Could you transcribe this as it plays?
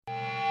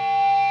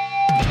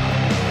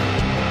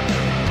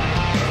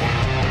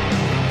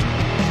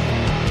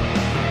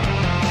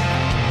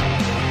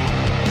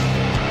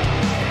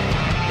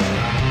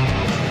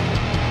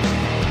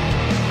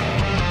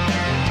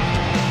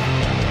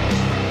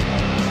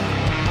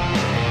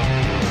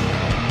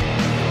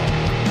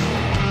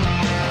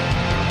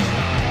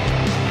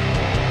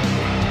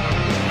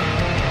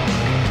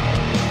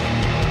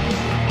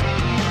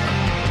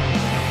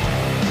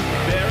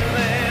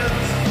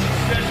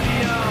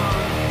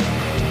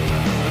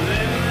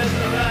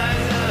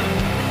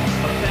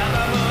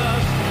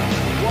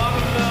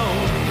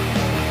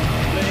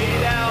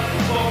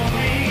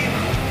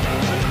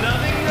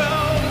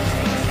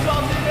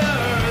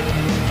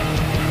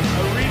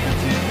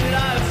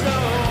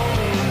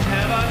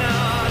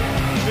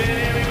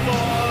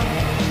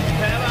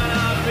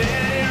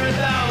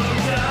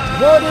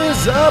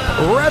What's up,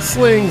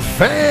 wrestling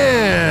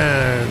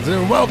fans?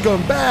 And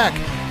welcome back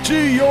to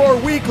your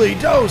weekly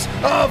dose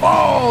of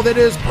all that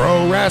is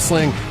pro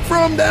wrestling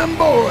from them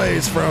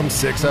boys from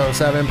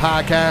 607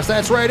 Podcast.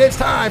 That's right, it's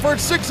time for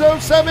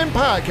 607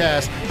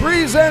 Podcast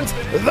presents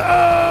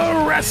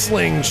The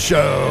Wrestling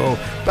Show,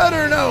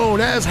 better known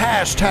as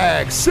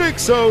hashtag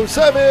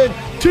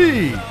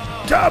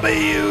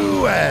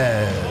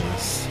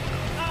 607TWS.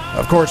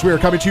 Of course, we are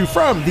coming to you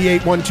from the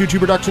 8122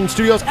 Production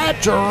Studios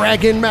at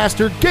Dragon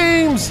Master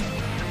Games.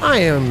 I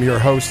am your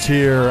host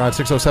here on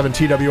 607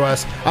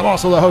 TWS. I'm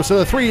also the host of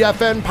the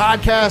 3FN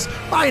Podcast.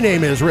 My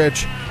name is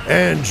Rich,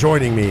 and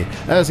joining me,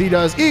 as he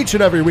does each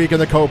and every week in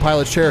the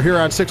co-pilot chair here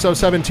on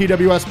 607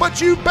 TWS, but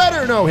you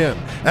better know him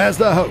as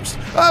the host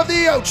of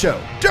the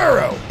Ocho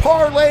Duro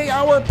Parlay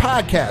Hour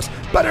Podcast,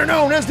 better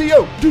known as the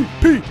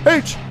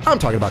ODPH. I'm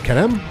talking about Ken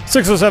M.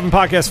 607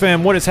 Podcast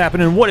fam, what is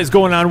happening? What is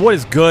going on? What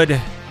is good?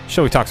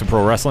 Shall we talk some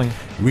pro wrestling?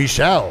 We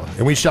shall,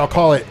 and we shall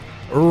call it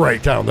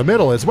right down the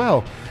middle as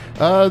well.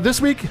 This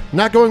week,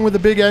 not going with the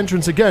big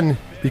entrance again,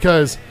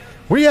 because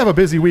we have a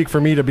busy week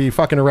for me to be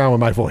fucking around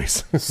with my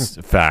voice.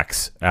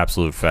 Facts.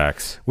 Absolute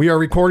facts. We are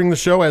recording the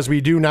show as we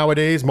do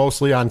nowadays,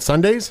 mostly on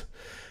Sundays.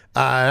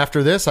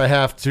 After this, I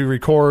have to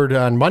record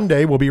on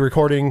Monday. We'll be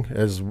recording,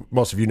 as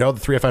most of you know, the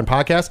 3FN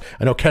Podcast.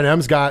 I know Ken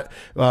M's got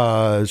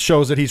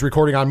shows that he's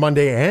recording on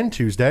Monday and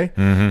Tuesday.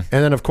 Mm-hmm. And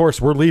then, of course,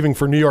 we're leaving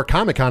for New York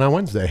Comic Con on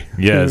Wednesday.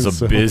 Yeah,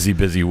 it's a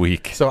busy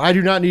week. So I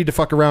do not need to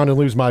fuck around and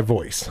lose my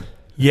voice.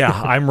 Yeah,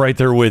 I'm right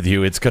there with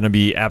you. It's going to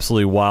be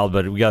absolutely wild,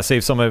 but we got to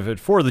save some of it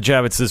for the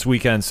Javits this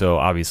weekend. So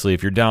obviously,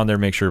 if you're down there,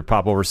 make sure to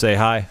pop over, say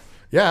hi.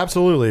 Yeah,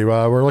 absolutely.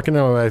 We're looking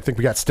at, I think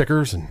we got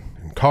stickers and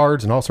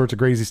cards and all sorts of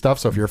crazy stuff.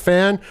 So if you're a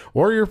fan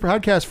or you're a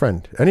podcast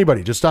friend,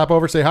 anybody, just stop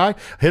over, say hi.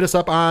 Hit us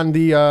up on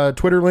the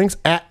Twitter links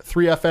at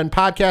 3FN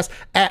Podcast,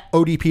 at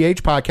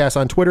ODPH Podcast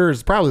on Twitter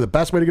is probably the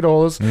best way to get a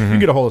hold of us. Mm-hmm. You can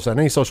get a hold of us on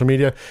any social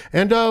media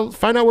and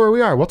find out where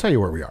we are. We'll tell you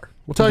where we are.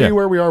 We'll tell you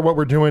where we are, what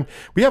we're doing.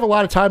 We have a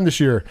lot of time this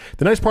year.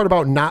 The nice part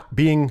about not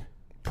being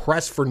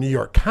pressed for New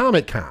York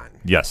Comic Con.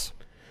 Yes.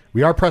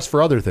 We are pressed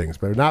for other things,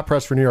 but not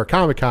pressed for New York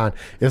Comic Con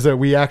is that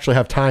we actually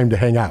have time to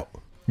hang out.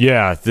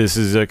 Yeah, this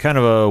is a kind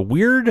of a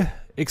weird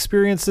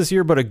experience this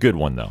year, but a good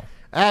one, though.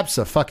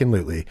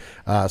 Abso-fucking-lutely.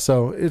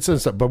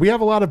 But we have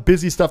a lot of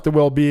busy stuff that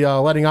we'll be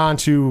letting on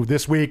to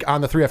this week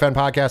on the 3FN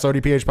Podcast,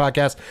 ODPH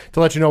Podcast,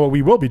 to let you know what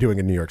we will be doing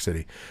in New York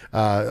City,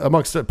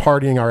 amongst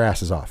partying our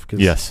asses off.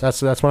 Yes.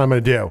 That's what I'm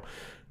going to do.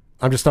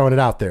 I'm just throwing it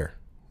out there.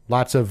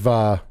 Lots of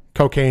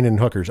cocaine and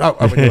hookers.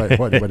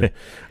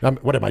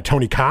 What am I,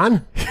 Tony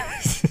Khan?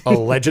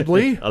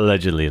 Allegedly?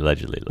 Allegedly.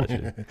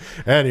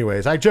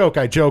 Anyways, I joke,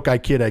 I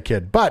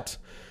kid. But...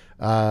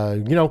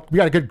 we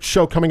got a good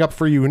show coming up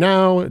for you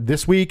now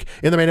this week.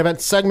 In the main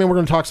event segment, we're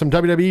going to talk some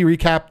WWE,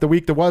 recap the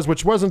week that was,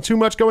 which wasn't too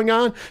much going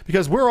on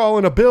because we're all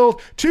in a build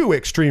to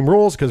Extreme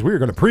Rules because we're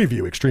going to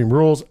preview Extreme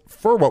Rules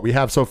for what we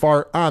have so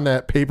far on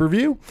that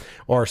pay-per-view,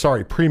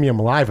 premium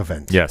live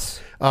event.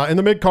 Yes. In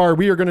the mid-card,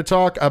 we are going to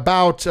talk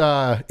about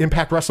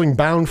Impact Wrestling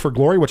Bound for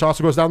Glory, which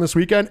also goes down this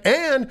weekend,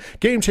 and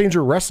Game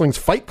Changer Wrestling's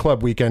Fight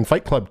Club weekend,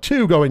 Fight Club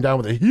 2 going down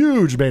with a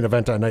huge main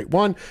event on night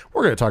one.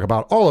 We're going to talk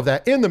about all of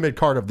that in the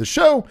mid-card of the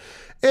show,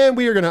 and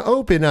we are going to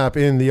open up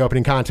in the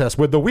opening contest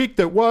with the week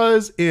that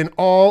was in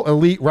All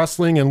Elite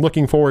Wrestling, and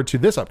looking forward to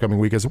this upcoming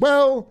week as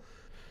well.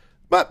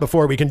 But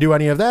before we can do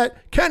any of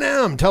that, Ken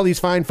M, tell these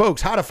fine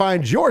folks how to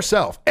find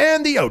yourself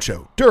and the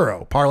Ocho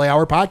Duro Parlay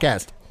Hour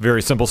Podcast.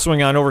 Very simple.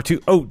 Swing on over to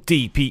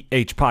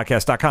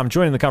odphpodcast.com.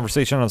 Join the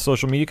conversation on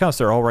social media accounts.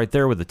 They're all right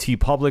there with the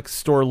TeePublic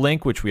store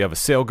link, which we have a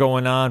sale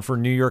going on for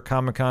New York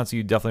Comic Con, so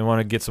you definitely want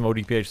to get some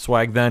ODPH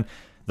swag then.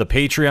 The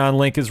Patreon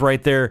link is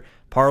right there.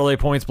 Parlay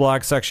Points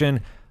blog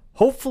section.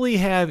 Hopefully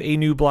have a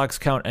new blocks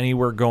count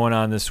anywhere going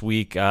on this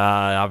week.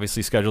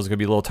 Obviously, schedule's going to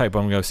be a little tight, but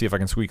I'm going to see if I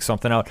can squeak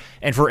something out.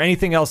 And for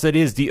anything else that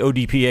is the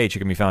ODPH, it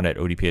can be found at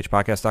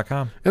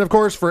odphpodcast.com. And, of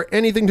course, for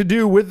anything to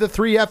do with the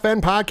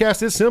 3FN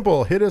Podcast, it's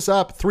simple. Hit us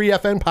up,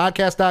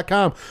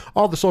 3FNpodcast.com.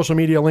 All the social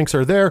media links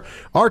are there.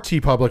 Our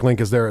TeePublic link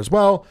is there as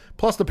well,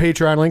 plus the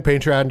Patreon link,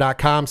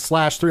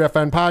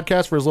 patreon.com/3FN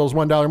Podcast. For as little as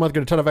 $1 a month,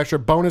 get a ton of extra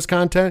bonus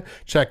content.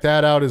 Check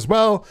that out as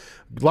well.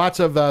 Lots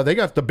of, they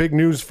got the big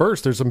news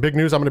first. There's some big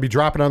news I'm going to be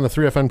dropping on the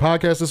 3FN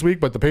Podcast this week,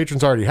 but the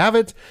patrons already have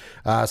it.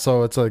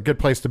 So it's a good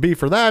place to be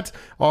for that.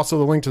 Also,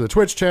 the link to the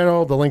Twitch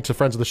channel, the link to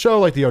friends of the show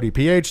like the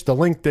ODPH, the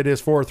link that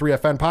is for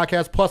 3FN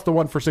Podcast, plus the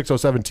one for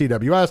 607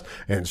 TWS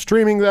and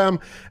streaming them,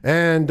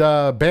 and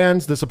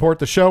bands that support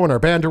the show in our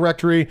band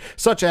directory,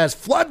 such as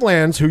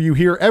Floodlands, who you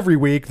hear every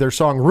week. Their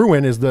song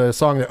Ruin is the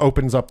song that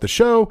opens up the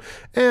show.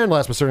 And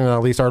last but certainly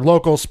not least, our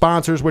local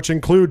sponsors, which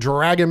include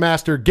Dragon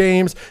Master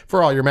Games.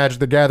 For all your Magic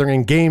the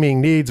Gathering gaming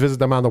needs, visit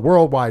them on the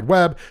World Wide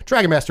Web,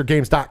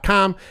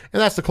 DragonMasterGames.com,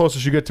 and that's the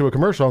closest you get to a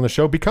commercial on the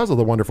show because of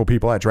the wonderful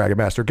people at Dragon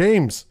Master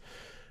Games.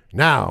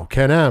 Now,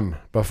 Ken M,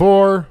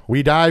 before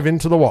we dive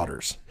into the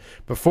waters,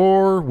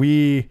 before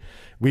we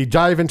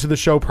dive into the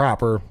show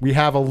proper, we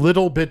have a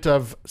little bit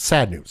of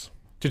sad news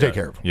to take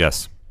care of.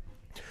 Yes.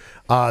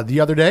 The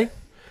other day,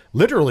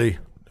 literally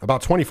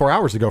about 24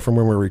 hours ago from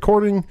when we were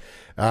recording.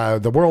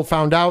 The world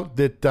found out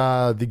that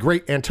the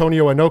great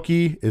Antonio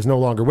Inoki is no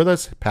longer with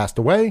us, passed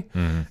away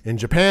in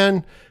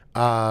Japan.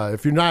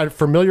 If you're not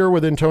familiar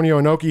with Antonio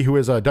Inoki, who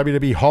is a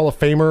WWE Hall of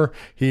Famer,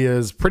 he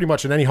is pretty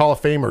much in any Hall of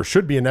Fame or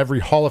should be in every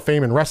Hall of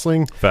Fame in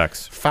wrestling.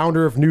 Facts.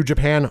 Founder of New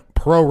Japan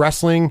Pro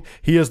Wrestling.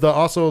 He is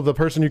also the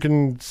person you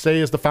can say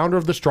is the founder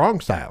of the Strong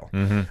Style,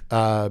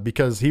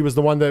 because he was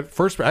the one that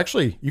first.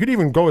 Actually, you could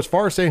even go as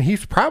far as saying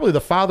he's probably the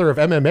father of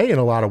MMA in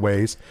a lot of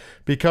ways,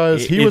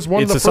 because he was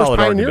one of the first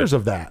pioneers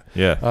of that.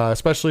 Yeah,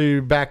 especially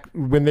back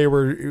when they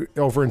were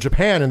over in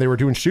Japan and they were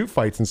doing shoot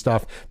fights and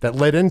stuff that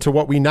led into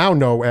what we now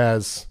know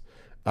as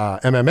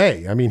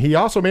MMA. I mean, he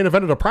also main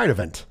evented a Pride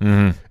event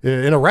in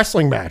a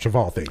wrestling match of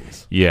all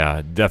things.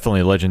 Yeah,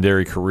 definitely a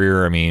legendary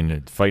career. I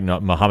mean, fighting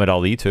Muhammad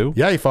Ali too.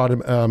 Yeah, he fought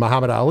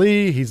Muhammad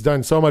Ali. He's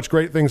done so much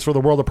great things for the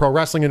world of pro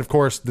wrestling, and of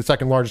course, the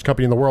second largest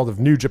company in the world of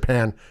New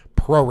Japan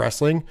Pro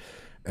Wrestling.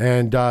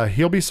 And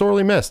he'll be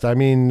sorely missed. I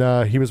mean,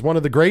 he was one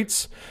of the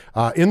greats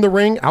in the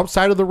ring,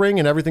 outside of the ring,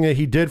 and everything that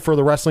he did for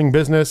the wrestling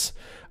business.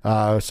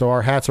 So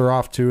our hats are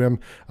off to him.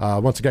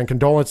 Once again,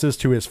 condolences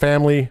to his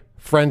family,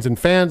 friends, and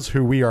fans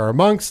who we are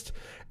amongst.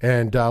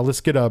 And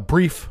let's get a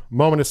brief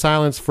moment of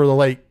silence for the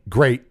late,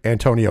 great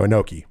Antonio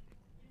Inoki.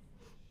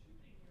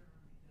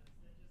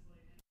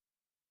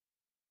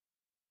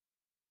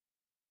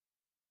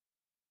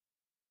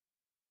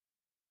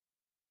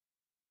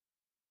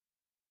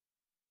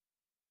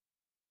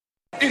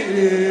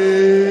 It's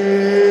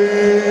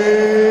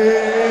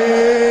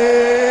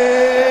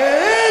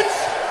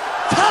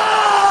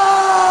time!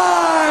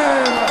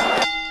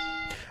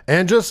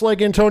 And just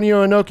like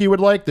Antonio Inoki would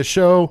like, the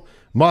show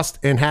must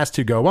and has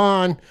to go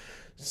on.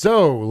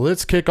 So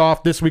let's kick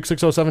off this week's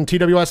 607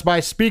 TWS by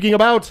speaking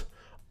about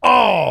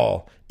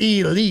All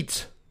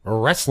Elite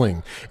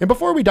Wrestling. And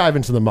before we dive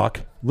into the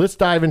muck, let's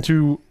dive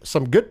into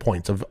some good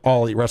points of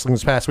All Elite Wrestling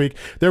this past week.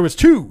 There was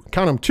two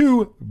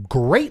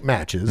great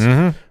matches,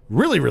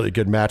 really, really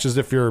good matches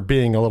if you're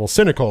being a little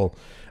cynical,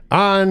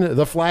 on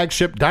the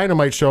flagship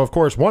Dynamite show. Of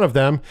course, one of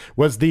them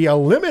was the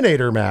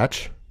Eliminator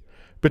match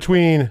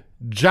between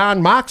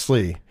Jon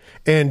Moxley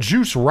and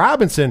Juice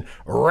Robinson.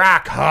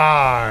 Rock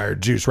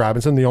hard Juice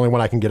Robinson, the only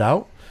one I can get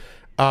out.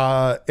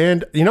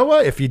 And you know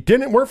what? If you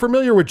weren't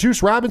familiar with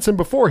Juice Robinson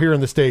before here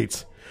in the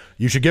States,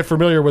 you should get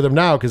familiar with him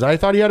now, because I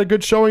thought he had a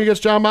good showing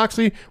against Jon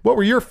Moxley. What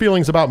were your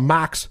feelings about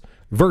Mox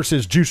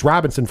versus Juice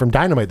Robinson from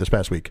Dynamite this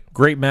past week?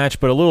 Great match,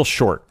 but a little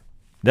short.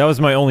 That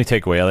was my only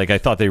takeaway. I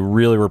thought they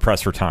really were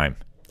pressed for time.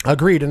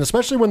 Agreed, and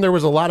especially when there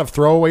was a lot of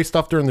throwaway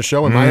stuff during the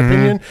show, in my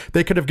opinion,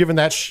 they could have given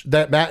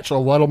that match a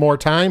little more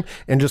time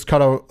and just cut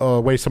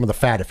away some of the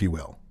fat, if you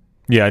will.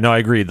 Yeah, no, I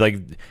agreed.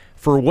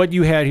 For what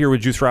you had here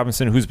with Juice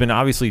Robinson, who's been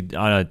obviously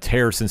on a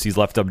tear since he's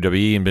left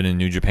WWE and been in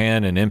New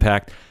Japan and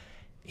Impact,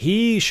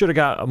 he should have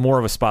got more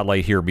of a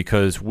spotlight here,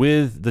 because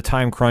with the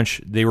time crunch,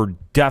 they were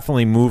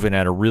definitely moving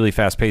at a really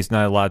fast pace.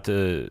 Not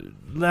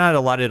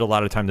allotted a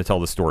lot of time to tell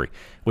the story,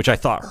 which I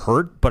thought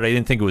hurt, but I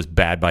didn't think it was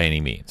bad by any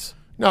means.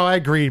 No, I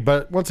agree.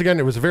 But once again,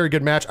 it was a very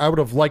good match. I would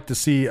have liked to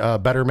see a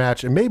better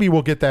match, and maybe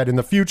we'll get that in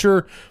the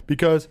future,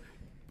 because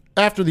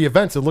after the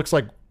events, it looks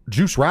like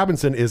Juice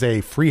Robinson is a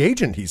free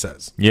agent, he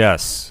says.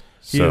 Yes.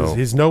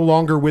 He's no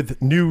longer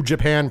with New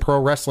Japan Pro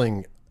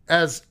Wrestling,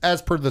 as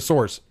per the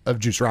source of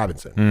Juice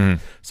Robinson.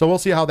 So we'll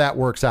see how that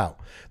works out.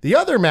 The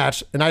other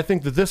match, and I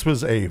think that this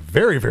was a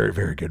very, very,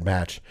 very good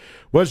match,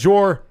 was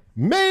your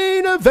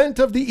main event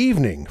of the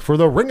evening for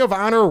the Ring of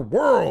Honor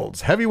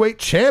World's Heavyweight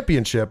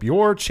Championship.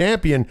 Your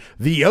champion,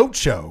 the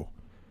Ocho,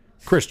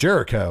 Chris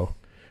Jericho,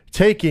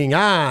 taking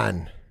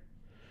on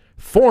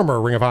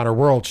former Ring of Honor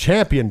World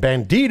Champion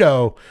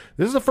Bandito.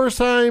 This is the first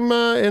time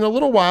in a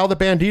little while that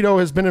Bandito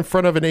has been in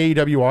front of an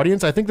AEW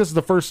audience. I think this is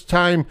the first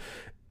time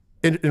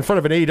in front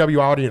of an AEW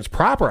audience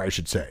proper, I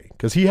should say,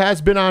 because he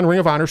has been on Ring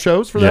of Honor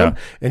shows for them,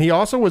 and he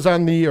also was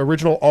on the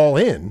original All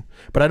In,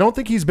 but I don't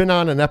think he's been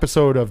on an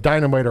episode of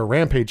Dynamite or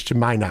Rampage to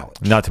my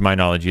knowledge. Not to my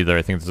knowledge either.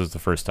 I think this is the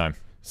first time.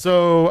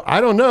 So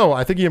I don't know.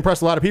 I think he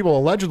impressed a lot of people.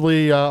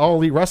 Allegedly, All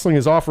Elite Wrestling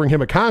is offering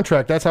him a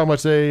contract. That's how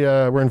much they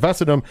were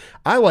invested in him.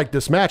 I like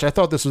this match. I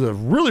thought this was a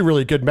really,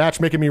 really good match,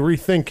 making me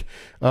rethink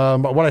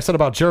what I said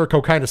about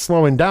Jericho kind of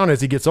slowing down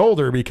as he gets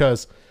older,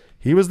 because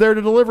he was there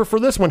to deliver for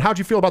this one. How'd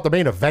you feel about the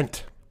main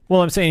event?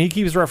 Well, I'm saying he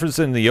keeps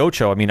referencing the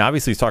Ocho. I mean,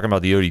 obviously he's talking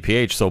about the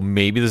ODPH, so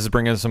maybe this is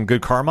bringing some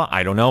good karma.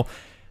 I don't know.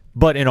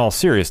 But in all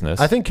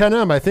seriousness, I think Ken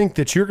M, I think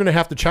that you're going to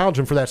have to challenge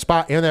him for that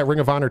spot and that Ring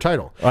of Honor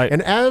title.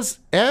 And as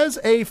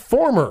a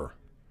former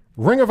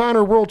Ring of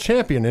Honor World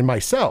Champion and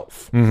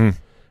myself,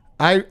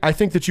 I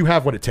think that you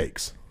have what it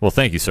takes. Well,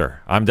 thank you,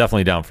 sir. I'm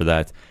definitely down for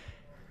that.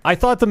 I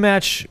thought the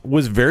match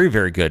was very,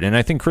 very good, and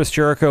I think Chris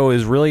Jericho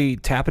is really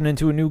tapping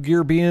into a new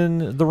gear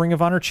being the Ring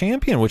of Honor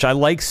champion, which I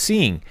like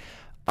seeing.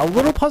 A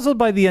little puzzled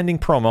by the ending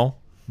promo,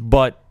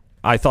 but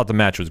I thought the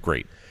match was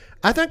great.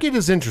 I think it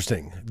is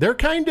interesting. They're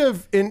kind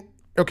of in...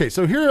 Okay,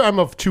 so here I'm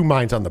of two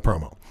minds on the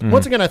promo.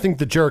 Once again, I think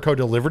that Jericho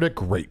delivered it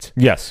great.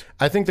 Yes.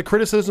 I think the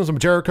criticisms of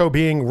Jericho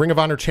being Ring of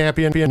Honor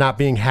champion, not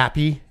being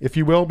happy, if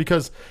you will,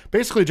 because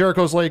basically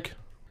Jericho's like,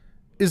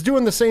 is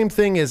doing the same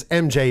thing as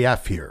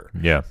MJF here.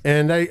 Yeah.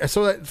 And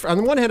on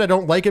the one hand, I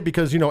don't like it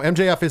because,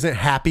 MJF isn't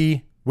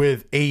happy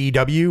with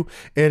AEW,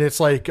 and it's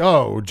like,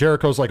 oh,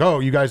 Jericho's like, oh,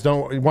 you guys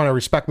don't want to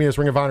respect me as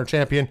Ring of Honor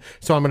champion,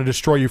 so I'm going to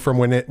destroy you from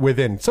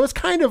within. So it's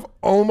kind of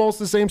almost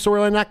the same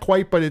storyline, not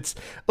quite, but it's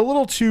a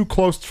little too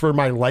close for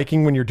my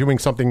liking when you're doing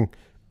something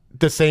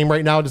the same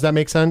right now. Does that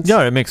make sense?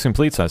 Yeah, it makes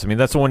complete sense. I mean,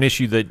 that's the one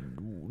issue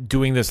that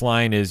doing this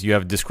line is you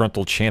have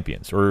disgruntled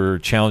champions or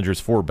challengers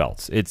for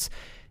belts. It's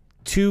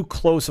too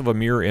close of a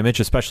mirror image,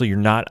 especially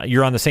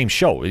you're on the same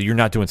show. You're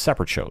not doing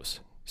separate shows.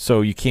 So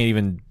you can't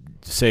even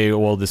say,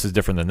 well, this is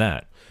different than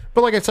that.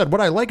 But like I said, what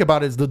I like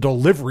about it is the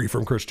delivery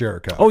from Chris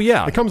Jericho. Oh,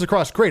 yeah. It comes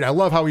across great. I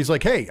love how he's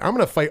like, hey, I'm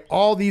going to fight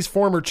all these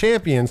former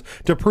champions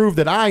to prove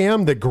that I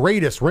am the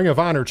greatest Ring of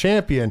Honor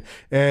champion,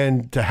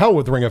 and to hell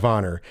with Ring of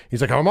Honor. He's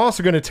like, I'm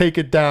also going to take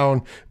it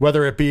down,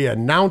 whether it be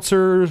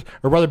announcers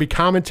or whether it be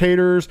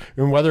commentators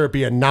and whether it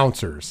be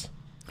announcers.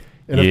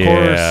 And of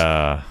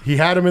course, he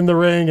had him in the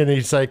ring, and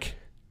he's like,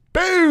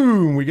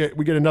 boom, we get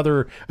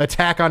another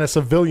attack on a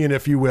civilian,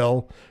 if you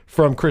will,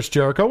 from Chris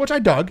Jericho, which I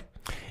dug.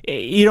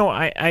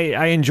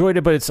 I enjoyed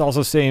it, but it's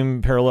also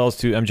same parallels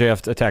to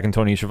MJF attacking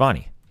Tony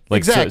Schiavone.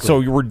 Exactly.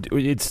 So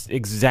it's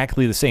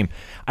exactly the same.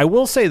 I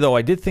will say, though,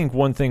 I did think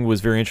one thing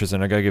was very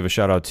interesting. I got to give a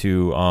shout out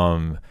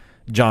to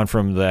John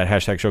from that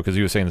hashtag show, because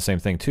he was saying the same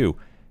thing, too.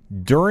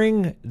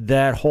 During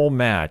that whole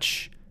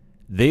match,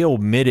 they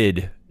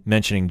omitted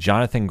mentioning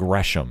Jonathan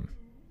Gresham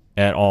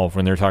at all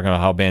when they were talking about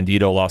how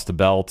Bandito lost the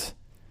belt.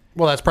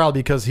 Well, that's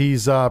probably because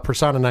he's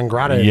persona non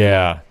grata.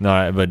 Yeah,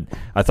 no, but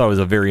I thought it was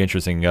a very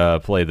interesting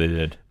play they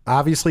did.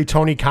 Obviously,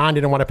 Tony Khan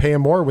didn't want to pay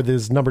him more with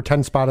his number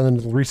 10 spot in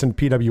the recent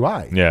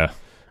PWI. Yeah.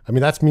 I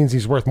mean, that means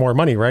he's worth more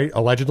money, right?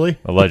 Allegedly.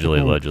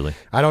 Allegedly.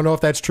 I don't know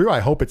if that's true.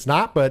 I hope it's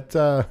not, but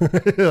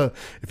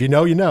if you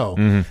know, you know.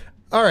 Mm-hmm.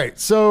 All right.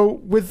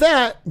 So with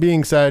that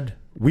being said,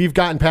 we've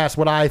gotten past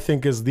what I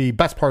think is the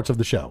best parts of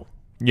the show.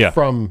 Yeah.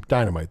 From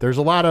Dynamite. There's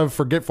a lot of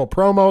forgetful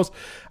promos.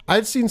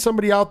 I've seen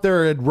somebody out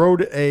there had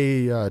wrote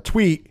a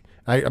tweet.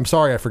 I'm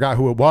sorry, I forgot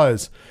who it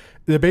was.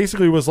 That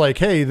basically was like,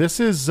 hey, this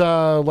is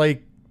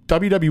like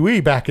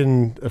WWE back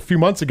in a few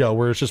months ago,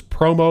 where it's just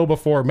promo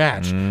before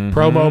match,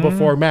 promo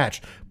before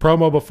match,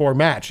 promo before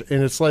match.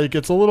 And it's like,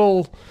 it's a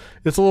little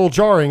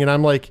jarring. And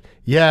I'm like,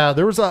 yeah,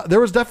 there was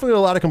definitely a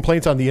lot of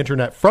complaints on the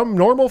internet from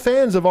normal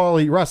fans of All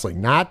Elite Wrestling,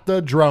 not the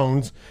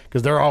drones,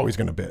 because they're always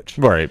going to bitch.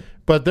 Right.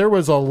 But there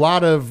was a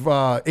lot of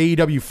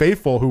AEW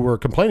faithful who were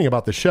complaining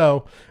about the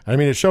show. I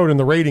mean, it showed in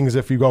the ratings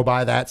if you go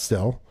by that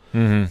still.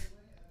 Mm-hmm.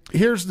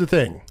 Here's the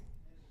thing.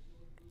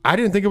 I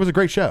didn't think it was a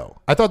great show.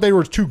 I thought they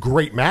were two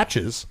great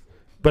matches,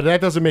 but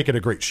that doesn't make it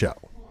a great show.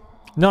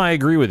 No, I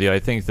agree with you. I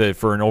think that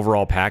for an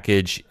overall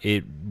package,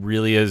 it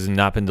really has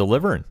not been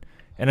delivering.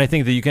 And I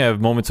think that you can have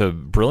moments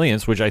of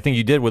brilliance, which I think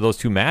you did with those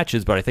two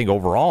matches, but I think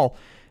overall,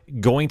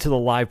 going to the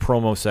live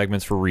promo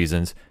segments for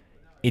reasons,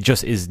 it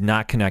just is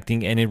not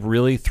connecting, and it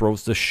really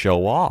throws the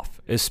show off,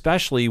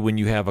 especially when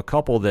you have a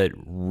couple that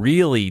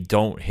really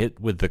don't hit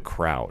with the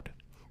crowd.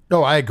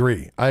 No, I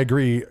agree. I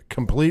agree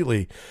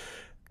completely.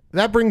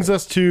 That brings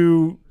us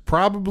to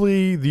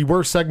probably the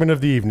worst segment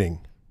of the evening.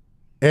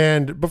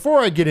 And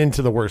before I get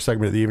into the worst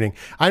segment of the evening,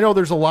 I know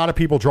there's a lot of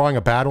people drawing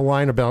a battle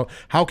line about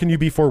how can you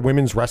be for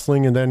women's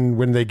wrestling, and then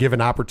when they give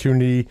an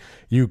opportunity,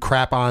 you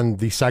crap on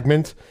the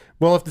segment.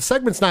 Well, if the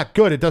segment's not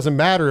good, it doesn't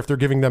matter if they're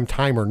giving them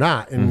time or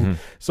not. And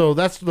so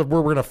that's where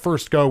we're going to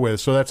first go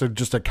with. So that's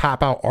just a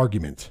cop-out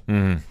argument.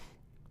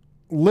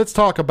 Let's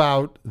talk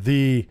about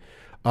the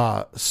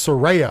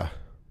Saraya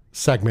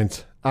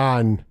segment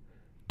on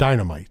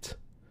Dynamite.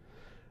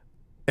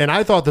 And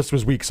I thought this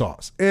was weak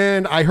sauce.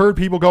 And I heard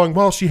people going,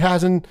 well, she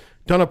hasn't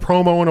done a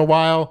promo in a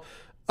while.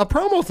 A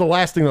promo is the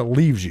last thing that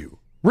leaves you.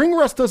 Ring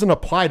rust doesn't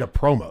apply to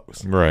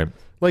promos. Right.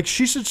 Like,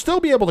 she should still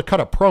be able to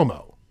cut a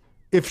promo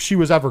if she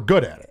was ever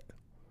good at it.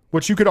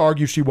 Which you could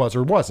argue she was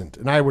or wasn't.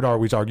 And I would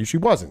always argue she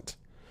wasn't.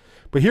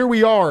 But here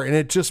we are, and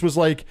it just was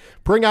like,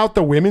 bring out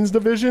the women's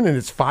division, and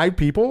it's 5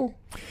 people?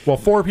 Well,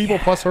 4 people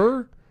plus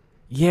her?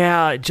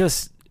 Yeah,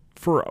 just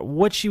for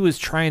what she was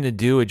trying to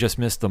do, it just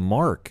missed the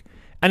mark.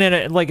 And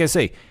then, like I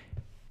say,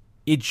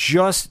 it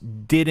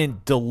just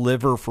didn't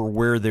deliver for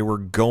where they were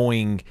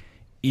going,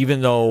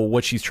 even though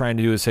what she's trying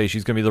to do is say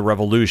she's going to be the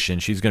revolution.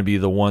 She's going to be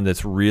the one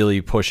that's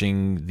really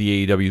pushing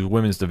the AEW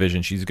women's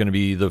division. She's going to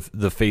be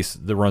the face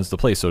that runs the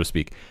place, so to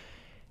speak.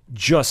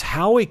 Just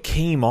how it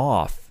came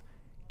off,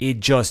 it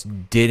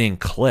just didn't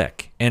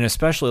click. And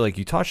especially like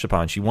you touched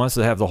upon, she wants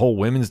to have the whole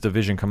women's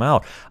division come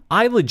out.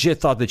 I legit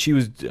thought that she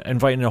was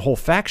inviting a whole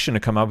faction to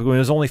come out when it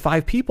was only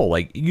 5 people.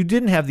 Like, you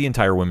didn't have the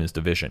entire women's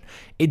division.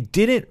 It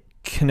didn't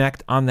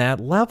connect on that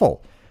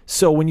level.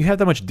 So when you have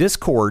that much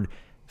discord,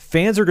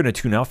 fans are going to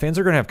tune out, fans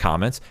are going to have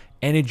comments,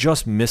 and it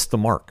just missed the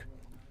mark.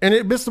 And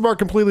it missed the mark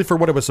completely for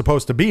what it was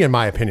supposed to be, in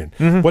my opinion.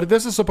 What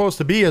this is supposed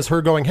to be is her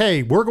going,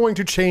 hey, we're going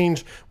to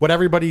change what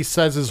everybody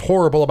says is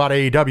horrible about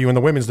AEW in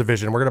the women's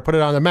division. We're going to put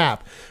it on the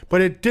map.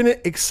 But it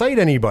didn't excite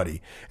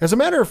anybody. As a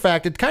matter of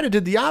fact, it kind of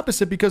did the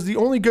opposite, because the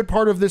only good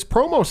part of this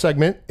promo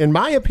segment, in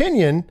my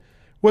opinion,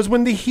 was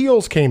when the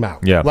heels came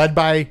out, led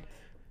by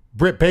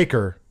Britt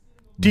Baker,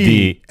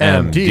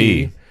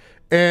 DMD.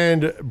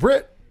 And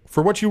Britt,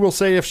 for what you will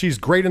say if she's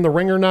great in the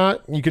ring or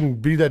not, you can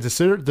be that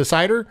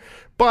decider,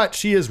 but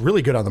she is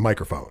really good on the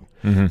microphone.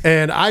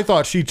 And I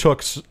thought she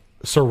took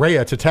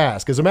Saraya to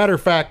task. As a matter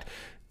of fact,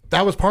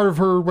 that was part of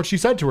what she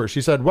said to her.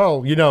 She said,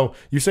 well,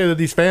 you say that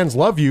these fans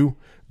love you,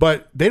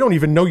 but they don't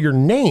even know your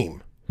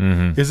name.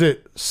 Is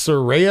it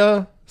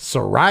Saraya,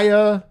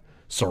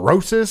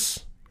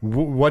 Cirrhosis?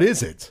 What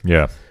is it?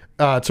 Yeah.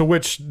 To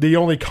which the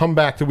only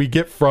comeback that we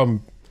get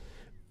from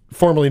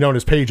formerly known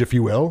as Paige, if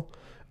you will,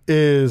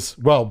 is,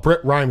 well,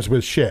 Britt rhymes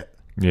with shit.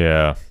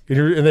 Yeah.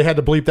 And they had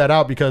to bleep that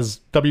out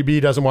because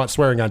WB doesn't want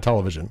swearing on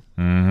television.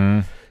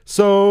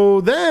 So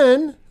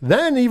then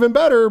even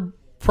better,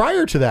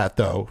 prior to that,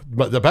 though,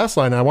 but the best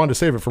line, I wanted to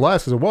save it for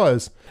last because it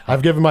was,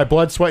 I've given my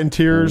blood, sweat, and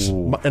tears,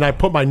 and I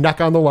put my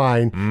neck on the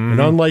line, and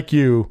unlike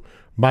you,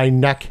 my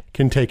neck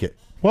can take it.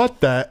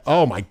 What the?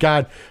 Oh, my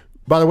God.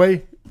 By the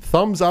way,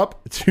 thumbs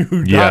up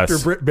to Dr.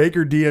 Britt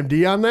Baker,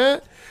 DMD on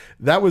that.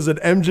 That was an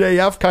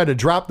MJF kind of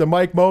drop the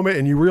mic moment,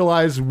 and you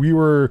realize we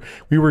were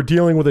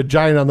dealing with a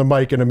giant on the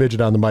mic and a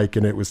midget on the mic,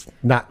 and it was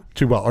not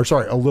too well. Or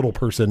sorry, a little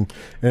person.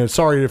 And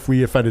sorry if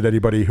we offended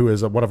anybody who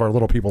is one of our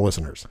little people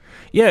listeners.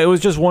 Yeah, it was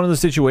just one of the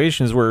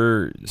situations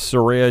where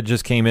Saraya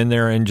just came in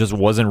there and just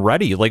wasn't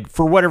ready, like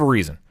for whatever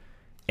reason.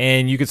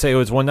 And you could say it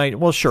was one night.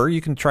 Well, sure, you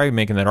can try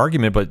making that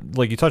argument, but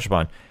like you touched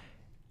upon,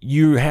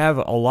 you have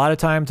a lot of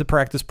time to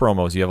practice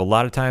promos. You have a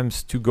lot of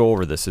times to go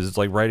over this. It's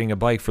like riding a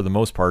bike for the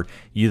most part.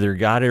 You either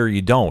got it or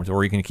you don't,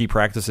 or you can keep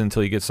practicing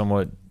until you get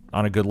somewhat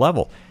on a good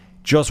level.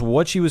 Just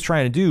what she was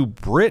trying to do,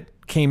 Britt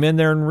came in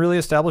there and really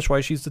established why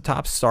she's the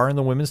top star in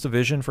the women's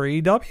division for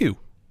AEW.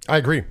 I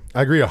agree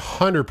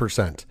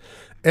 100%.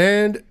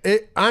 And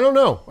I don't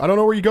know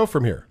where you go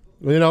from here.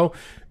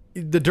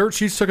 The dirt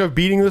sheets took a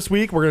beating this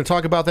week. We're going to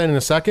talk about that in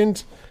a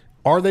second.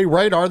 Are they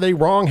right? Are they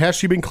wrong? Has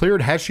she been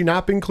cleared? Has she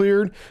not been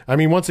cleared? I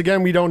mean, once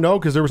again, we don't know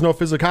because there was no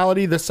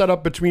physicality. This set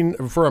up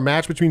for a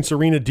match between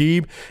Serena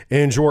Deeb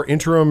and your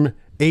interim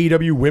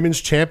AEW Women's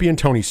Champion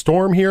Toni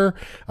Storm here.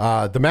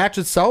 The match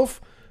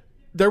itself,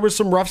 there was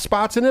some rough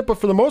spots in it, but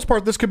for the most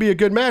part, this could be a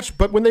good match.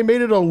 But when they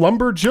made it a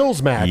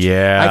Lumberjills match,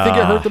 I think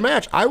it hurt the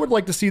match. I would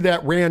like to see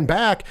that ran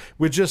back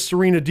with just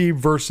Serena Deeb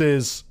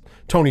versus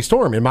Toni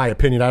Storm, in my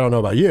opinion. I don't know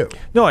about you.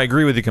 No, I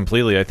agree with you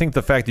completely. I think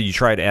the fact that you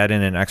tried to add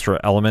in an extra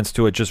elements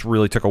to it just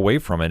really took away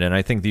from it. And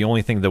I think the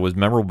only thing that was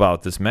memorable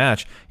about this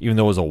match, even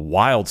though it was a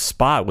wild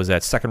spot, was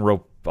that second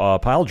rope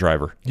pile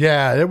driver.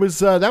 Yeah, it was.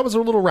 That was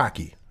a little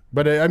rocky.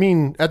 But I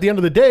mean, at the end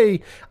of the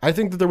day, I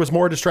think that there was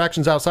more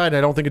distractions outside.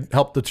 I don't think it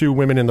helped the two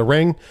women in the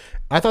ring.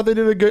 I thought they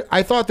did a good.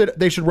 I thought that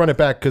they should run it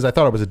back because I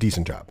thought it was a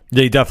decent job.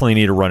 They definitely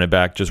need to run it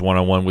back just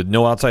one-on-one with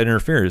no outside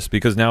interference,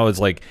 because now it's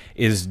like,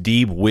 is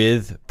Deeb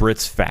with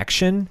Britt's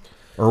faction?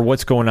 Or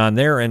what's going on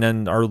there? And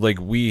then are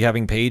we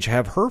having Paige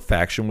have her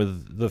faction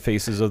with the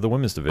faces of the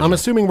women's division? I'm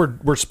assuming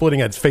we're splitting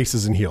as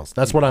faces and heels.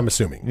 That's what I'm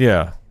assuming.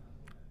 Yeah.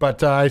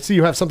 But I see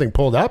you have something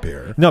pulled up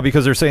here. No,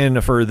 because they're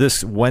saying for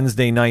this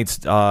Wednesday night's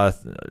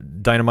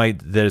Dynamite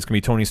that it's going to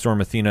be Toni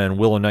Storm, Athena, and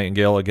Willow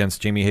Nightingale against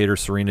Jamie Hayter,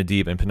 Serena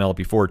Deeb, and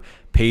Penelope Ford.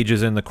 Paige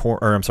is in the corner,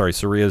 or I'm sorry,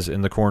 Saraya's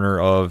in the corner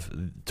of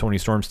Toni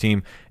Storm's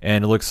team,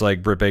 and it looks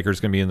like Britt Baker's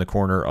going to be in the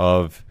corner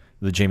of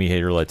the Jamie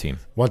Hayter-led team.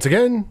 Once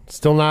again,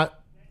 still not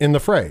in the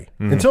fray.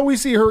 Until we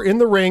see her in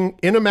the ring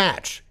in a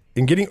match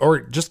and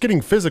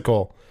getting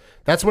physical.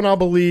 That's when I'll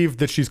believe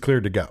that she's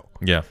cleared to go.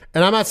 Yeah.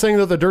 And I'm not saying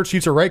that the dirt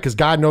sheets are right, because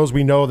God knows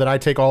we know that I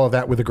take all of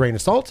that with a grain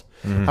of salt.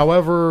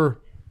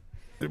 However,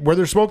 where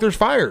there's smoke, there's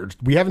fire.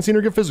 We haven't seen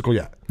her get physical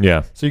yet.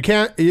 Yeah. So you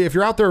can't, if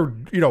you're out there,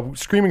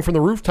 screaming from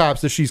the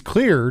rooftops that she's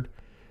cleared,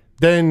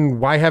 then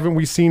why haven't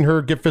we seen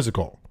her get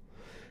physical?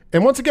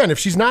 And once again, if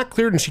she's not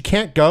cleared and she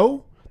can't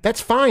go, that's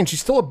fine.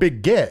 She's still a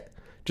big get.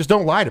 Just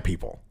don't lie to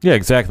people. Yeah,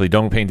 exactly.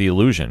 Don't paint the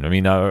illusion. I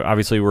mean,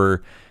 obviously we're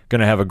going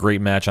to have a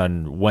great match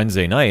on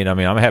Wednesday night. I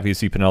mean, I'm happy to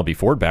see Penelope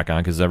Ford back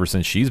on, because ever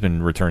since she's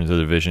been returned to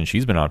the division,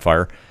 she's been on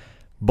fire.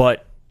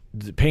 But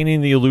painting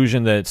the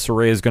illusion that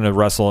Saraya is going to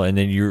wrestle, and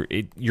then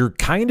you're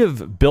kind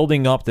of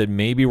building up that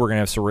maybe we're going to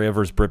have Saraya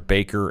versus Britt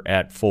Baker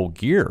at Full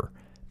Gear.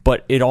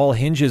 But it all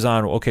hinges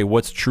on, okay,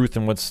 what's truth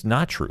and what's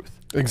not truth.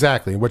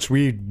 Exactly, which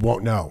we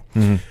won't know.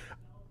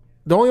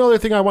 The only other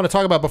thing I want to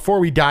talk about before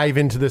we dive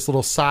into this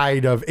little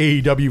side of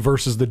AEW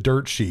versus the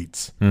dirt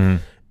sheets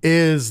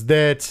is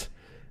that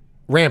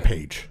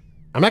Rampage.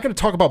 I'm not going to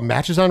talk about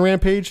matches on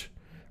Rampage.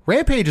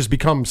 Rampage has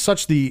become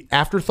such the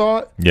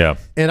afterthought. Yeah.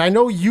 And I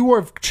know you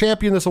have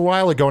championed this a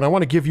while ago, and I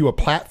want to give you a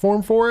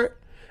platform for it.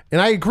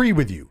 And I agree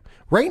with you.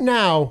 Right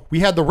now, we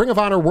had the Ring of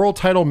Honor World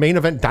Title Main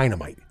Event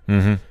Dynamite.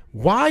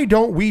 Why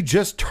don't we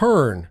just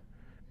turn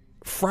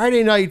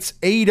Friday night's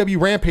AEW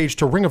Rampage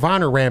to Ring of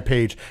Honor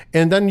Rampage,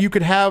 and then you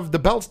could have the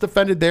belts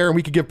defended there, and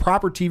we could give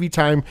proper TV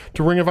time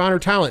to Ring of Honor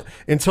talent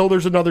until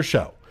there's another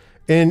show.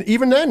 And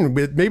even then,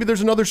 maybe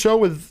there's another show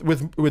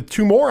with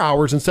 2 more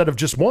hours instead of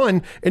just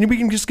 1, and we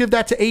can just give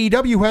that to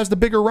AEW, who has the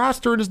bigger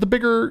roster and is the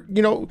bigger,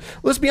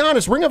 let's be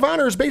honest, Ring of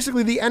Honor is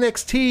basically the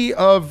NXT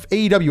of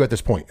AEW at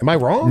this point. Am I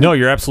wrong? No,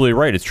 you're absolutely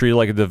right. It's treated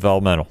like a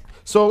developmental.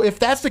 So if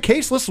that's the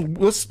case,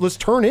 let's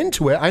turn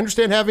into it. I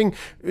understand having,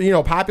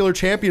 popular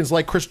champions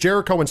like Chris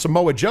Jericho and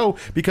Samoa Joe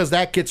because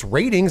that gets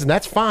ratings, and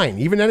that's fine.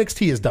 Even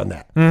NXT has done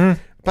that.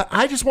 But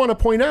I just want to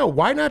point out,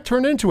 why not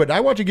turn into it?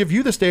 I want to give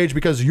you the stage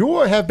because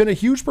you have been a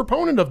huge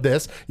proponent of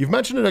this. You've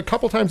mentioned it a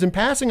couple times in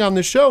passing on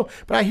this show,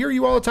 but I hear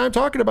you all the time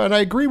talking about it, and I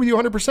agree with you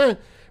 100%.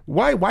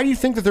 Why do you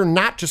think that they're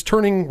not just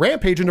turning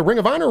Rampage into Ring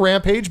of Honor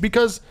Rampage?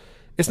 Because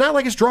it's not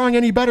like it's drawing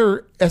any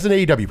better as an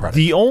AEW product.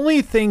 The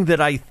only thing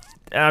that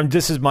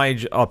this is my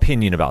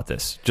opinion about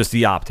this, just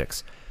the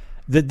optics,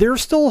 that they're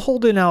still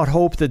holding out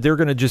hope that they're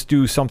going to just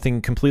do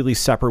something completely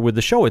separate with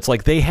the show. It's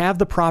like they have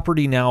the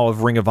property now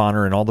of Ring of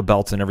Honor and all the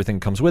belts and everything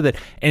comes with it,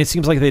 and it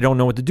seems like they don't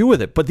know what to do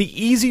with it. But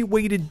the easy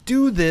way to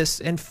do this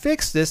and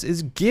fix this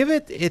is give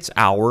it its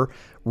hour,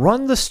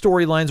 run the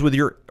storylines with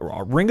your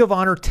Ring of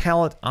Honor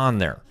talent on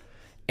there,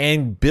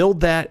 and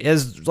build that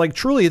as, like,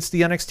 truly it's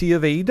the NXT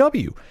of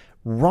AEW.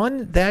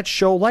 Run that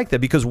show like that,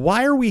 because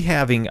why are we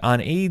having on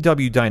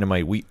AEW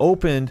Dynamite, we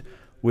opened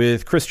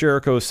with Chris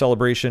Jericho's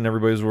celebration.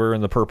 Everybody was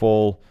wearing the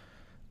purple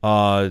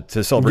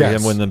to celebrate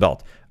him winning the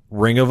belt.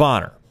 Ring of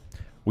Honor.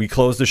 We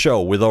closed the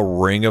show with a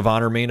Ring of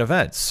Honor main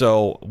event.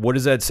 So what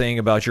is that saying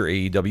about your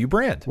AEW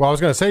brand? Well, I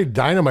was going to say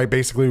Dynamite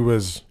basically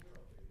was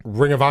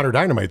Ring of Honor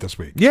Dynamite this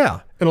week.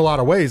 Yeah. In a lot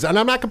of ways. And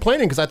I'm not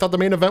complaining because I thought the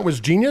main event was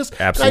genius.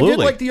 Absolutely. I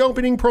did like the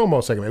opening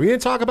promo segment. We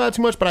didn't talk about it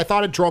too much, but I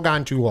thought it drug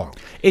on too long.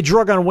 It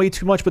drug on way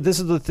too much, but this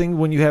is the thing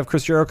when you have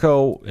Chris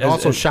Jericho.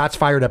 Also, shots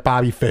fired at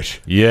Bobby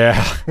Fish.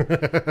 Yeah.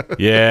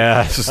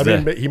 Yeah. I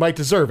mean, he might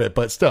deserve it,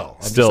 but still.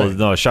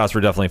 No, shots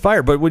were definitely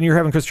fired. But when you're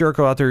having Chris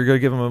Jericho out there, you're going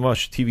to give him a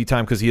much TV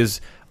time because he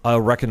is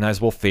a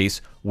recognizable face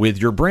with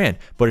your brand.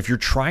 But if you're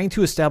trying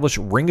to establish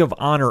Ring of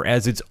Honor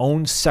as its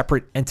own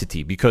separate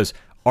entity, because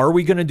are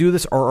we going to do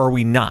this or are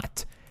we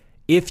not?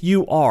 If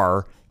you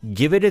are,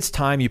 give it its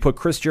time. You put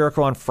Chris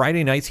Jericho on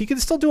Friday nights. He can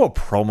still do a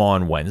promo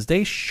on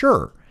Wednesday,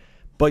 sure.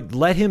 But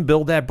let him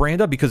build that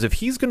brand up, because if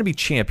he's going to be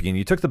champion,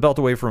 you took the belt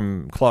away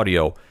from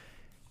Claudio,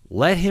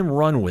 let him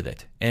run with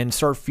it and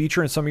start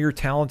featuring some of your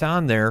talent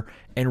on there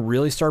and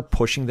really start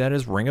pushing that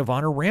as Ring of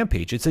Honor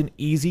Rampage. It's an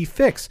easy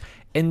fix.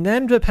 And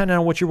then depending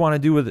on what you want to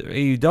do with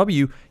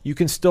AEW, you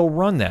can still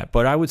run that.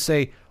 But I would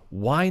say,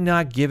 why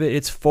not give it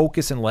its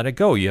focus and let it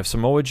go? You have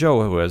Samoa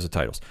Joe, who has the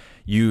titles.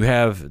 You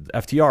have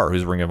FTR,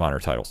 who's Ring of Honor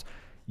titles.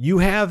 You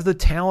have the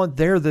talent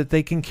there that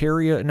they can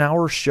carry an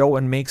hour show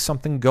and make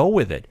something go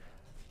with it.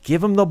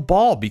 Give them the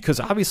ball, because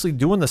obviously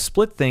doing the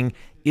split thing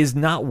is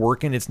not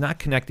working. It's not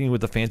connecting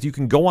with the fans. You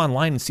can go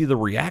online and see the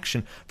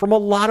reaction from a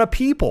lot of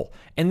people.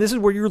 And this is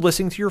where you're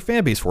listening to your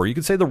fan base for. You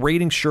can say the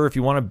ratings, sure, if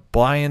you want to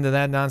buy into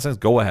that nonsense,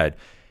 go ahead.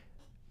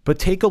 But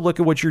take a look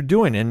at what you're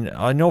doing. And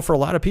I know for a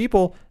lot of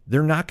people,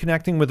 they're not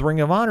connecting with Ring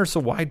of Honor,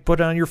 so why put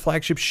it on your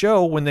flagship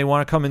show when they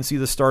want to come and see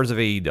the stars of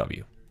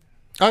AEW?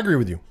 I agree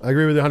with you. I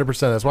agree with you 100%.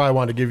 That's why I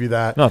wanted to give you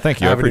that. No, thank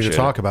you. I appreciate to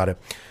talk about it.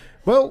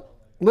 Well,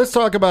 let's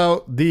talk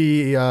about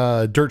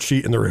the dirt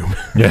sheet in the room.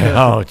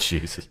 Yeah. Oh,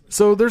 Jesus.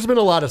 So there's been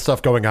a lot of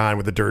stuff going on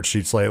with the dirt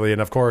sheets lately.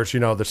 And of course,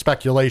 the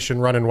speculation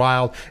running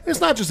wild.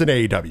 It's not just in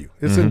AEW.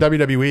 It's in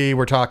WWE.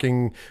 We're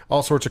talking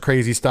all sorts of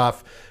crazy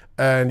stuff.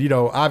 And,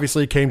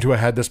 obviously came to a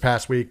head this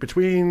past week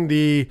between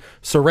the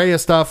Saraya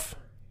stuff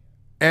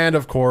and,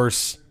 of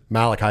course,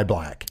 Malachi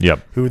Black.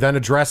 Yep. Who then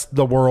addressed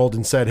the world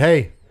and said,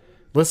 hey,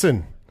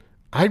 listen,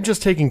 I'm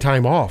just taking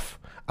time off.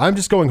 I'm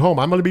just going home.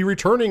 I'm going to be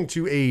returning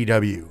to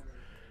AEW.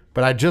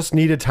 But I just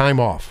needed time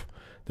off.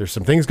 There's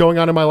some things going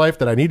on in my life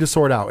that I need to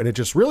sort out. And it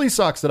just really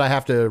sucks that I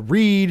have to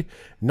read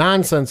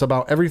nonsense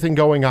about everything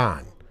going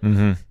on.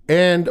 Mm-hmm.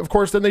 And, of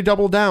course, then they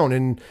double down.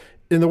 And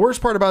the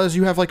worst part about it is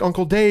you have like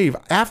Uncle Dave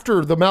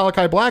after the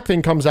Malachi Black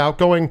thing comes out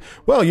going,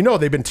 well,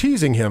 they've been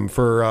teasing him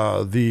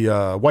for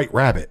the White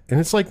Rabbit. And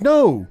it's like,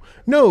 no,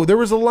 there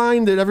was a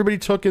line that everybody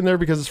took in there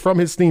because it's from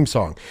his theme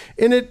song.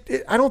 And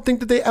I don't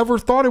think that they ever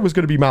thought it was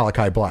going to be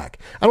Malachi Black.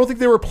 I don't think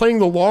they were playing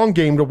the long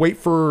game to wait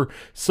for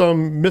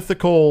some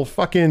mythical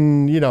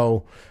fucking,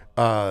 no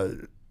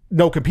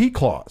compete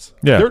clause.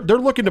 Yeah. They're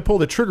looking to pull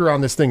the trigger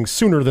on this thing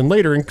sooner than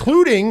later,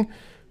 including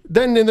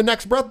then in the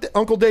next breath,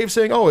 Uncle Dave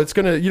saying, oh, it's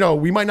going to,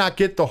 we might not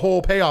get the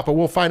whole payoff, but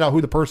we'll find out who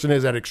the person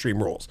is at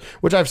Extreme Rules,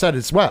 which I've said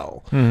as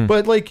well. Mm-hmm.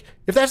 But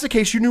if that's the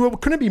case, you knew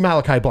it couldn't be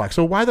Malachi Black.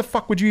 So why the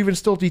fuck would you even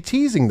still be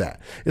teasing that?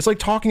 It's like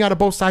talking out of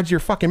both sides of your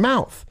fucking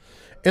mouth.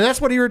 And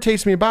that's what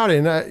irritates me about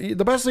it. And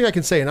the best thing I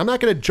can say, and I'm not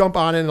going to jump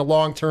on it in the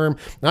long term,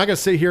 I'm not going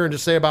to sit here and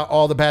just say about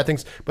all the bad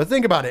things, but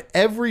think about it.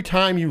 Every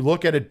time you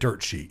look at a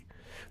dirt sheet,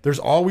 there's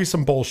always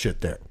some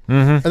bullshit there.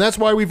 Mm-hmm. And that's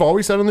why we've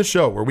always said on the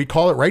show, where we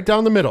call it right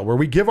down the middle, where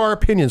we give our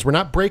opinions. We're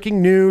not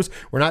breaking news.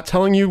 We're not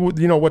telling you,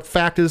 what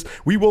fact is.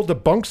 We will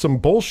debunk some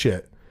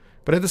bullshit.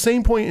 But at the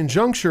same point in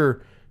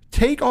juncture,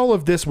 take all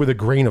of this with a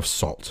grain of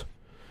salt.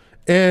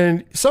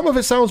 And some of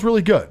it sounds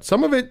really good.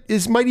 Some of it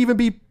might even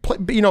be,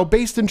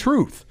 based in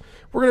truth.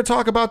 We're going to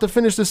talk about, to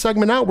finish this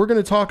segment out, we're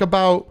going to talk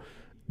about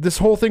this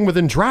whole thing with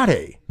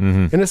Andrade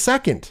in a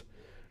second.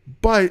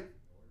 But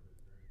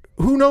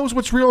who knows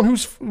what's real and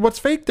what's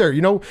fake there?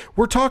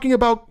 We're talking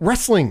about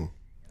wrestling.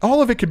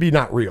 All of it could be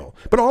not real,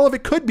 but all of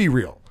it could be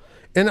real.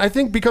 And I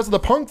think because of the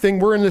Punk thing,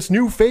 we're in this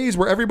new phase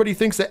where everybody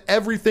thinks that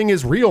everything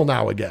is real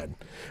now again.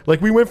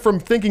 Like, we went from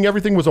thinking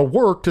everything was a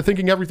work to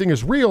thinking everything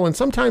is real, and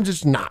sometimes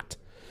it's not.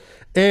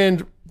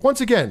 And once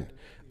again,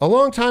 a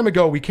long time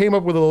ago, we came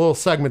up with a little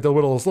segment, a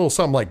little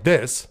something like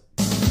this.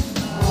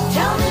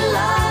 Tell me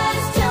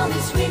lies, tell me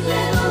sweet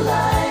little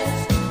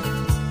lies.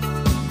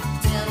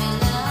 Tell me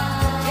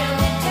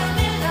lies, tell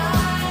me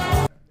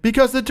lies.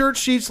 Because the dirt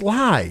sheets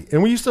lie.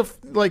 And we used to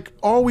like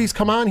always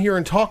come on here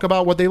and talk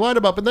about what they lied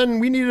about, but then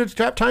we needed to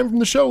tap time from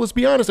the show, let's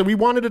be honest, and we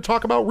wanted to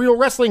talk about real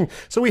wrestling,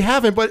 so we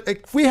haven't. But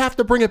if we have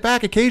to bring it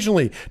back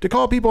occasionally to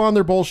call people on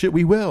their bullshit,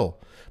 we will.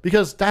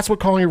 Because that's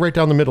what calling it right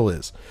down the middle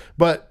is.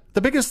 But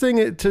the biggest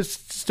thing to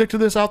stick to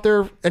this out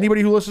there,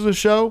 anybody who listens to the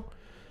show,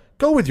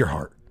 go with your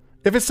heart.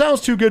 If it sounds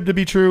too good to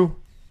be true,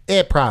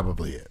 it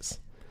probably is.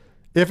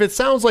 If it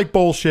sounds like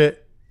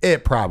bullshit,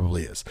 it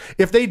probably is.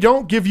 If they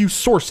don't give you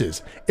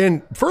sources,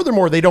 and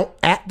furthermore, they don't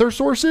at their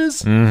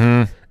sources,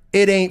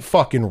 it ain't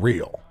fucking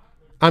real.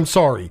 I'm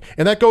sorry.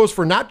 And that goes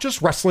for not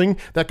just wrestling,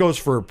 that goes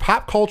for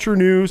pop culture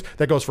news,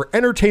 that goes for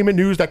entertainment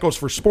news, that goes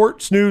for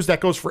sports news, that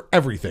goes for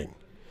everything.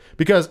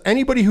 Because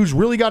anybody who's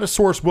really got a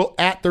source will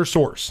at their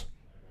source.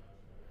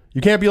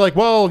 You can't be like,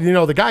 well, you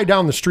know, the guy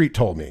down the street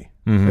told me.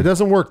 It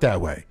doesn't work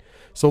that way.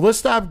 So let's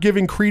stop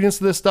giving credence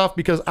to this stuff,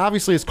 because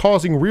obviously it's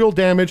causing real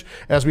damage,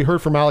 as we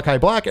heard from Malachi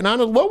Black. And on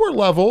a lower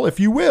level, if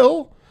you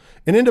will,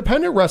 in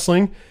independent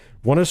wrestling,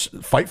 one of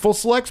Fightful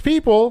Select's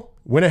people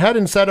went ahead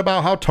and said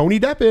about how Tony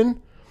Deppen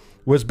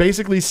was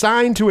basically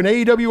signed to an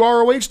AEW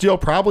ROH deal,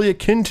 probably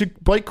akin to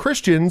Blake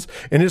Christian's,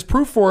 and his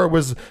proof for it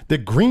was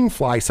that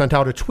Greenfly sent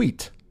out a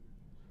tweet.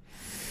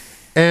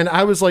 And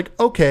I was like,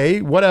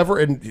 okay, whatever.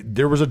 And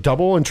there was a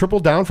double and triple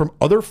down from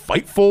other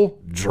Fightful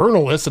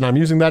journalists, and I'm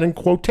using that in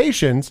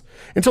quotations,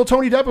 until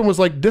Tony Deppen was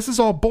like, this is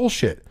all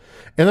bullshit.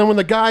 And then when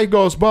the guy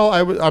goes, well,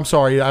 I'm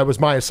sorry, I was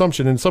my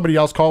assumption, and somebody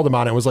else called him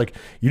on it and was like,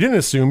 you didn't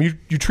assume, you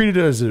treated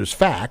it as it was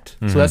fact,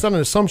 so that's not an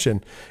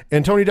assumption.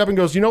 And Tony Deppen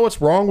goes, you know what's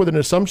wrong with an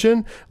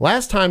assumption?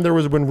 Last time there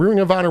was, when Ring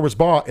of Honor was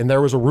bought, and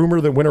there was a rumor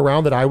that went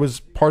around that I was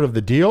part of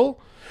the deal,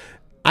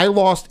 I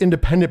lost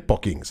independent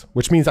bookings,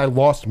 which means I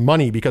lost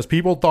money because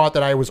people thought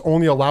that I was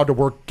only allowed to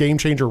work Game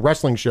Changer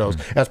wrestling shows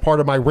as part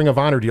of my Ring of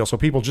Honor deal, so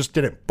people just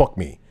didn't book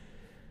me.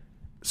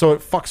 So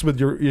it fucks with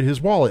his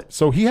wallet.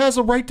 So he has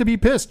a right to be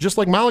pissed, just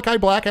like Malachi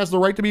Black has the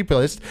right to be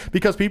pissed,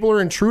 because people are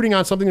intruding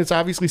on something that's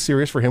obviously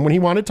serious for him when he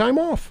wanted time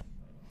off.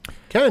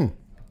 Ken.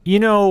 You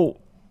know,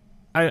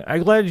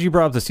 I'm glad you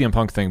brought up the CM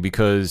Punk thing,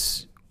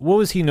 because what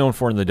was he known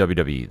for in the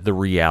WWE? The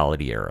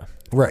reality era.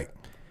 Right.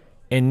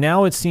 And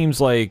now it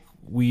seems like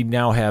we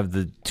now have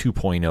the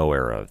 2.0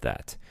 era of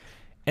that.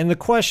 And the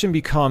question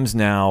becomes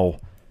now,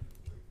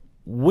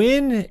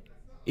 when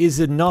is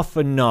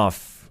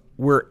enough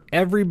where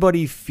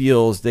everybody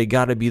feels they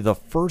got to be the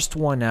first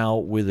one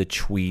out with a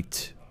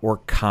tweet or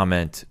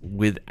comment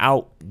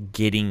without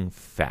getting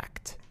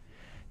fact?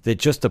 That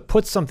just to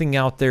put something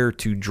out there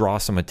to draw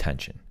some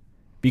attention.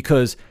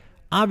 Because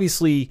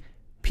obviously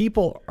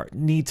people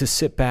need to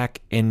sit back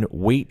and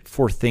wait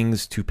for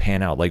things to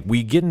pan out. Like,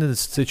 we get into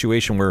this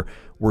situation where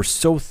we're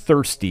so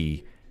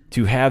thirsty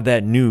to have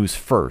that news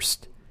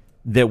first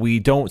that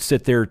we don't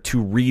sit there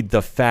to read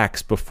the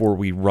facts before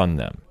we run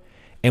them.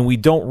 And we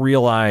don't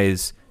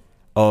realize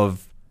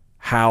of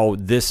how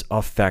this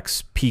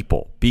affects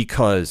people,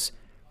 because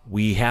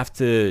we have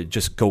to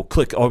just go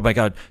click, oh my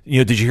God, you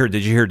know, did you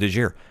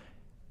hear?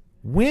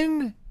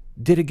 When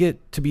did it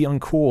get to be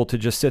uncool to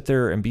just sit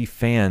there and be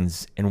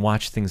fans and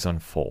watch things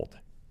unfold?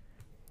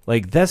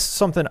 Like, that's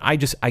something I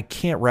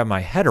can't wrap my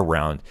head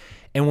around.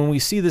 And when we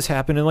see this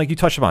happen, and like you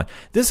touched upon,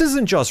 this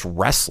isn't just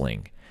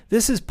wrestling.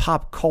 This is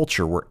pop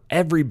culture, where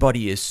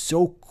everybody is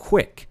so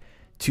quick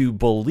to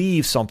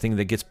believe something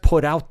that gets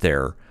put out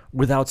there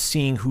without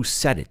seeing who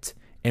said it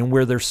and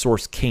where their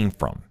source came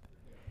from.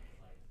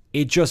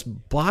 It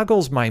just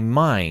boggles my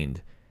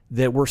mind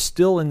that we're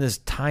still in this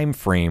time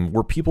frame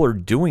where people are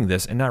doing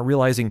this and not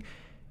realizing,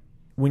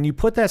 when you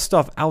put that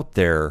stuff out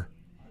there,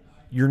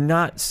 you're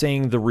not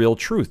saying the real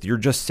truth. You're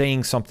just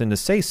saying something to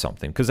say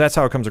something, because that's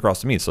how it comes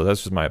across to me. So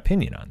that's just my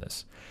opinion on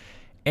this.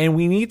 And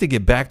we need to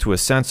get back to a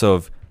sense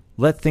of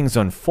let things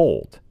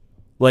unfold.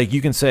 Like,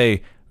 you can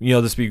say, you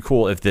know, this would be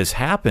cool if this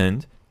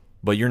happened,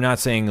 but you're not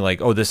saying like,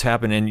 oh, this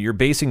happened, and you're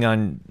basing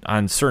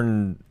on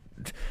certain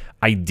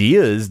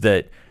ideas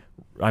that,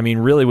 I mean,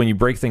 really, when you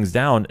break things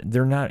down,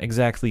 they're not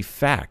exactly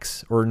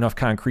facts or enough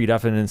concrete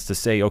evidence to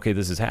say, okay,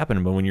 this is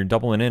happening. But when you're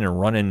doubling in and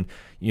running,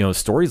 you know,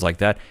 stories like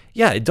that,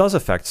 yeah, it does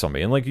affect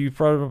somebody. And like you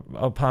brought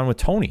upon with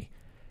Tony,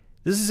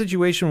 this is a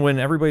situation when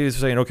everybody is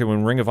saying, okay,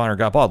 when Ring of Honor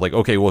got bought, like,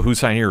 okay, well, who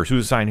signed here?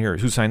 Who signed here?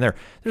 Who signed there?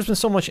 There's been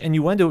so much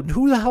innuendo.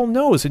 Who the hell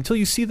knows? Until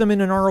you see them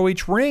in an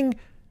ROH ring,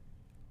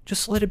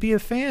 just let it be a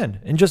fan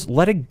and just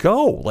let it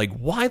go. Like,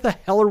 why the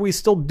hell are we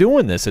still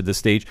doing this at this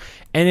stage?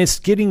 And it's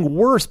getting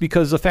worse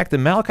because of the fact that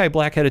Malachi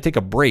Black had to take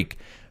a break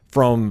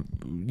from,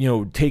 you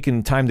know,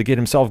 taking time to get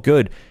himself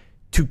good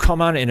to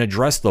come on and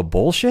address the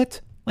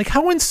bullshit. Like,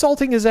 how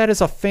insulting is that as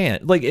a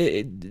fan? Like,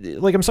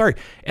 I'm sorry,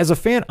 as a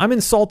fan, I'm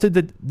insulted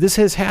that this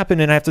has happened,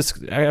 and I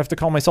have to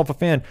call myself a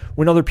fan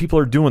when other people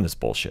are doing this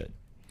bullshit.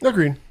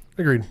 Agreed.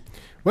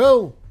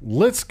 Well,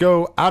 let's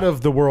go out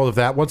of the world of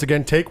that. Once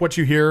again, take what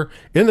you hear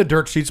in the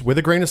dirt sheets with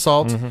a grain of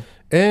salt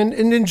and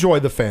enjoy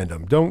the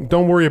fandom.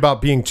 Don't worry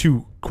about being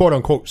too quote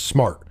unquote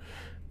smart.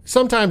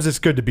 Sometimes it's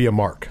good to be a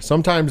mark.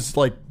 Sometimes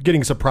like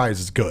getting surprised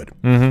is good.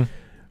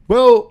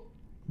 Well,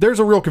 there's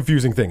a real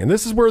confusing thing, and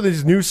this is where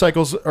these news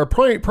cycles are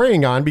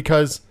preying on,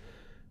 because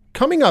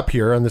coming up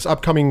here on this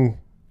upcoming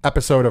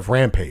episode of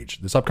Rampage,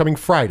 this upcoming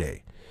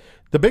Friday,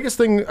 the biggest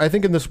thing I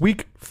think in this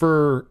week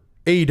for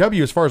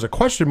AEW as far as a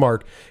question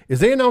mark is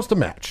they announced a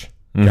match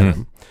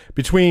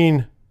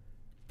between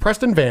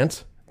Preston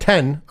Vance,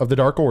 10 of the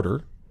Dark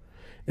Order,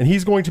 and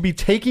he's going to be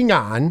taking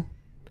on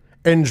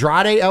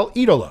Andrade El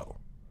Idolo.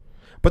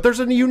 But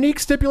there's a unique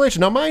stipulation.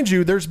 Now, mind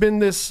you, there's been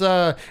this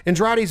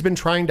Andrade's been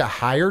trying to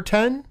hire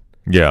 10.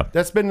 Yeah.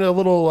 That's been a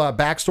little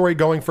backstory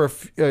going for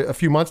a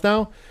few months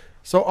now.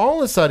 So all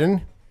of a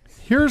sudden,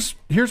 here's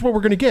what we're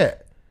going to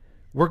get.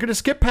 We're going to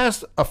skip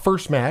past a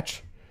first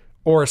match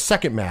or a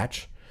second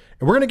match,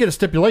 and we're going to get a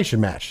stipulation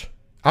match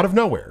out of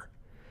nowhere.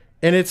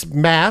 And it's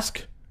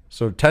mask,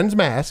 so 10's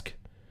mask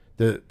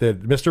that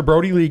Mr.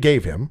 Brody Lee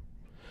gave him,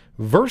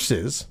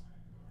 versus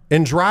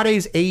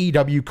Andrade's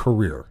AEW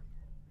career.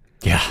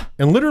 Yeah.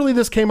 And literally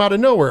this came out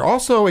of nowhere.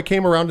 Also, it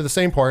came around to the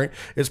same point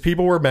as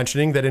people were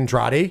mentioning that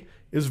Andrade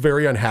is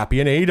very unhappy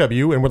in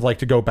AEW and would like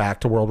to go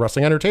back to World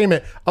Wrestling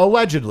Entertainment,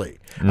 allegedly.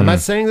 I'm not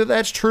saying that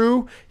that's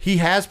true. He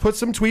has put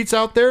some tweets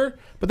out there,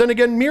 but then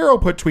again, Miro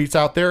put tweets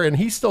out there, and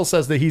he still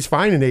says that he's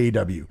fine in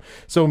AEW.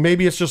 So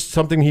maybe it's just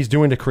something he's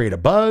doing to create a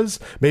buzz.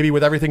 Maybe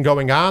with everything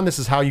going on, this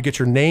is how you get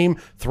your name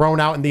thrown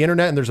out in the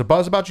internet, and there's a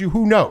buzz about you.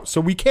 Who knows? So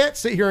we can't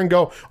sit here and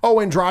go, oh,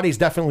 Andrade's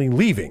definitely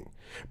leaving.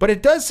 But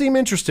it does seem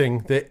interesting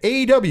that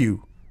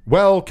AEW,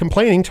 well,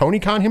 complaining, Tony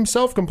Khan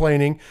himself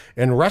complaining,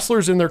 and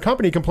wrestlers in their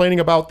company complaining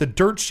about the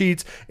dirt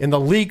sheets and the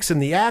leaks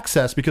and the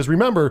access. Because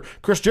remember,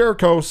 Chris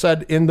Jericho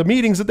said in the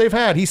meetings that they've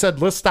had, he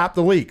said, let's stop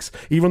the leaks,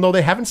 even though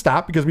they haven't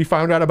stopped because we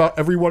found out about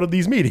every one of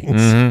these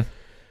meetings.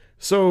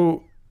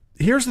 So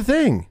here's the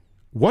thing.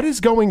 What is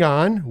going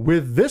on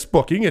with this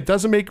booking? It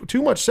doesn't make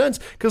too much sense,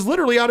 because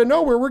literally out of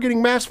nowhere, we're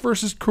getting Mask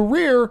versus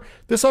Career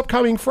this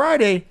upcoming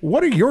Friday.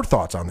 What are your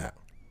thoughts on that?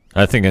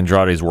 I think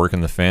Andrade's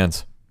working the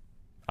fans.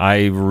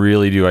 I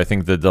really do. I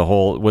think that the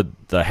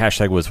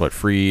hashtag was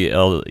Free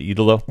El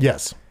Idolo?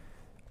 Yes.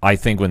 I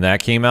think when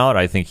that came out,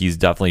 I think he's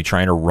definitely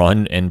trying to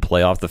run and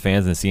play off the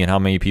fans and seeing how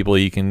many people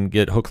he can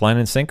get hook, line,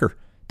 and sinker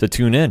to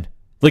tune in.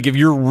 Like, if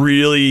you're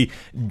really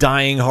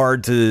dying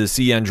hard to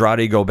see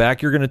Andrade go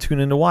back, you're going to tune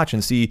in to watch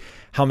and see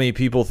how many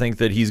people think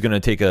that he's going to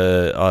take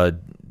a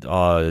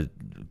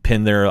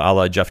pin there a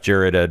la Jeff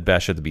Jarrett at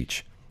Bash at the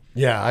Beach.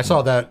 Yeah, I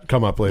saw that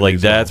come up lately.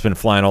 Like, that's been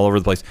flying all over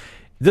the place.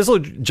 This will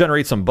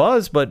generate some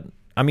buzz, but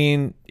I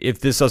mean, if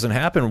this doesn't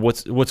happen,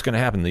 what's going to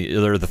happen?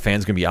 Are the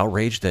fans going to be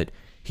outraged that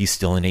he's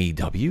still in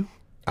AEW?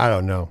 I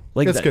don't know.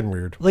 Like, it's getting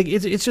weird. Like,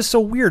 it's just so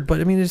weird. But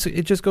I mean,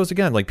 it just goes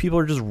again. Like, people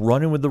are just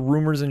running with the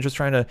rumors and just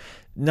trying to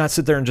not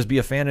sit there and just be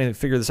a fan and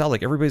figure this out.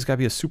 Like, everybody's got to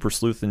be a super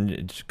sleuth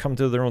and come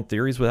to their own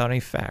theories without any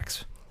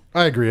facts.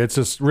 I agree. It's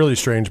just really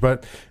strange,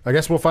 but I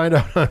guess we'll find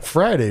out on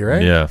Friday,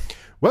 right? Yeah.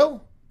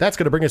 Well, that's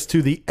going to bring us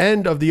to the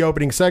end of the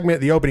opening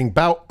segment, the opening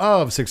bout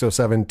of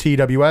 607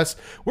 TWS.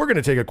 We're going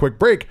to take a quick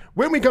break.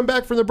 When we come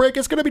back from the break,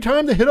 it's going to be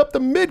time to hit up the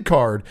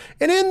mid-card.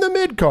 And in the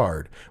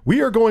mid-card,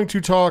 we are going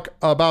to talk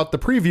about the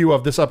preview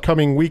of this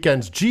upcoming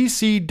weekend's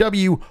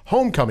GCW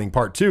Homecoming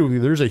Part 2.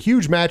 There's a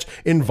huge match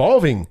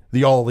involving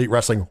the All Elite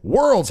Wrestling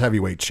World's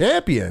Heavyweight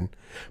Champion.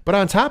 But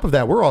on top of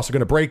that, we're also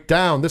going to break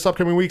down this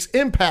upcoming week's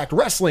Impact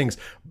Wrestling's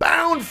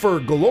Bound for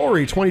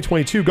Glory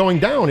 2022 going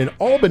down in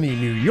Albany,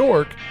 New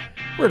York.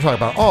 We're going to talk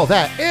about all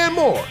that and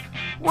more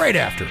right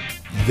after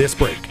this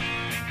break.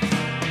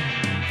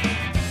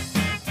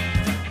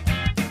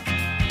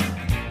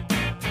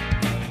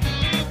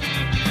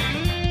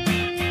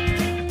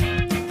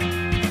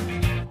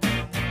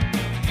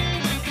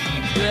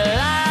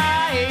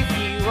 Life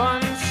you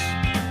once,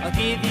 I'll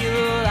give you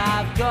all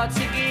I've got to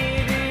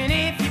give, and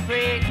if you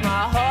break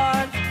my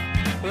heart,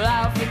 well,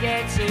 I'll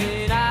forget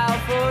and I'll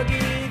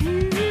forgive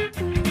you.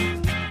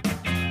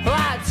 Oh,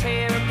 I'd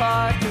tear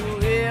apart the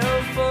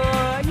will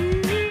for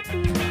you.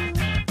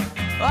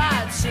 Oh,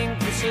 I'd sink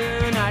the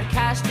sun, I'd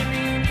cast the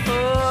moon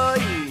for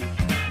you.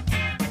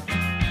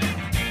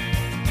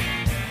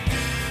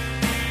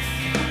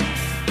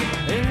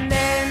 And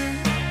then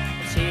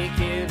I'd take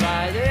you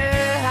by the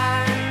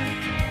hand,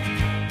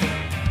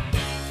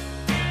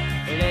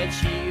 let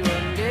you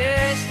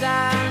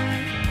understand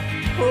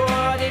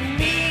what it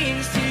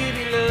means to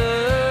be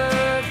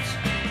loved.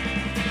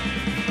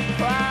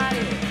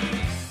 Quiet.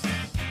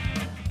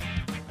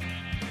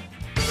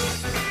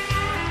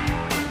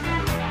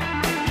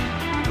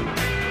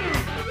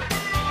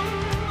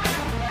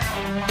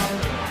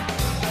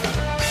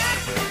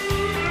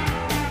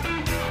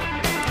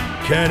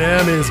 Ken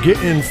M is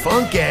getting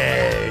funky.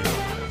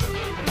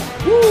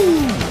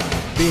 Woo!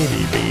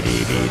 Beady,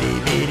 beady, beady,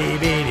 beady,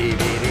 beady,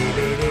 beady,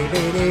 beady.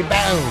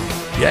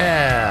 boom.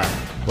 Yeah.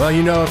 Well,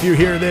 you know, if you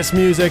hear this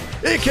music,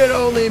 it can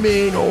only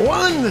mean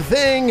one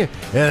thing, and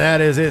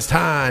that is it's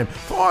time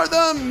for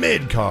the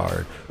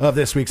mid-card of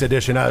this week's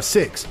edition of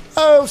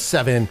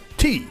 607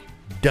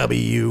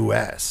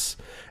 TWS.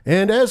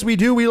 And as we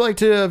do, we like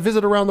to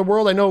visit around the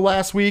world. I know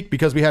last week,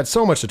 because we had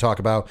so much to talk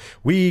about,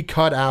 we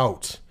cut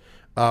out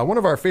one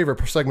of our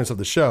favorite segments of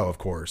the show, of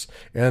course,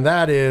 and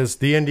that is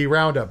the Indie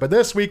Roundup. But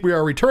this week, we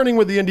are returning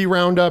with the Indie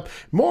Roundup.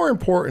 More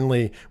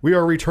importantly, we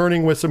are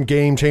returning with some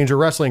Game Changer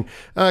Wrestling.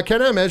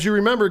 Ken M., as you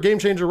remember, Game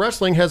Changer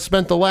Wrestling has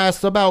spent the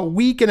last about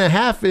week and a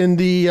half in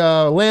the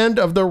land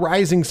of the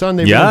rising sun.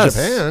 They've been in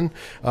Japan.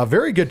 A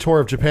very good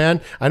tour of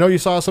Japan. I know you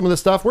saw some of the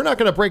stuff. We're not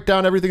going to break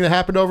down everything that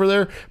happened over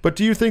there, but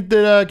do you think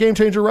that Game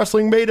Changer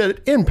Wrestling made an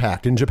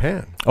impact in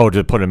Japan? Oh,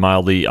 to put it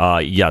mildly,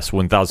 yes,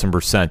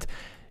 1,000%.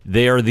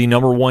 They are the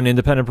number one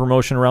independent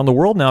promotion around the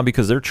world now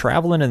because they're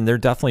traveling and they're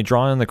definitely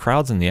drawing the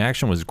crowds, and the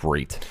action was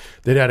great.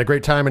 They'd had a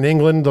great time in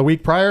England the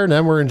week prior, and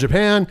then we're in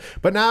Japan.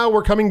 But now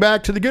we're coming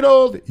back to the good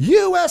old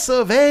US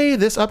of A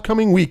this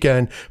upcoming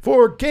weekend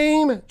for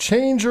Game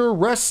Changer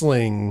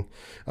Wrestling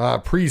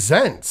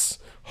presents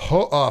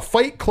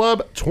Fight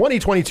Club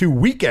 2022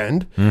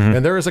 weekend.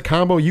 And there is a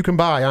combo you can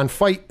buy on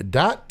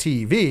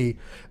fight.tv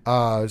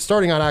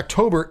starting on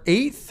October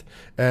 8th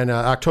and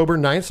October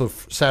 9th, so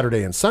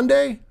Saturday and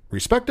Sunday,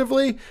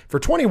 respectively.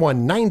 For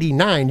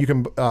 $21.99, you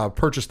can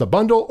purchase the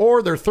bundle,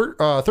 or they're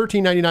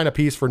 $13.99 a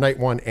piece for night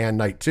 1 and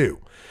night 2.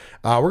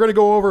 We're going to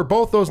go over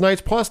both those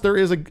nights, plus there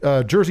is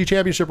a Jersey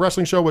Championship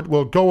Wrestling show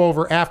we'll go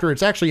over after.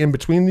 It's actually in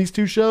between these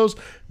two shows,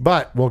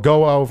 but we'll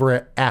go over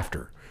it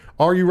after.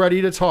 Are you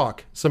ready to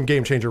talk some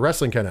Game Changer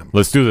Wrestling, Ken M?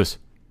 Let's do this.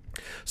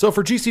 So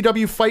for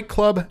GCW Fight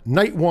Club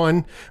Night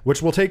 1,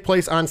 which will take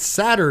place on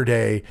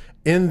Saturday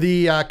in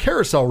the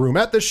Carousel Room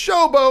at the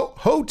Showboat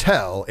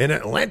Hotel in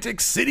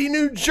Atlantic City,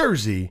 New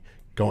Jersey.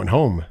 Going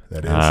home,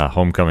 that is.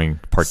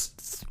 Homecoming part,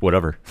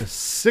 whatever.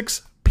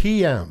 6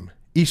 p.m.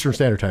 Eastern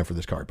Standard Time for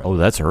this card. Oh,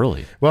 that's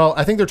early. Well,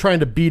 I think they're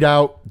trying to beat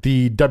out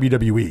the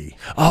WWE.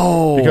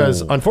 Oh. Because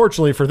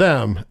unfortunately for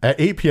them,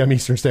 at 8 p.m.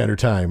 Eastern Standard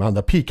Time on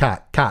the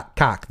Peacock,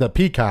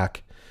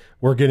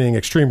 we're getting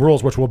Extreme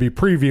Rules, which we'll be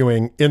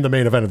previewing in the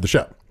main event of the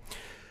show.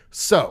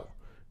 So,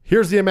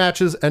 here's the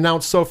matches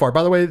announced so far.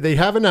 By the way, they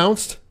have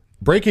announced,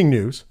 breaking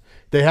news,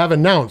 they have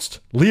announced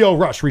Lio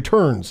Rush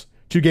returns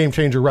to Game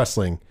Changer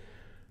Wrestling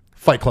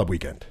Fight Club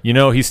weekend. You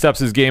know, he steps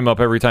his game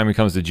up every time he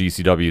comes to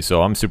GCW,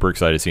 so I'm super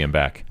excited to see him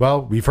back.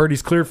 Well, we've heard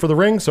he's cleared for the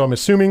ring, so I'm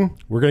assuming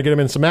we're going to get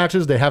him in some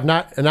matches. They have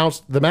not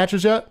announced the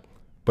matches yet,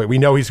 but we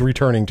know he's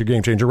returning to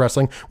Game Changer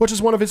Wrestling, which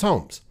is one of his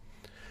homes.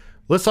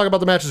 Let's talk about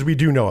the matches we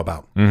do know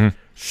about.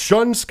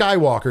 Shun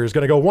Skywalker is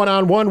going to go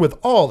one-on-one with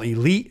All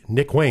Elite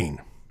Nick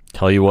Wayne.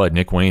 Tell you what,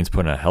 Nick Wayne's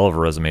putting a hell of a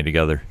resume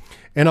together.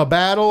 In a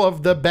battle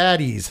of the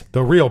baddies,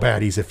 the real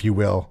baddies, if you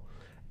will,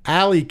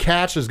 Allie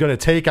Katch is going to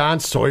take on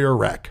Sawyer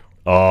Wreck.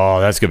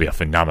 Oh, that's going to be a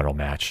phenomenal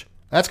match.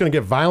 That's going to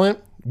get violent.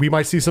 We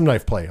might see some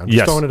knife play. I'm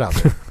just throwing it out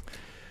there.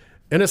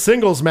 In a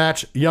singles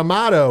match,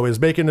 Yamato is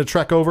making the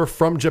trek over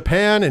from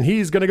Japan, and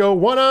he's going to go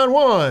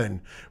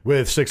one-on-one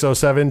with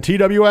 607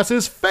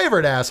 TWS's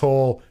favorite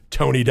asshole,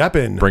 Tony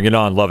Deppen. Bring it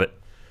on. Love it.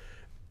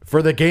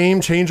 For the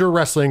Game Changer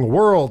Wrestling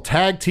World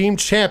Tag Team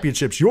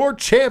Championships, your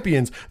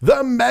champions,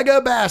 the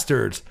Mega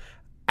Bastards,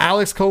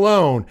 Alex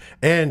Colon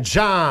and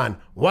John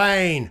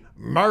Wayne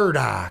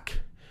Murdoch,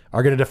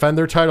 are going to defend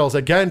their titles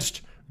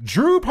against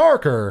Drew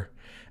Parker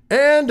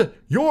and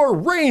your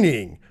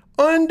reigning,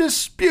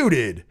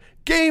 undisputed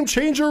Game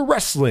Changer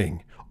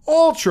Wrestling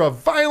Ultra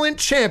Violent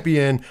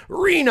Champion,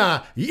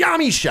 Rina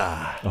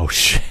Yamisha. Oh,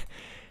 shit.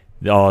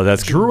 Oh,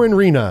 that's Drew and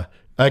Rina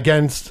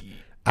against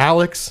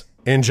Alex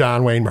and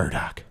John Wayne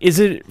Murdoch. Is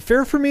it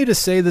fair for me to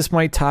say this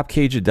might top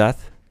Cage of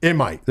Death? It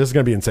might. This is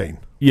going to be insane.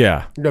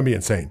 Yeah. It's going to be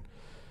insane.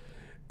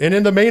 And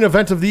in the main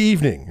event of the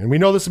evening, and we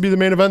know this will be the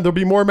main event, there'll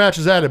be more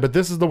matches added, but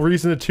this is the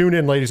reason to tune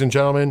in, ladies and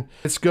gentlemen.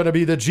 It's going to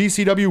be the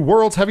GCW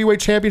World's Heavyweight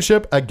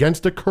Championship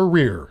against a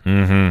career.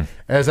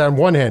 As on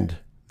one end,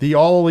 the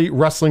All Elite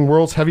Wrestling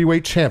World's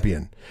Heavyweight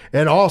Champion,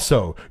 and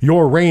also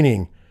your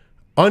reigning,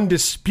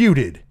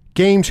 undisputed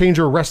Game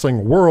Changer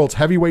Wrestling World's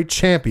Heavyweight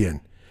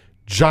Champion,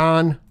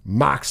 Jon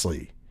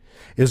Moxley,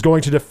 is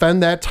going to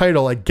defend that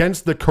title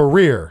against the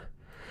career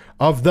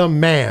of the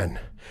man,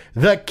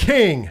 the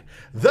king,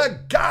 the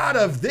god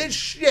of this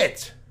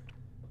shit,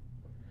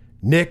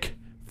 Nick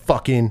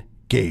fucking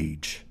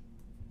Gage.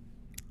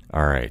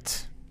 All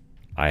right.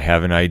 I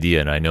have an idea,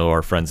 and I know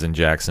our friends in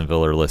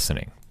Jacksonville are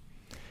listening.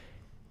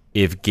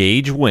 If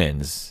Gage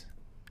wins,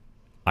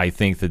 I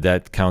think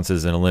that counts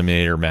as an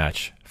eliminator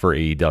match for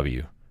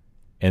AEW.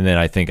 And then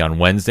I think on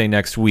Wednesday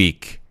next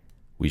week,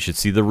 we should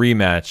see the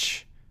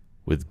rematch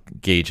with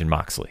Gage and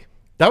Moxley.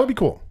 That would be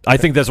cool. I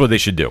think that's what they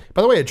should do.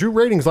 By the way, it drew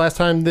ratings last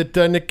time that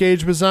Nick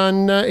Gage was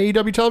on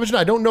AEW television.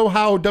 I don't know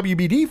how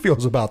WBD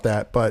feels about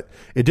that, but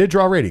it did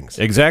draw ratings.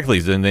 Exactly.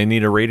 Then they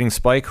need a rating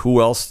spike.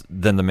 Who else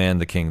than the man,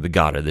 the king, the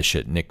god of this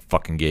shit, Nick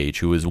fucking Gage,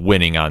 who is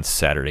winning on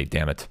Saturday,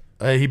 damn it.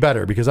 He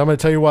better, because I'm going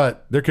to tell you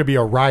what, there could be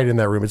a riot in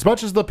that room. As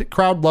much as the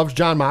crowd loves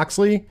Jon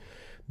Moxley,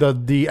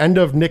 the end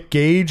of Nick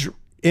Gage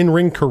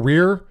in-ring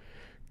career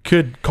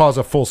could cause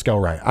a full-scale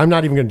riot. I'm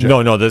not even going to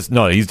joke.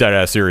 No, he's dead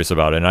ass serious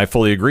about it, and I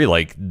fully agree.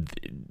 Like,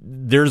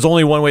 there's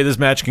only one way this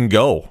match can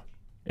go,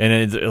 and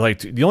it's, like,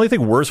 the only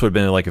thing worse would have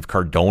been like if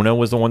Cardona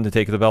was the one to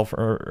take the belt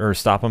or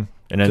stop him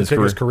and end To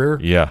take his career?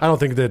 Yeah, I don't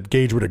think that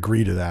Gage would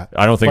agree to that.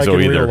 I don't think like so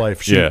in either. real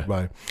life, shoot, Yeah.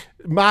 by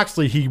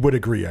Moxley, he would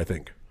agree, I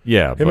think.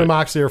 yeah. Him and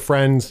Moxley are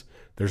friends.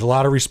 There's a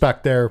lot of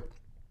respect there.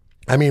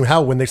 I mean,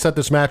 hell, when they set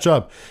this match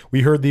up,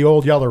 we heard the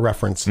old Yeller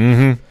reference.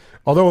 Mm-hmm.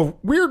 Although,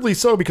 weirdly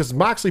so, because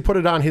Moxley put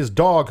it on his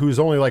dog, who's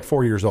only like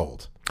 4 years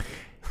old.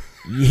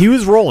 He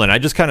was rolling. I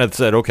just kind of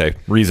said, okay, I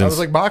reasons. was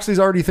like, Moxley's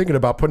already thinking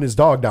about putting his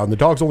dog down. The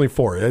dog's only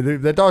 4.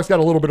 That dog's got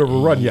a little bit of a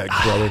run yet,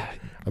 brother.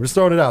 I'm just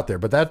throwing it out there.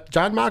 But that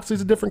John Moxley's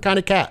a different kind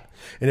of cat.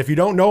 And if you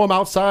don't know him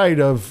outside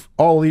of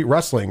All Elite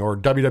Wrestling or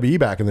WWE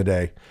back in the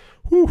day,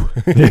 whew,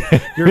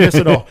 you're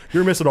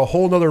missing a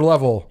whole nother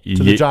level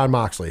to the Ye- John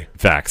Moxley.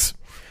 Facts.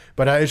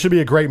 But it should be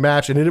a great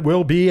match, and it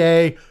will be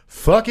a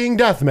fucking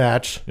death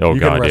match. Oh, you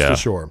God, can rest yeah.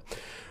 assured.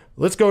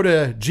 Let's go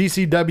to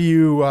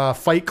GCW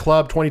Fight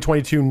Club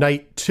 2022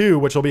 Night 2,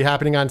 which will be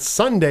happening on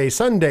Sunday,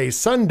 December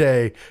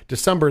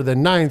the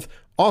 9th,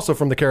 also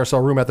from the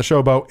Carousel Room at the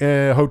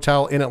Showboat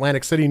Hotel in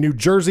Atlantic City, New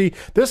Jersey.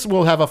 This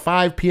will have a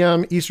 5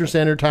 p.m. Eastern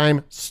Standard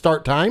Time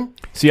start time.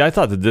 See, I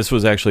thought that this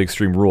was actually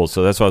Extreme Rules,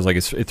 so that's why I was like,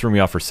 it threw me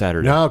off for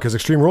Saturday. No, because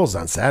Extreme Rules is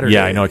on Saturday.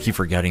 Yeah, I know. I keep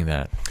forgetting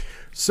that.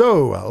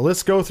 So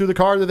let's go through the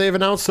card that they've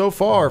announced so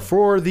far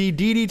for the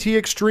DDT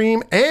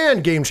Extreme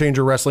and Game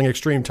Changer Wrestling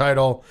Extreme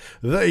title.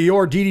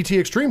 Your DDT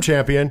Extreme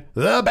champion,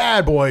 the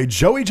bad boy,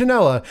 Joey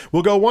Janela,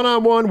 will go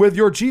one-on-one with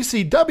your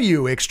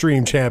GCW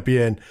Extreme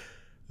champion,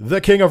 the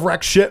king of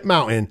Wreck Shit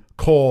Mountain,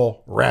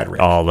 Cole Radrick.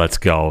 Oh, let's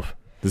go.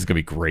 This is going to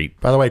be great.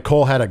 By the way,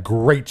 Cole had a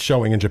great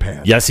showing in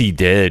Japan. Yes, he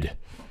did.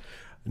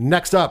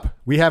 Next up,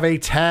 we have a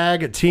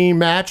tag team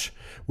match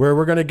where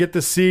we're going to get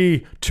to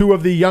see 2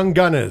 of the Young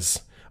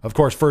Gunners. Of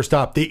course, first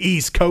up, the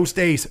East Coast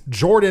Ace,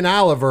 Jordan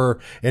Oliver,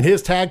 and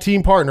his tag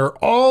team partner,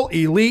 All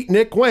Elite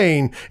Nick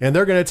Wayne, and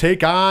they're going to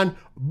take on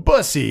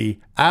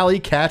Bussy, Ali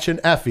Catch, and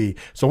Effie.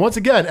 So once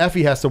again,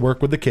 Effie has to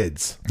work with the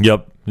kids.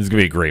 Yep. This is going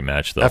to be a great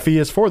match, though. Effie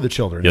is for the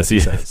children. Yes, as he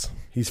is. says.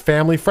 He's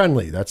family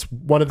friendly. That's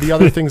one of the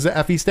other things that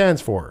Effie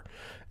stands for.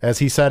 As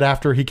he said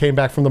after he came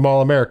back from the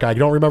Mall America. I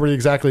don't remember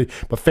exactly,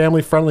 but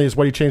family friendly is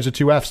what he changed the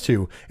 2 F's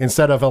to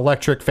instead of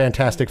electric,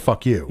 fantastic,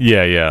 fuck you.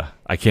 Yeah.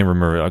 I can't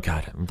remember. Oh,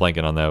 God. I'm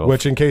blanking on that.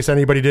 Which, in case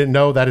anybody didn't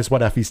know, that is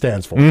what Effie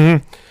stands for.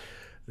 Mm-hmm.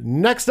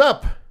 Next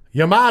up,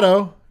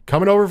 Yamato,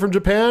 coming over from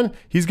Japan.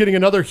 He's getting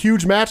another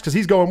huge match because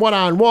he's going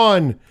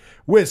one-on-one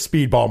with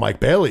Speedball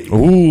Mike Bailey.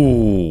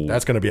 Ooh.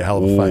 That's going to be a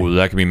hell of a fight. Ooh,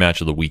 that could be match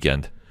of the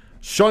weekend.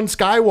 Shun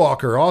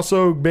Skywalker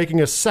also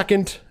making a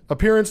second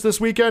appearance this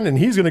weekend, and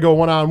he's going to go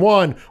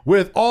one-on-one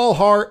with All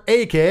Heart,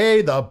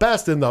 a.k.a. the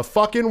best in the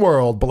fucking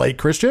world, Blake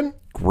Christian.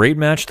 Great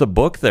match to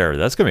book there.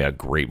 That's going to be a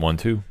great one,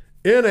 too.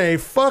 In a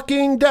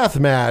fucking death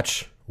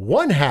match,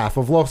 one half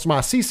of Los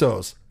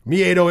Macizos,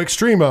 Miedo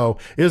Extremo,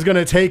 is going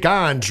to take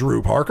on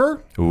Drew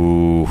Parker.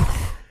 Ooh.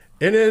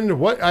 And in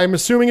what I'm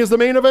assuming is the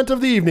main event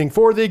of the evening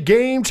for the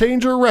Game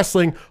Changer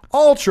Wrestling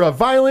Ultra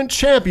Violent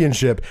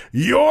Championship,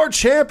 your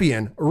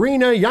champion,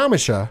 Rina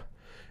Yamashita,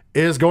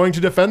 is going to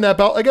defend that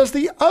belt against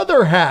the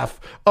other half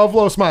of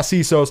Los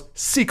Macizos,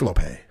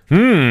 Ciclope.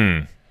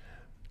 In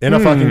a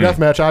fucking death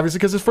match, obviously,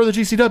 because it's for the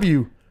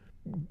GCW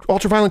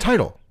Ultra Violent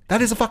title.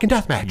 That is a fucking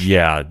death match.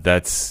 Yeah,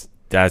 that's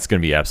going to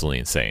be absolutely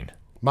insane.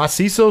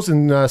 Macizos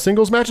in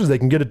singles matches, they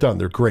can get it done.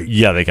 They're great.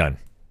 Yeah, they can.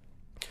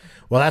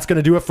 Well, that's going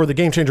to do it for the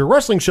Game Changer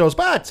Wrestling shows,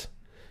 but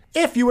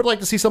if you would like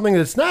to see something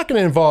that's not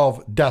going to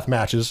involve death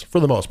matches,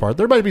 for the most part,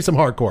 there might be some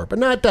hardcore, but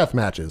not death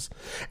matches.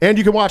 And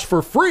you can watch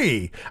for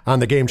free on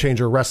the Game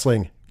Changer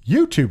Wrestling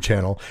YouTube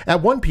channel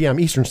at 1 p.m.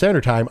 Eastern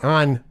Standard Time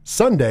on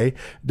Sunday,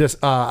 this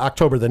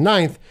October the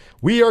 9th.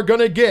 We are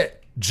going to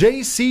get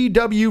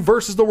JCW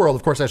versus the World.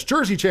 Of course, that's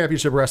Jersey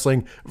Championship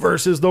Wrestling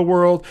versus the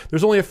World.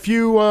 There's only a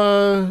few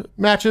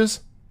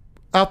matches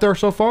out there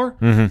so far.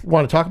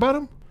 Want to talk about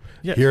them?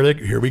 Yes.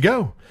 Here we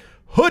go.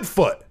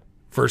 Hoodfoot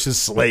versus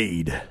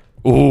Slade.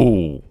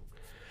 Ooh.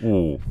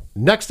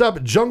 Next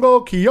up,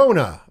 Jungle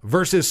Kiona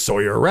versus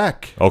Sawyer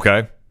Wreck.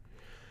 Okay.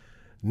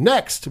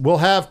 Next, we'll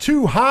have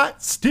Too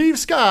Hot Steve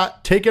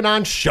Scott taking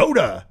on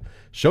Shota.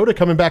 Shota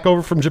coming back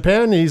over from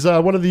Japan. He's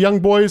one of the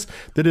young boys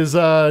that is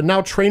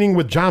now training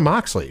with John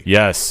Moxley.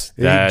 Yes.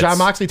 John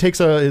Moxley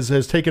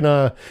has taken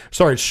a...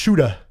 Sorry, it's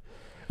Shota.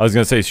 I was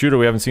going to say, Shooter,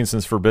 we haven't seen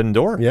since Forbidden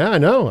Door. Yeah, I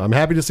know. I'm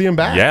happy to see him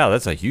back. Yeah,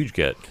 that's a huge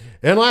get.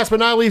 And last but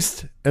not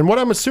least, and what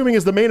I'm assuming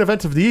is the main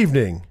event of the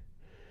evening,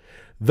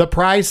 the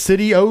Prize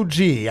City OG,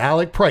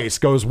 Alec Price,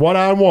 goes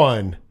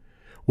one-on-one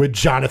with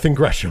Jonathan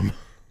Gresham.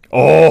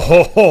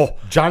 Oh,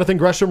 Jonathan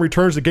Gresham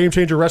returns to Game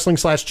Changer Wrestling /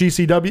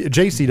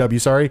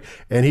 JCW,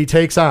 and he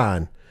takes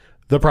on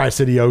the Prize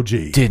City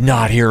OG. did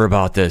not hear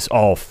about this.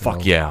 Oh,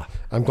 fuck yeah.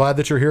 I'm glad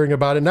that you're hearing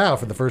about it now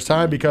for the first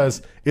time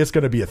because it's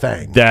going to be a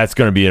thing. That's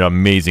going to be an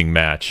amazing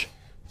match.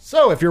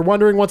 So if you're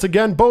wondering, once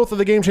again, both of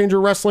the Game Changer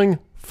Wrestling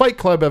Fight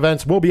Club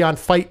events will be on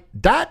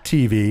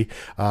Fight.tv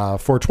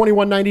for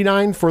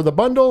 $21.99 for the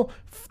bundle,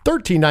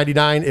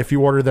 $13.99 if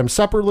you order them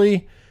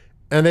separately.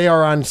 and they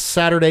are on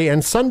Saturday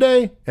and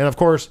Sunday. And of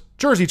course,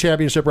 Jersey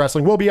Championship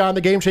Wrestling will be on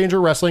the Game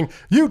Changer Wrestling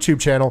YouTube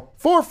channel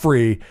for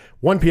free,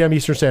 1 p.m.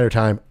 Eastern Standard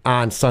Time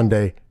on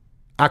Sunday,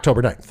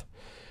 October 9th.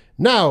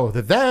 Now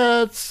that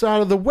that's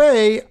out of the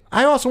way,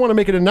 I also want to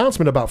make an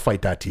announcement about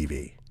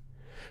Fight.tv.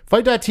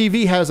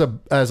 Fight.tv has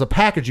a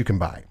package you can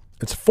buy.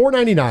 It's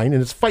 $4.99 and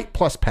it's Fight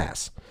Plus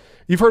Pass.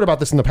 You've heard about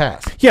this in the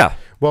past. Yeah.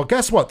 Well,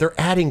 guess what? They're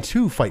adding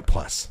to Fight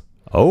Plus.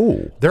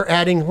 Oh. They're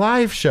adding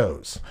live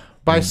shows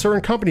by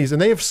certain companies, and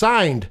they've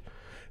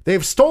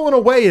stolen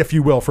away, if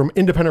you will, from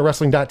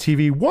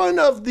IndependentWrestling.tv, one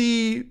of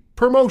the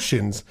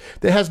promotions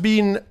that has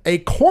been a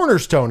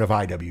cornerstone of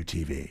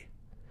IWTV,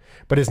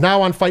 but is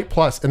now on Fight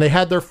Plus, and they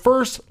had their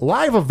first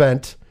live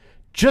event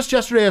just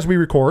yesterday as we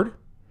record.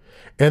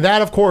 And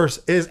that, of course,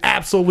 is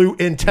Absolute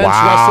Intense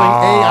Wrestling.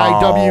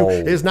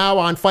 AIW is now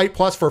on Fight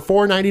Plus for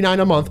 $4.99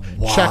 a month.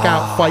 Check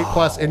out Fight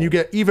Plus, and you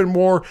get even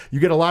more. You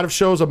get a lot of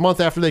shows a month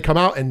after they come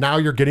out, and now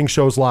you're getting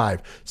shows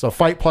live. So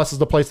Fight Plus is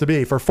the place to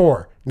be for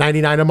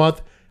 $4.99 a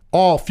month.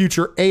 All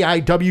future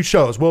AIW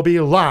shows will be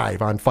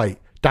live on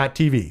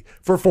Fight.tv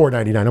for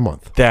 $4.99 a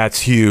month. That's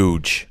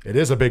huge. It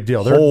is a big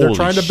deal. They're Holy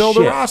trying to build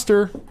a shit.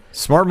 roster,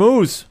 Smart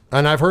moves.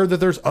 and I've heard that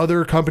there's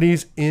other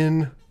companies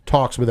in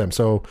talks with them.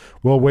 So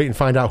we'll wait and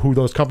find out who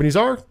those companies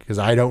are, because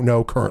I don't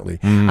know currently.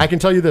 I can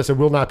tell you this: it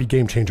will not be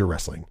Game Changer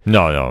Wrestling.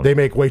 No. They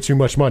make way too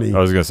much money. I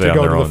was gonna say to on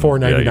go their to the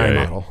own. $4.99 Yeah.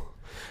 model.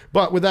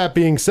 But with that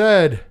being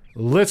said,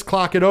 let's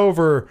clock it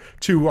over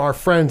to our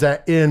friends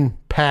at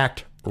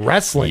Impact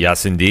Wrestling.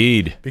 Yes,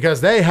 indeed.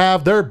 Because they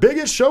have their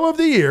biggest show of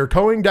the year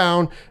going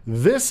down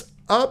this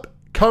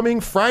upcoming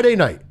Friday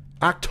night,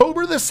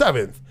 October the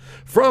 7th,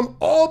 from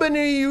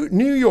Albany,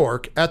 New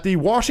York, at the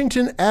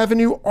Washington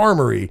Avenue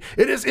Armory.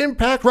 It is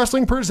Impact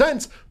Wrestling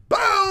presents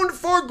Bound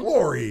for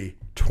Glory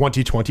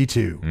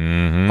 2022.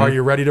 Are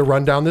you ready to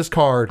run down this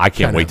card? I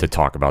can't Kenna? wait to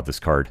talk about this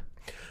card.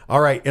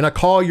 All right, in a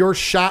Call Your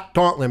Shot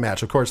gauntlet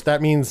match. Of course,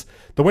 that means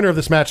the winner of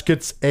this match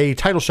gets a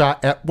title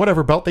shot at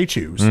whatever belt they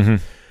choose.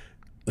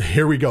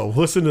 Here we go.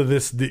 Listen to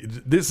this.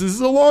 This is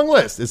a long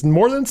list. It's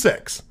more than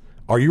 6.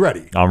 Are you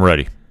ready? I'm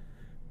ready.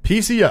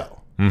 PCO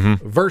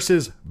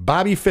versus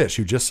Bobby Fish,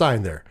 who just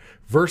signed there,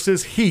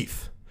 versus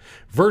Heath,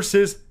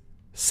 versus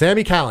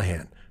Sammy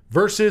Callahan,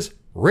 versus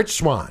Rich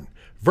Swann,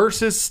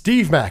 versus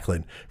Steve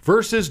Macklin,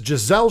 versus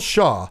Giselle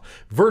Shaw,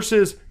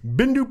 versus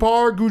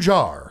Bindupar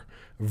Gujar,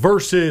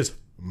 versus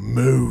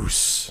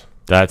Moose.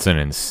 That's an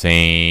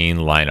insane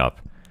lineup.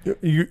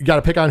 You got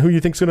to pick on who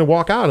you think's going to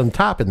walk out on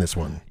top in this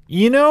one.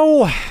 You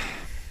know,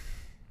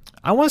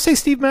 I want to say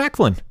Steve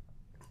Macklin.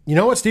 You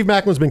know what? Steve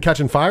Macklin's been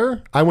catching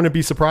fire. I wouldn't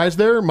be surprised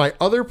there. My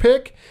other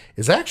pick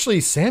is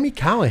actually Sammy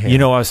Callahan. You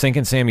know, I was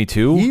thinking Sammy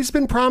too. He's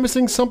been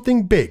promising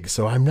something big,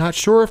 so I'm not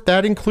sure if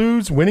that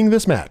includes winning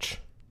this match.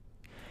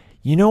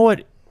 You know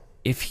what?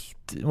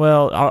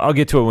 I'll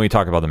get to it when we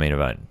talk about the main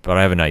event, but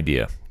I have an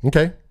idea.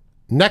 Okay.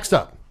 Next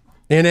up,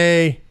 in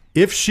a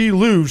if she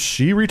loses,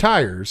 she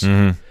retires,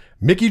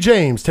 Mickie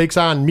James takes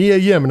on Mia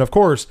Yim. And of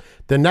course,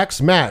 the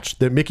next match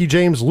that Mickie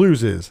James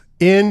loses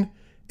in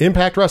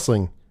Impact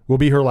Wrestling will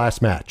be her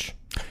last match.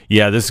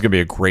 Yeah, this is going to be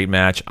a great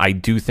match. I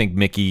do think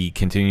Mickie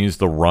continues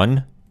the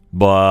run,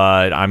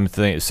 but I'm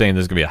saying this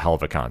is going to be a hell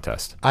of a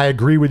contest. I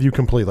agree with you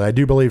completely. I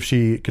do believe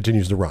she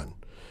continues to run.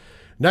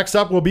 Next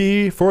up will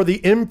be for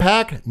the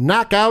Impact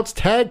Knockouts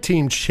Tag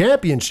Team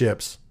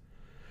Championships.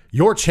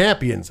 Your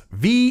champions,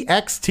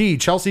 VXT,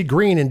 Chelsea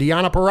Green and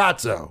Deonna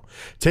Purrazzo,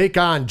 take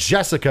on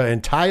Jessica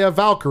and Taya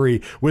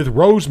Valkyrie with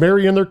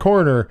Rosemary in their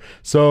corner.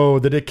 So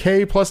the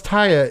Decay plus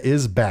Taya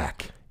is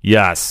back.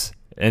 Yes,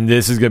 and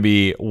this is going to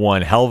be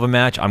one hell of a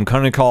match. I'm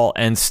going to call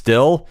End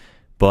Still,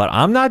 but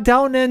I'm not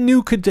doubting End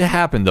New could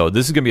happen, though.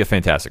 This is going to be a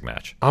fantastic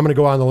match. I'm going to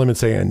go on the limb and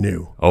say and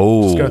new.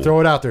 Oh. Just going to throw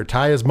it out there.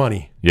 Taya's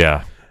money.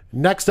 Yeah.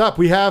 Next up,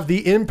 we have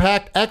the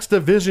Impact X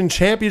Division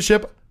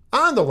Championship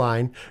on the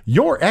line.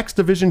 Your X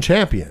Division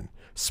champion,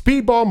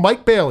 Speedball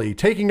Mike Bailey,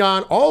 taking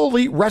on All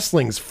Elite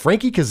Wrestling's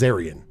Frankie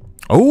Kazarian.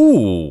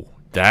 Oh,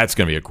 that's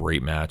going to be a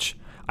great match.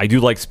 I do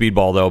like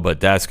Speedball, though, but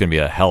that's going to be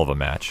a hell of a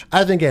match.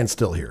 I think Ann's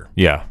still here.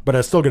 Yeah. But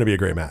it's still going to be a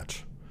great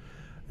match.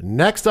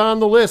 Next on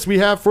the list, we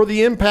have for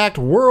the Impact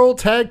World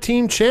Tag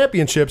Team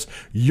Championships,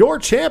 your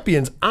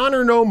champions,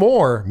 Honor No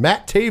More,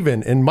 Matt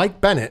Taven and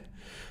Mike Bennett.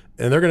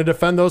 And they're going to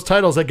defend those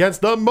titles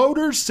against the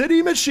Motor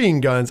City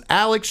Machine Guns,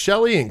 Alex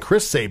Shelley and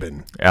Chris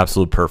Sabin.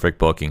 Absolute perfect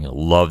booking.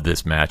 Love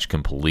this match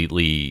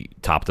completely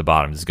top to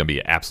bottom. This is going to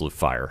be absolute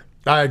fire.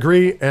 I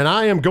agree, and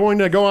I am going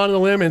to go on the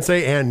limb and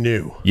say and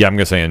new. Yeah, I'm going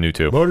to say End New,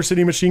 too. Motor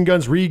City Machine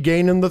Guns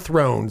regaining the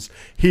thrones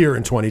here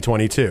in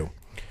 2022.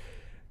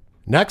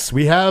 Next,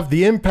 we have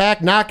the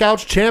Impact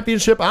Knockouts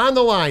Championship on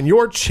the line.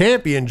 Your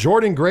champion,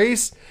 Jordan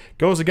Grace,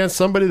 goes against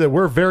somebody that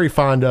we're very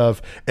fond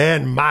of,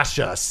 and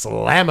Masha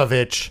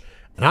Slamovich.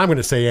 And I'm going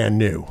to say and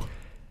new.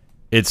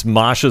 It's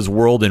Masha's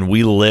world, and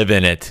we live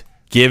in it.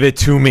 Give it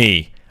to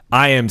me.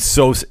 I am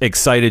so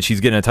excited she's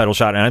getting a title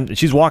shot, and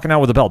she's walking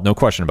out with a belt. No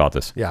question about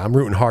this. Yeah, I'm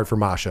rooting hard for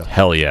Masha.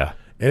 Hell yeah.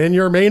 And in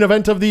your main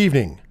event of the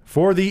evening,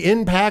 for the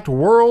Impact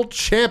World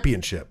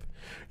Championship,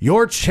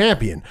 your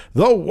champion,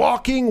 the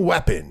Walking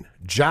Weapon,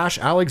 Josh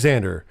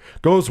Alexander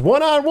goes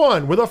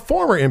one-on-one with a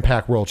former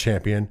Impact World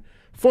Champion,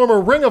 former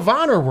Ring of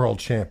Honor World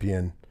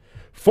Champion,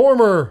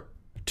 former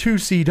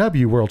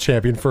 2CW World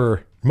Champion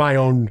for my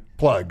own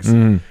plugs,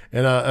 and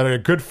a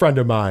good friend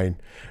of mine,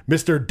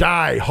 Mr.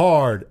 Die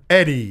Hard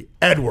Eddie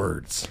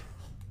Edwards.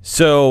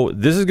 So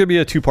this is going to be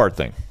a two-part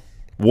thing.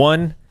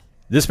 One,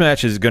 this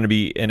match is going to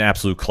be an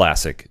absolute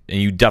classic,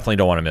 and you definitely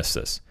don't want to miss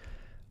this.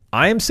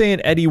 I am saying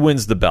Eddie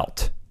wins the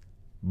belt,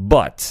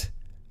 but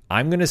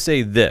I'm going to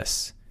say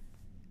this.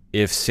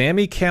 If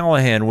Sami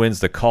Callihan wins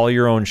the call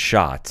your own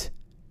shot,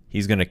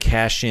 he's going to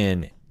cash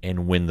in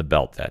and win the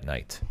belt that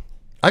night.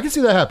 I can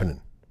see that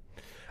happening.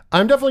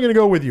 I'm definitely going to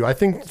go with you. I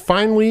think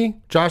finally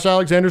Josh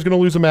Alexander's going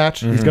to lose a match.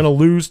 He's going to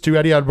lose to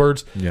Eddie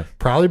Edwards,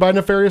 probably by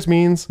nefarious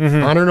means.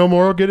 Honor No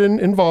More will get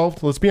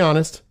involved. Let's be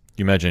honest.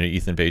 You imagine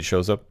Ethan Page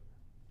shows up?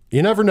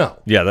 You never know.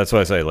 Yeah, that's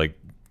what I say. Like,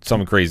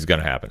 something crazy is going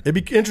to happen. It'd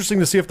be interesting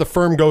to see if the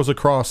firm goes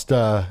across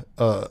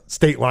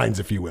state lines,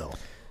 if you will.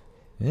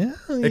 Yeah,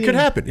 It could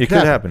happen. It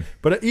could happen.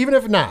 But even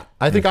if not,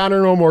 I think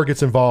Honor No More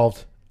gets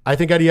involved. I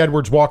think Eddie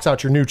Edwards walks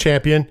out your new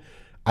champion.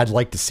 I'd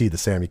like to see the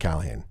Sami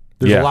Callihan.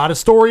 There's a lot of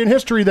story and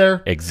history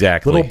there.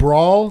 Exactly. Little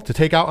brawl to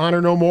take out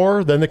Honor No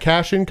More. Then the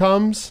cash-in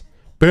comes.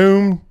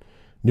 Boom.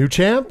 New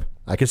champ.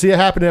 I can see it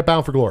happening at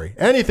Bound for Glory.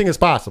 Anything is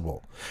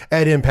possible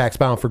at Impact's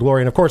Bound for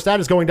Glory. And, of course, that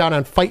is going down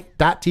on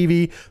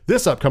Fight.tv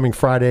this upcoming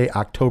Friday,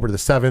 October the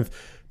 7th.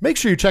 Make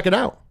sure you check it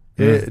out.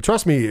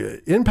 Trust me,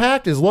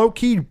 Impact is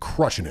low-key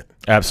crushing it.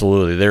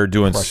 Absolutely. They're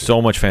doing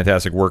so much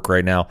fantastic work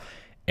right now.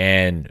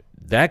 And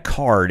that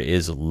card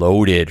is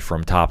loaded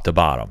from top to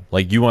bottom.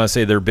 Like, you want to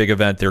say their big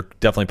event, they're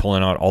definitely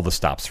pulling out all the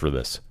stops for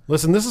this.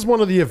 Listen, this is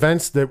one of the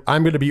events that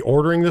I'm going to be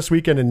ordering this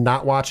weekend and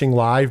not watching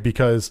live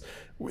because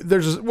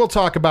we'll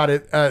talk about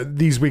it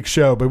these week's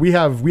show, but we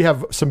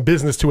have some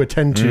business to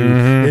attend to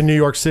in New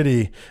York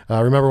City.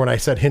 Remember when I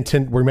said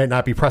hint, we might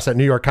not be press at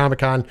New York Comic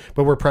Con,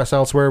 but we're press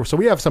elsewhere. So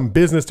we have some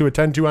business to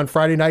attend to on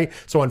Friday night.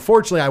 So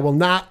unfortunately, I will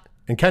not,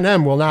 and Ken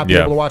M will not be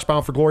able to watch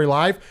Bound for Glory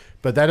live.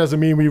 But that doesn't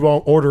mean we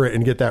won't order it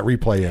and get that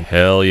replay in.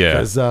 Hell yeah!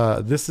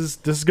 Because this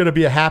is going to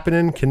be a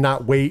happening.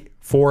 Cannot wait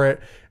for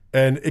it.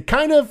 And it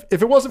kind of,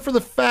 if it wasn't for the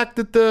fact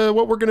that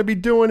what we're going to be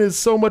doing is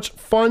so much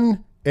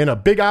fun and a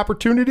big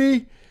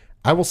opportunity,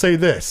 I will say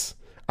this: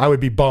 I would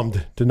be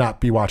bummed to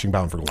not be watching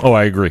Bound for Glory. Oh,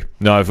 I agree.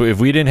 No, if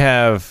we didn't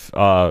have,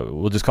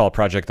 we'll just call it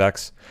Project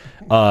X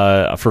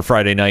for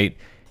Friday night.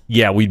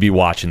 Yeah, we'd be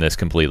watching this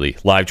completely,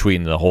 live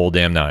tweeting the whole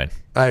damn nine.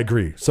 I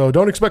agree. So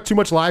don't expect too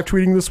much live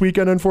tweeting this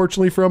weekend,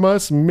 unfortunately, from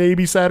us.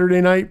 Maybe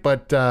Saturday night,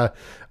 but a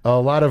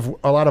lot of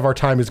our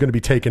time is going to be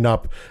taken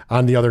up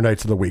on the other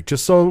nights of the week.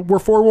 Just so we're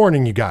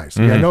forewarning you guys.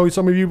 I know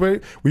some of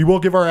you, we will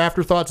give our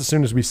afterthoughts as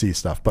soon as we see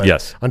stuff.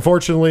 But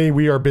unfortunately,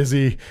 we are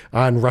busy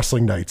on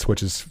wrestling nights,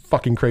 which is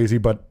fucking crazy.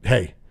 But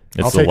hey,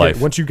 I'll take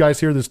it. Once you guys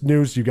hear this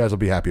news, you guys will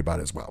be happy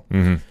about it as well.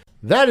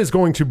 That is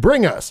going to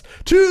bring us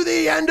to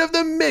the end of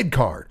the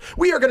mid-card.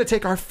 We are going to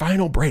take our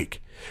final break.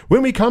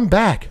 When we come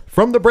back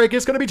from the break,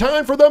 it's going to be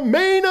time for the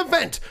main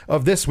event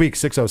of this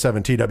week's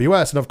 607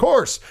 TWS. And of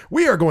course,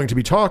 we are going to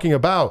be talking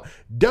about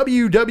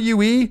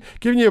WWE,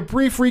 giving you a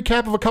brief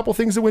recap of a couple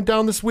things that went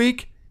down this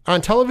week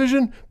on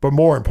television, but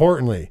more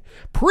importantly,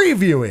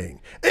 previewing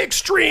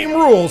Extreme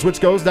Rules,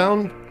 which goes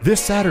down this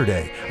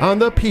Saturday on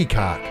the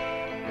Peacock.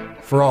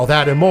 For all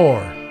that and more,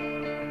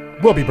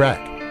 we'll be back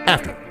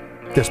after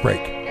this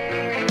break.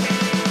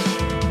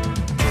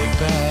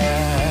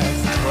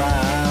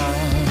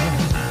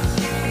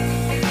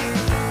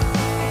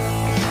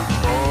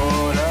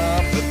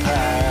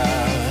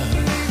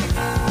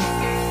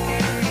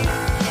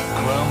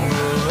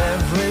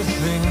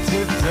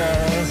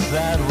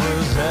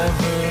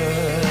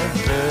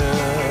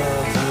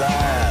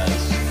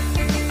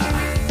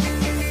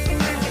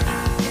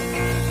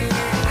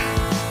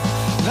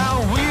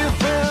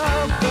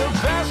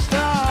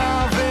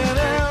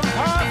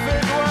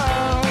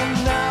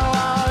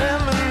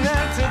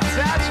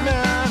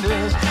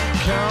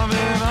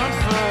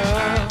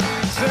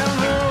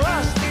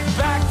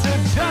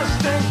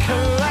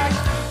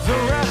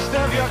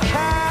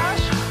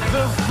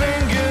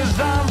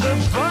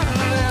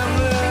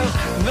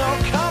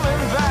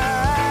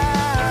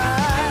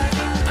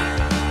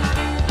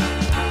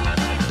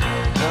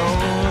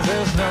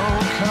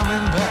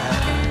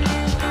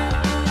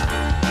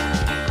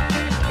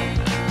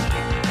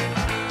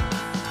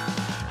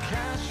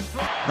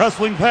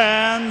 Wrestling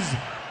fans,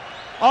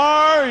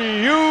 are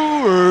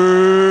you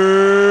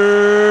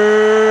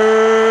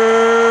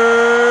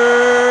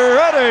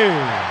ready?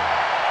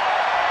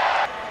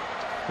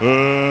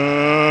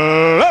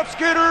 Let's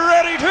get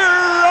ready to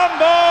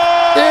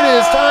rumble! It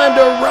is time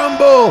to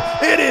rumble.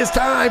 It is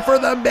time for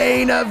the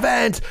main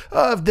event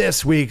of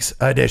this week's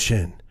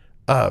edition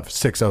of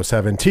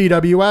 607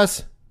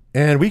 TWS.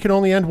 And we can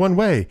only end one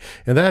way,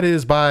 and that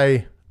is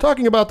by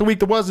talking about the week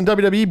that was in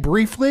WWE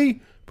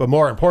briefly, but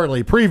more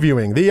importantly,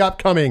 previewing the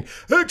upcoming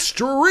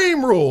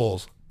Extreme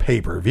Rules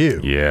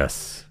pay-per-view.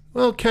 Yes.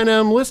 Well, Ken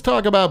M, let's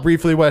talk about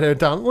briefly what went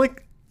down.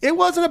 Like, it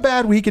wasn't a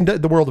bad week in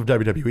the world of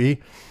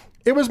WWE.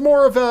 It was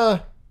more of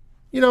a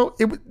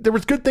there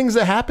was good things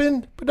that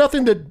happened, but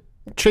nothing that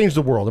changed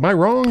the world. Am I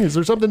wrong? Is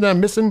there something that I'm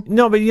missing?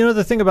 No, but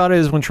the thing about it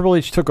is when Triple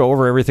H took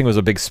over, everything was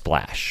a big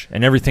splash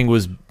and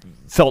everything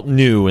felt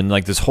new and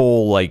like this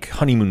whole like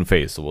honeymoon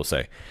phase, we'll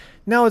say.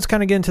 Now it's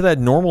kind of getting to that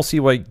normalcy.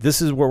 Like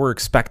this is what we're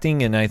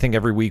expecting, and I think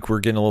every week we're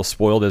getting a little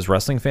spoiled as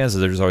wrestling fans.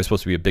 There's always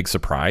supposed to be a big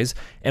surprise,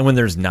 and when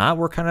there's not,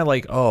 we're kind of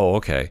like, oh,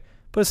 okay.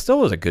 But it still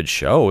was a good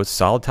show. It's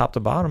solid top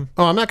to bottom.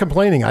 Oh, I'm not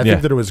complaining. I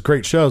think that it was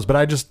great shows, but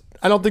I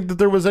don't think that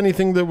there was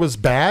anything that was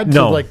bad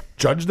to like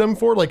judge them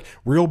for, like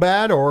real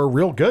bad or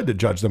real good to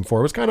judge them for.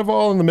 It was kind of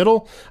all in the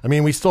middle. I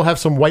mean, we still have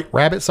some White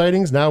Rabbit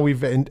sightings. Now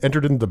we've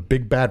entered into the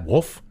Big Bad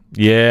Wolf.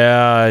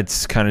 Yeah,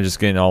 it's kind of just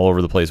getting all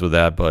over the place with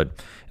that, but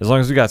as long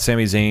as we got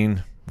Sami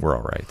Zayn, we're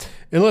all right.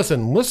 And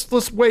listen,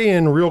 let's weigh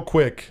in real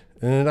quick.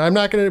 And I'm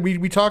not going to,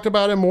 we talked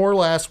about it more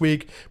last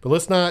week, but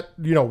let's not,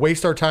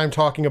 waste our time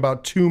talking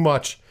about too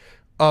much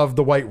of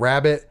the White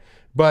Rabbit.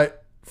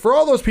 But for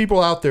all those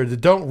people out there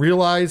that don't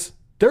realize,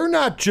 they're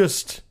not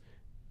just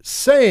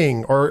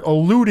saying or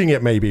alluding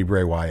it may be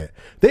Bray Wyatt.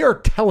 They are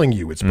telling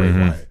you it's Bray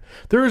Wyatt.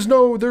 There's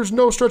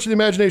no stretch of the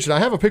imagination. I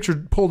have a picture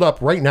pulled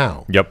up right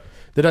now. Yep.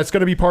 That's going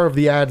to be part of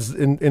the ads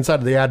inside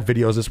of the ad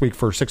videos this week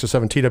for 6 or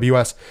 7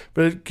 TWS.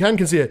 But Ken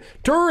can see it.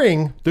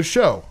 During the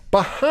show,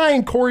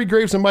 behind Corey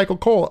Graves and Michael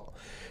Cole,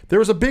 there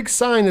was a big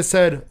sign that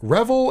said,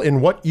 "Revel in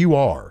what you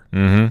are."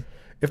 Mm-hmm.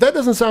 If that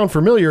doesn't sound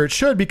familiar, it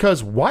should,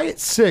 because Wyatt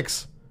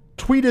 6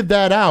 tweeted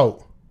that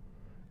out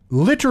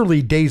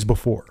literally days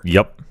before.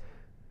 Yep.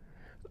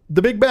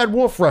 The Big Bad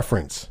Wolf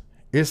reference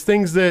is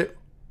things that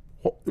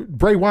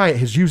Bray Wyatt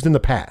has used in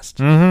the past.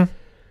 Mm-hmm.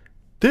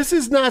 This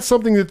is not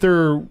something that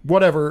they're,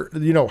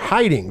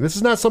 hiding. This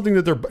is not something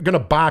that they're going to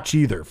botch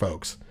either,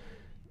 folks.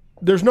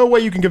 There's no way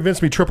you can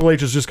convince me Triple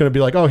H is just going to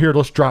be like, oh, here,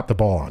 let's drop the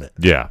ball on it.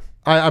 Yeah.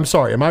 I'm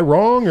sorry. Am I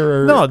wrong?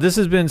 Or no, this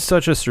has been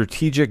such a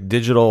strategic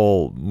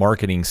digital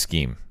marketing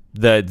scheme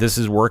that this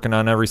is working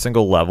on every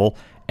single level.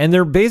 And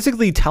they're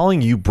basically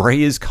telling you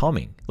Bray is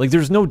coming. Like,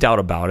 there's no doubt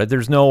about it.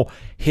 There's no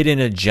hidden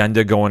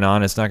agenda going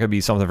on. It's not going to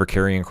be something for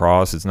Karrion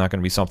Kross. It's not going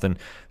to be something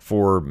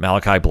for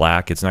Malachi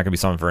Black. It's not going to be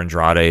something for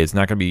Andrade. It's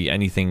not going to be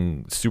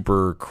anything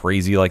super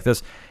crazy like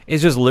this.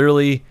 It's just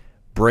literally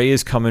Bray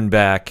is coming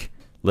back.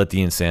 Let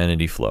the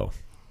insanity flow.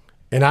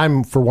 And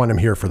I'm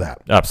here for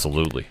that.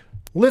 Absolutely.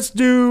 Let's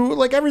do,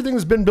 like,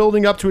 everything's been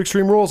building up to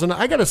Extreme Rules. And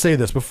I got to say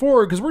this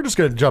before, because we're just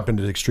going to jump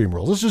into Extreme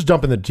Rules. Let's just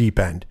jump in the deep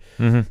end.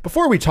 Mm-hmm.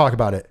 Before we talk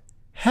about it,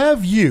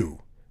 have you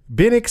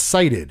been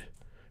excited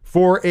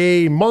for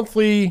a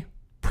monthly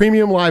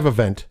premium live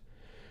event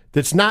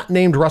that's not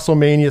named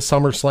WrestleMania,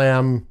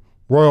 SummerSlam,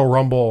 Royal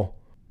Rumble,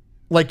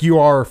 like you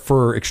are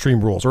for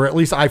Extreme Rules? Or at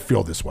least I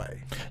feel this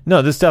way.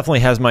 No, this definitely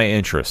has my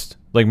interest,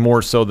 like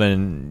more so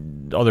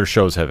than other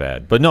shows have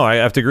had. But no, I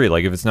have to agree.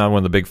 Like, if it's not one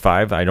of the big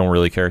five, I don't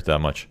really care that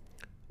much.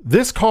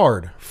 This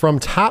card, from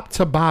top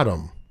to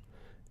bottom,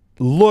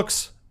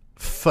 looks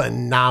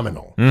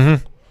phenomenal.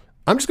 Mm-hmm.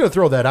 I'm just going to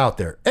throw that out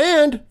there.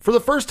 And for the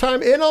first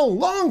time in a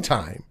long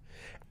time,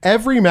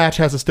 every match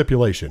has a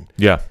stipulation.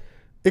 Yeah.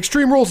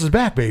 Extreme Rules is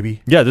back,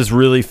 baby. Yeah, this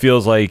really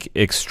feels like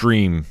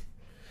Extreme.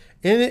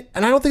 And I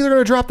don't think they're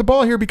going to drop the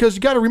ball here, because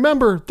you got to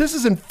remember, this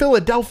is in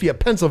Philadelphia,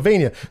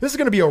 Pennsylvania. This is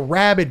going to be a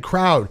rabid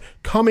crowd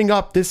coming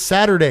up this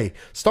Saturday,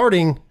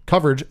 starting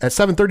coverage at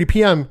 7:30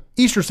 p.m.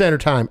 Eastern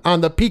Standard Time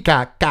on the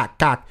Peacock.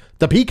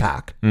 The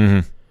Peacock.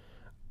 Mm-hmm.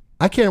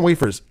 I can't wait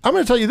for this. I'm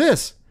going to tell you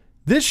this.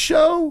 This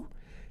show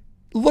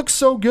looks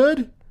so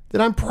good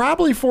that I'm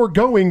probably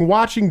foregoing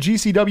watching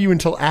GCW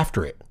until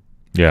after it.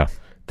 Yeah.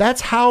 That's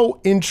how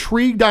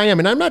intrigued I am.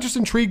 And I'm not just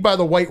intrigued by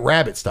the White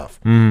Rabbit stuff.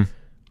 Mm.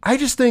 I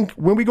just think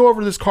when we go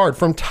over this card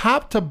from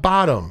top to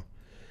bottom,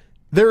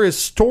 there is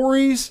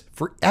stories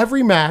for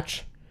every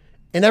match,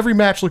 and every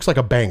match looks like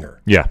a banger.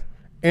 Yeah.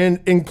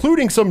 And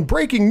including some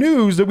breaking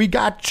news that we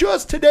got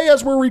just today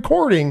as we're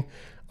recording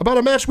about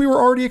a match we were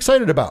already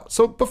excited about.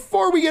 So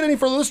before we get any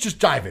further, let's just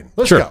dive in.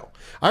 Let's go.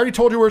 I already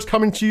told you where it's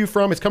coming to you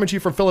from. It's coming to you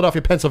from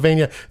Philadelphia,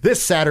 Pennsylvania,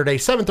 this Saturday,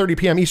 7:30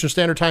 p.m. Eastern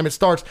Standard Time. It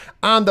starts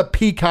on the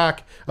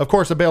Peacock, of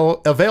course,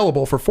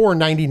 available for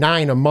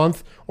 $4.99 a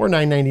month or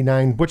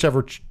 $9.99,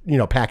 whichever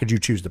package you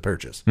choose to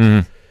purchase.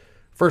 Mm-hmm.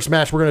 First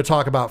match we're going to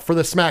talk about for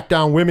the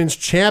SmackDown Women's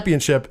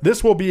Championship.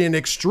 This will be an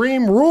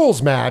Extreme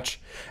Rules match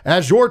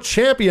as your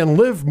champion,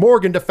 Liv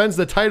Morgan, defends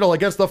the title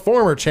against the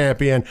former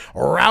champion,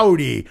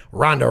 Rowdy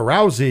Ronda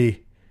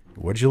Rousey.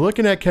 What you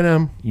looking at, Ken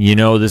M?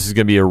 This is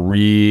going to be a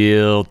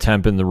real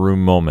temp in the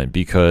room moment,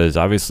 because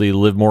obviously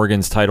Liv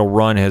Morgan's title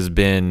run has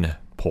been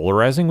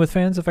polarizing with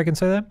fans, if I can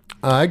say that.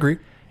 I agree.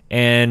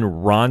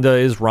 And Ronda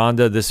is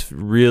Ronda. This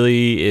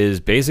really is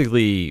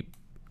basically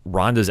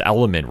Ronda's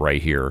element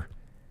right here.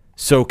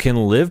 So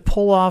can Liv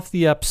pull off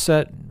the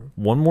upset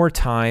one more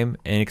time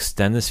and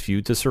extend this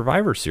feud to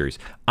Survivor Series?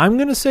 I'm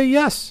going to say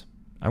yes.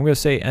 I'm going to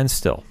say and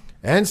still.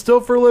 And still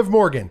for Liv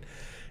Morgan.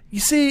 You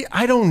see,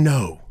 I don't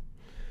know.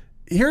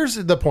 Here's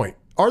the point.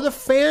 Are the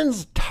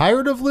fans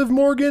tired of Liv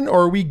Morgan,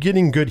 or are we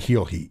getting good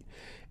heel heat?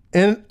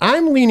 And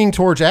I'm leaning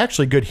towards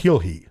actually good heel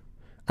heat.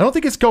 I don't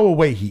think it's go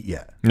away heat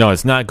yet. No,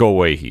 it's not go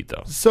away heat,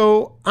 though.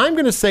 So I'm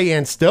going to say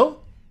and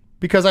still.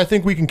 because I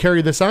think we can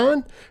carry this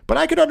on. But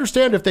I could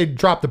understand if they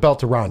dropped the belt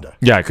to Ronda.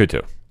 Yeah, I could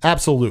too.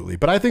 Absolutely.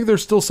 But I think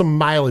there's still some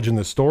mileage in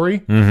this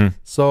story.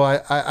 So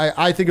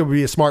I think it would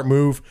be a smart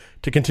move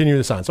to continue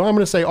this on. So I'm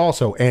going to say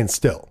also and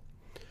still.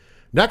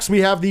 Next, we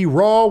have the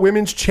Raw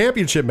Women's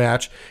Championship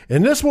match,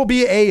 and this will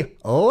be a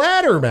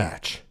ladder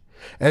match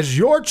as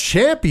your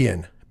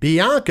champion,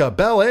 Bianca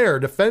Belair,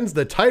 defends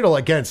the title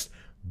against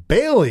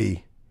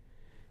Bayley.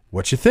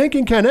 What you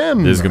thinking, Ken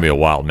M? This is going to be a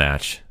wild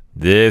match.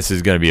 This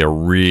is going to be a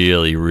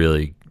really,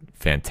 really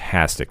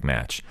fantastic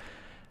match.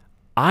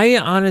 I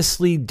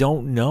honestly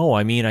don't know.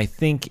 I mean, I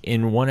think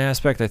in one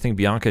aspect, I think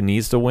Bianca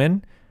needs to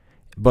win.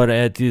 But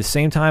at the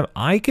same time,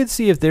 I could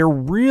see if they're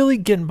really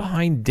getting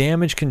behind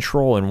Damage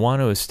Control and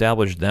want to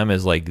establish them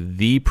as like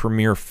the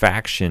premier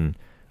faction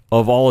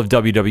of all of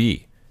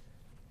WWE,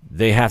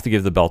 they have to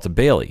give the belt to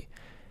Bayley.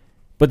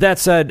 But that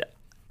said,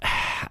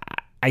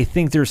 I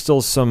think there's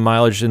still some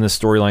mileage in the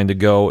storyline to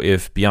go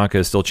if Bianca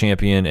is still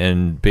champion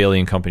and Bayley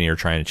and company are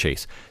trying to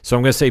chase. So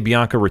I'm going to say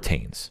Bianca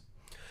retains.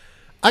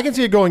 I can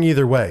see it going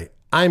either way.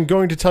 I'm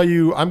going to tell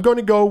you, I'm going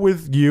to go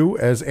with you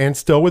and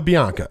still with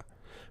Bianca.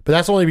 But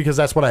that's only because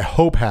that's what I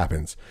hope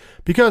happens.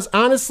 Because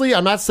honestly,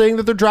 I'm not saying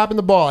that they're dropping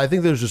the ball. I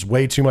think there's just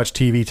way too much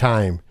TV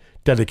time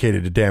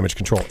dedicated to Damage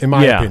Control, in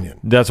my opinion.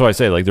 That's why I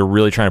say, like, they're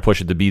really trying to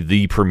push it to be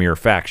the premier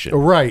faction.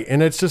 Right.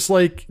 And it's just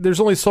like, there's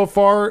only so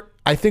far.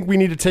 I think we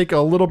need to take a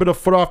little bit of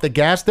foot off the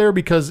gas there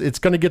because it's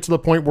going to get to the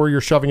point where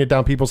you're shoving it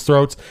down people's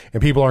throats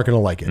and people aren't going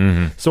to like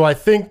it. So I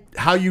think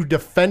how you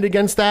defend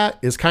against that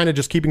is kind of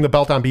just keeping the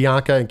belt on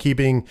Bianca and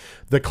keeping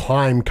the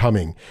climb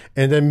coming.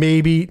 And then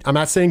maybe, I'm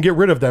not saying get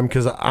rid of them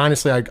because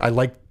honestly, I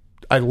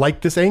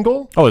like this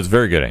angle. Oh, it's a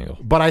very good angle.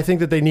 But I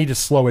think that they need to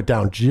slow it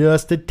down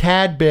just a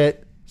tad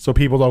bit so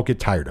people don't get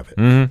tired of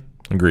it.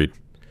 Agreed.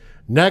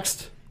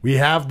 Next, we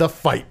have the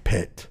Fight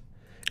Pit.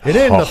 And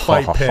in the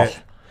Fight Pit,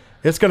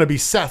 it's going to be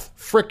Seth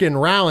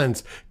frickin'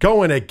 Rollins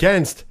going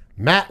against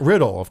Matt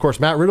Riddle. Of course,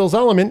 Matt Riddle's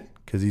element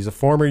because he's a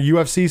former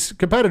UFC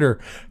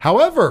competitor.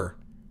 However,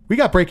 we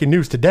got breaking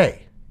news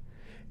today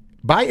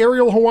by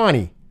Ariel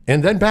Helwani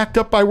and then backed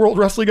up by World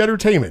Wrestling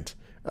Entertainment.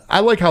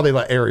 I like how they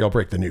let Ariel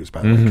break the news,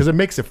 by the way, because it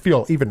makes it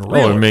feel even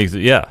realer. Oh, it makes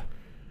it, yeah.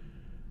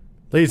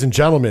 Ladies and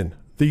gentlemen,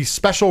 the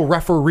special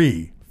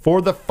referee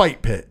for the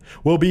Fight Pit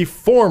will be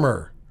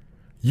former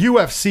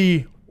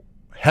UFC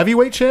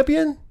heavyweight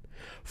champion,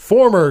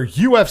 former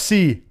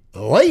UFC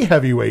light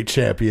heavyweight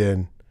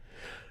champion,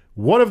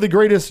 one of the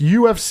greatest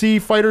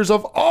UFC fighters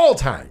of all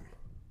time.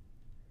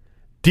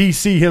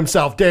 DC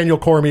himself, Daniel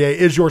Cormier,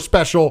 is your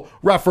special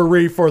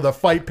referee for the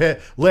Fight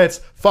Pit. Let's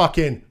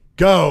fucking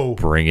go.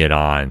 Bring it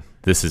on.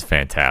 This is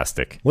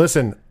fantastic.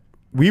 Listen,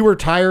 we were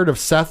tired of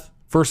Seth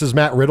versus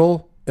Matt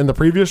Riddle in the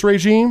previous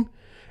regime,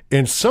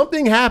 and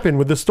something happened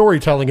with the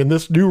storytelling in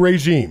this new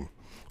regime.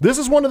 This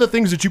is one of the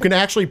things that you can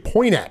actually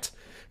point at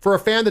for a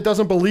fan that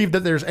doesn't believe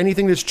that there's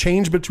anything that's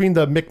changed between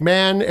the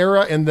McMahon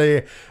era and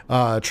the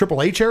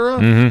Triple H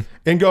era,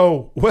 and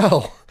go,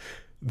 well,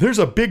 there's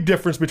a big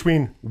difference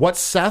between what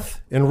Seth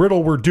and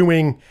Riddle were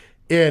doing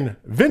in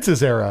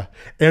Vince's era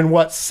and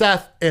what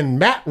Seth and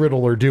Matt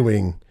Riddle are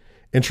doing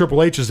in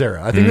Triple H's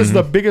era. I think this is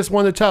the biggest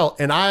one to tell.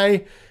 And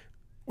I,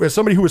 as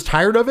somebody who was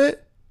tired of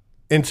it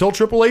until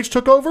Triple H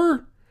took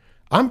over,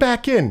 I'm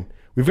back in.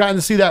 We've gotten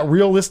to see that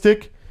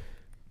realistic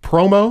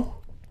promo.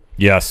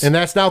 Yes. And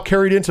that's now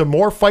carried into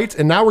more fights.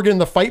 And now we're getting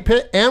the Fight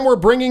Pit. And we're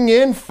bringing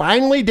in,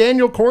 finally,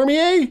 Daniel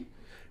Cormier.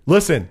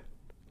 Listen,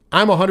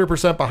 I'm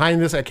 100%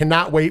 behind this. I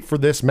cannot wait for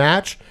this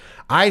match.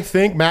 I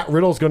think Matt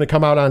Riddle is going to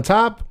come out on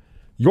top.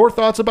 Your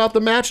thoughts about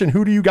the match, and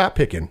who do you got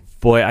picking?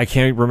 Boy, I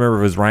can't remember if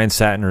it was Ryan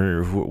Satin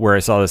or where I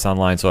saw this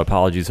online, so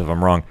apologies if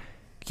I'm wrong.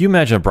 Can you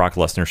imagine if Brock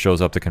Lesnar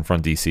shows up to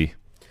confront DC?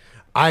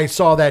 I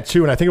saw that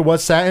too, and I think it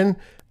was Satin.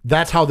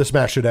 That's how this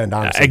match should end,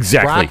 honestly.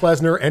 Exactly. Brock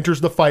Lesnar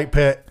enters the Fight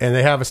Pit, and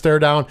they have a stare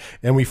down,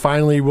 and we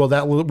finally will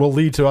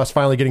lead to us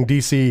finally getting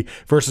DC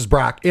versus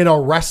Brock in a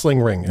wrestling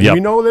ring. And we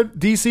know that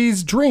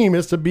DC's dream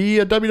is to be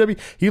a WWE.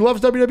 He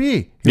loves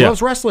WWE. He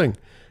loves wrestling.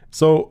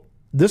 So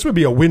this would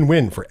be a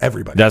win-win for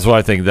everybody. That's what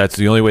I think. That's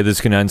the only way this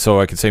can end.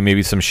 So I could say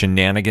maybe some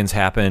shenanigans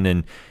happen,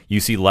 and you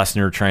see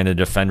Lesnar trying to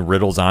defend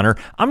Riddle's honor.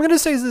 I'm going to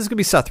say this is going to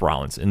be Seth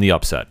Rollins in the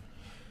upset.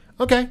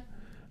 Okay.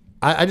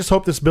 I just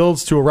hope this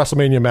builds to a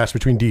WrestleMania match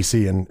between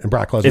DC and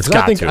Brock Lesnar. It's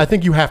got to. I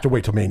think you have to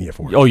wait till Mania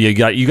for it. Oh, you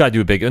got to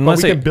do it big.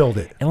 Unless we can build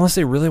it. Unless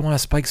they really want to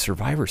spike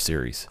Survivor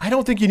Series. I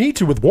don't think you need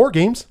to with War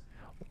Games.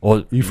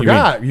 Well, You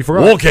forgot.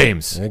 War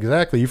Games.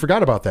 Exactly. You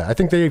forgot about that. I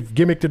think they've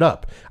gimmicked it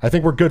up. I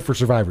think we're good for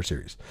Survivor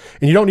Series.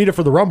 And you don't need it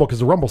for the Rumble because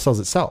the Rumble sells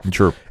itself.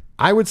 True.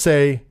 I would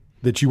say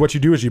that what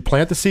you do is you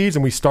plant the seeds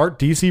and we start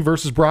DC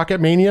versus Brock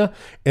at Mania.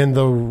 And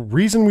the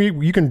reason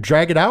you can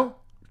drag it out,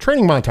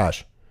 training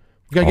montage.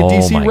 You got to get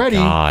DC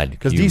ready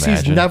because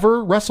DC's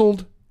never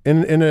wrestled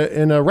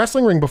in a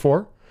wrestling ring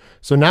before.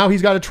 So now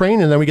he's got to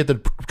train, and then we get the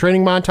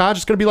training montage.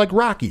 It's going to be like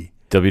Rocky.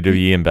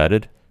 WWE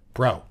embedded?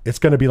 Bro, it's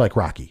going to be like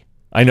Rocky.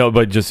 I know,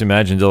 but just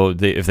imagine though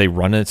if they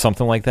run it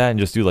something like that and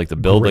just do like the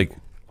build. Great.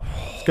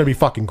 It's going to be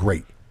fucking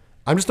great.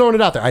 I'm just throwing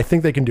it out there. I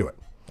think they can do it.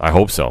 I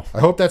hope so. I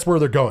hope that's where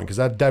they're going because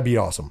that'd be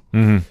awesome.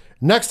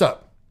 Next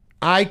up,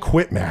 I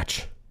Quit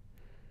match.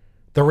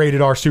 The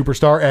Rated R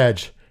Superstar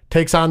Edge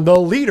takes on the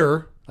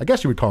leader. I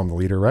guess you would call him the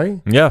leader,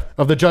 right? Yeah.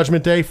 Of the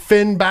Judgment Day,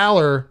 Finn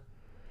Balor.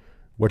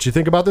 What you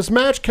think about this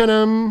match,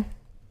 Kenem?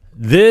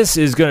 This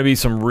is going to be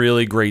some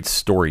really great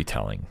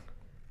storytelling.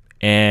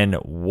 And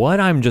what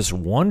I'm just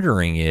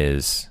wondering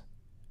is,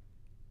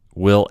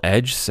 will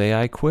Edge say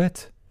I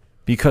quit?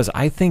 Because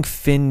I think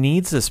Finn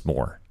needs this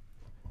more.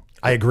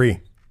 I agree.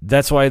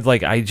 That's why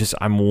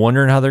I'm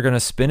wondering how they're going to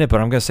spin it,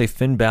 but I'm going to say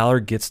Finn Balor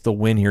gets the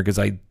win here because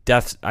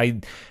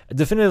I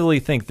definitively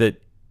think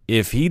that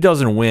if he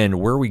doesn't win,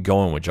 where are we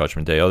going with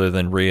Judgment Day other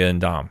than Rhea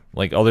and Dom?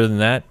 Like, other than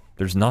that,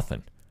 there's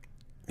nothing.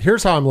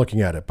 Here's how I'm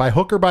looking at it. By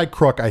hook or by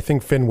crook, I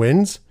think Finn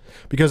wins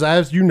because,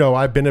 as you know,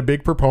 I've been a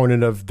big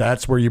proponent of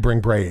that's where you bring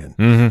Bray in.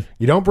 Mm-hmm.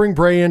 You don't bring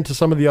Bray into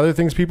some of the other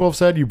things people have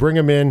said. You bring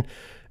him in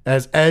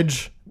as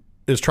Edge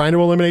is trying to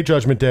eliminate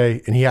Judgment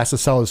Day, and he has to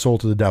sell his soul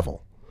to the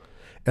devil.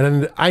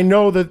 And I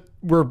know that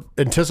we're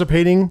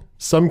anticipating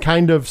some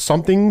kind of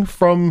something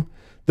from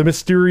the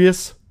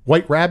mysterious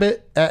White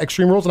Rabbit at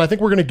Extreme Rules, and I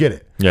think we're going to get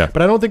it. Yeah.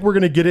 But I don't think we're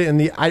going to get it in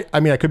the... I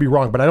mean, I could be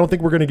wrong, but I don't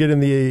think we're going to get in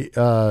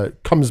the...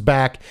 comes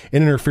back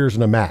and interferes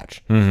in a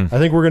match. Mm-hmm. I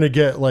think we're going to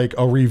get like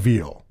a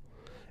reveal.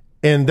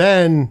 And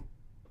then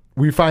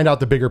we find out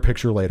the bigger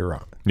picture later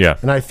on. Yeah.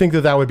 And I think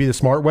that that would be the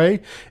smart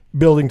way,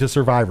 building to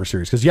Survivor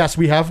Series. Because yes,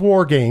 we have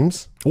War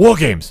Games. War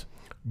Games.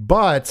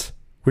 But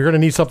we're going to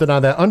need something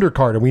on that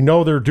undercard. And we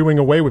know they're doing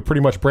away with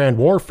pretty much brand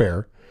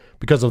warfare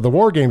because of the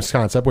War Games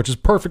concept, which is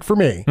perfect for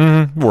me.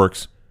 Mm-hmm.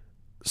 Works.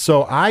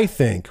 So I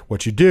think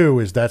what you do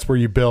is that's where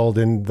you build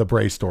in the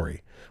Bray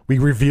story. We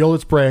reveal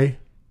it's Bray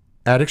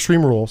at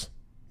Extreme Rules.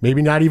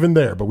 Maybe not even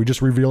there, but we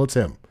just reveal it's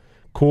him.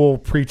 Cool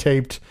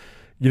pre-taped,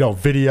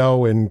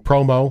 video and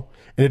promo.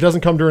 And it doesn't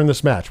come during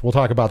this match. We'll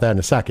talk about that in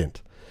a second.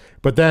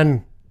 But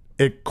then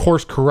it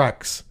course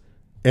corrects.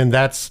 And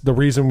that's the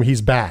reason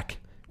he's back.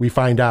 We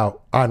find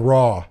out on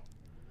Raw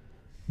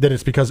that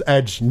it's because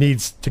Edge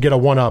needs to get a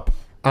one-up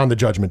on the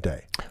Judgment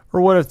Day. Or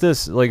what if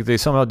this, they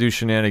somehow do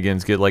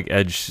shenanigans, get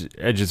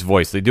Edge's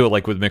voice. They do it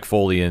like with Mick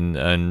Foley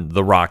and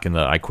The Rock in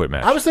the I Quit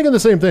match. I was thinking the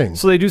same thing.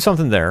 So they do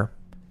something there.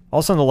 All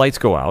of a sudden the lights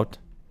go out.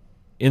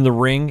 In the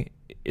ring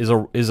is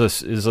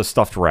a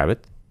stuffed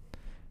rabbit.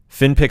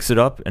 Finn picks it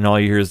up, and all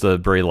you hear is the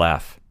Bray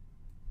laugh.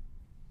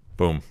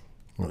 Boom.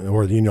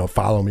 Or,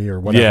 follow me or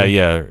whatever.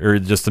 Yeah. Or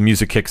just the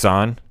music kicks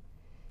on.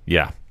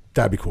 Yeah.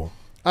 That'd be cool.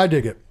 I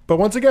dig it. But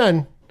once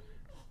again,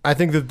 I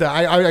think that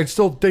I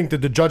still think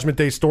that the Judgment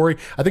Day story,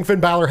 I think Finn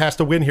Balor has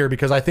to win here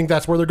because I think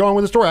that's where they're going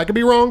with the story. I could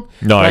be wrong.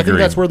 No, but I I agree. think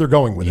that's where they're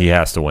going with it. He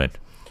has to win.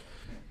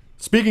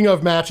 Speaking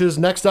of matches,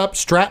 next up,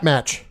 strap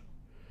match.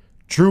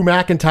 Drew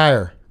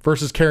McIntyre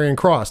versus Karrion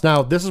Kross.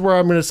 Now, this is where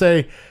I'm going to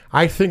say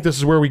I think this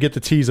is where we get the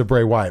tease of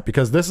Bray Wyatt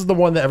because this is the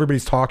one that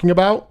everybody's talking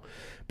about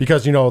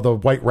because, the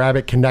White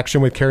Rabbit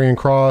connection with Karrion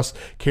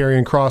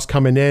Kross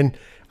coming in.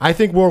 I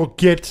think we'll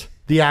get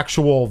the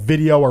actual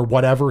video or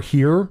whatever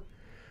here,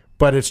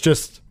 but it's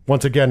just,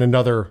 once again,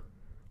 another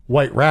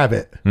White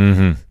Rabbit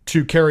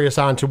to carry us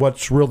on to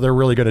they're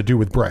really going to do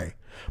with Bray.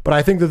 But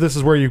I think that this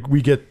is where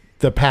we get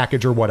the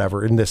package or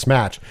whatever in this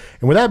match.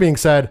 And with that being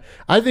said,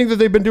 I think that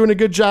they've been doing a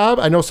good job.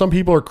 I know some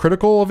people are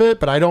critical of it,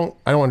 but I don't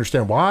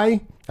understand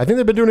why. I think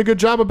they've been doing a good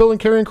job of building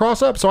Karrion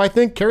Kross up. So I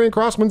think Karrion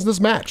Kross wins this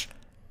match.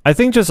 I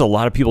think just a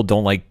lot of people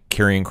don't like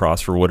Karrion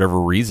Kross for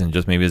whatever reason,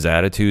 just maybe his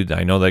attitude.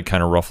 I know that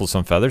kind of ruffles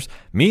some feathers.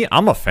 Me,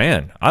 I'm a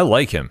fan. I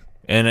like him.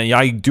 And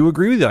I do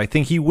agree with you. I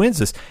think he wins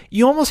this.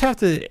 You almost have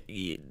to,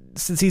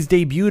 since he's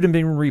debuted and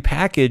been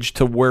repackaged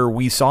to where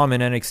we saw him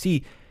in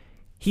NXT,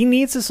 he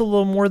needs this a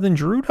little more than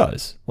Drew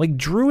does. Like,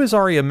 Drew is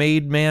already a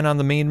made man on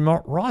the main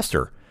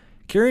roster.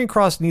 Karrion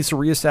Kross needs to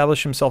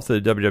reestablish himself to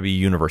the WWE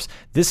Universe.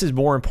 This is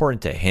more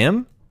important to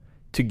him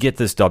to get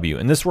this W.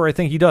 And this is where I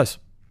think he does.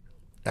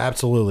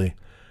 Absolutely.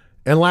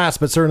 And last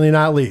but certainly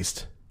not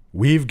least,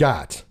 we've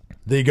got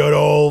the good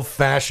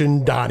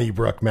old-fashioned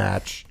Donnybrook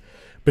match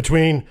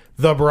between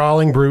the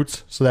Brawling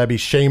Brutes, so that'd be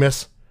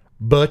Sheamus,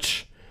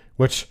 Butch,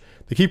 which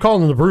they keep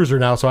calling him the Bruiser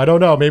now, so I don't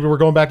know. Maybe we're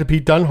going back to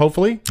Pete Dunne,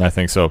 hopefully. I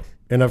think so.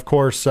 And, of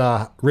course,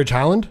 Ridge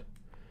Holland.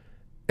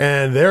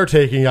 And they're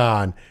taking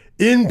on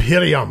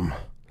Imperium.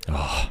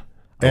 I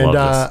And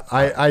love this.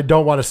 I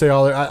don't want to say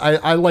all.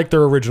 I like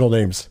their original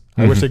names.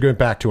 I wish they went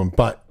back to them,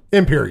 but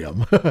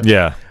Imperium.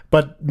 Yeah.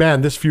 But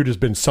man, this feud has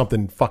been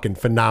something fucking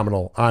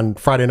phenomenal on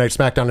Friday Night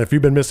SmackDown. And if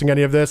you've been missing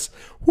any of this,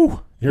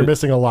 you're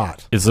missing a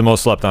lot. It's the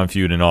most slept on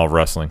feud in all of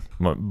wrestling,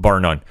 bar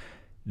none.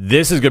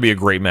 This is going to be a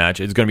great match.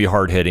 It's going to be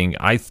hard hitting.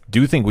 I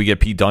do think we get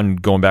Pete Dunne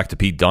going back to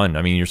Pete Dunne.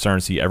 I mean, you're starting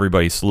to see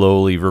everybody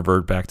slowly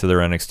revert back to their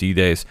NXT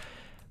days.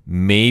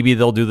 Maybe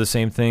they'll do the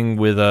same thing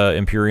with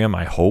Imperium.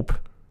 I hope.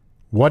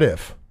 What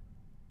if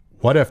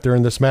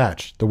during this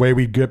match, the way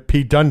we get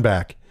Pete Dunne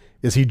back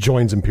is he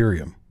joins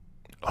Imperium?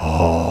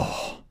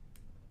 Oh,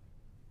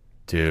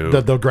 dude.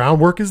 The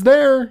groundwork is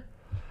there.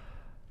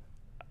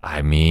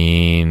 I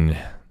mean,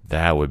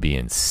 that would be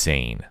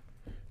insane.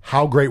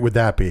 How great would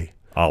that be?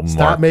 I'll Stop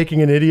mark.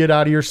 making an idiot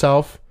out of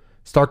yourself.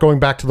 Start going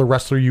back to the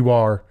wrestler you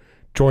are.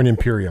 Join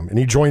Imperium. And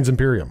he joins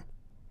Imperium.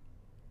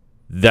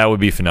 That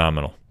would be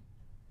phenomenal.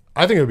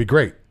 I think it would be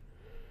great.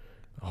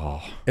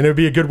 Oh. And it would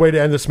be a good way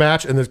to end this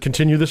match and then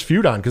continue this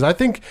feud on. Because I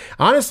think,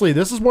 honestly,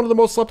 this is one of the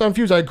most slept on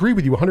feuds. I agree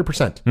with you 100%.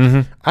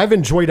 Mm-hmm. I've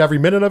enjoyed every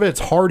minute of it.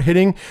 It's hard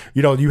hitting.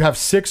 You know, you have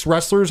 6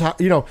 wrestlers.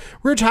 You know,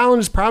 Ridge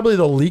Holland is probably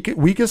the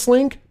weakest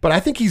link, but I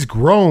think he's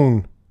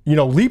grown, you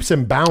know, leaps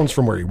and bounds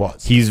from where he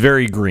was. He's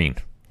very green.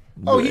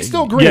 Oh, he's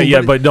still green.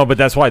 Yeah, but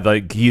that's why,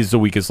 like, he's the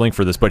weakest link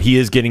for this. But he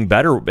is getting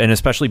better, and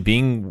especially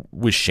being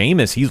with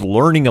Sheamus, he's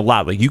learning a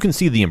lot. Like, you can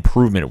see the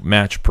improvement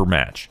match per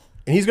match.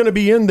 And he's going to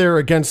be in there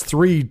against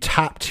 3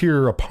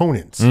 top-tier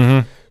opponents.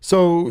 Mm-hmm.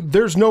 So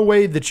there's no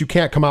way that you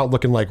can't come out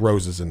looking like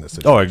roses in this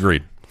situation. Oh,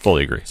 agreed.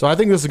 Fully agree. So I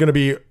think this is going to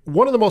be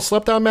one of the most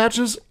slept-on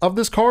matches of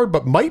this card,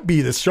 but might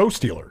be the show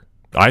stealer.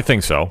 I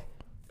think so.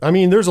 I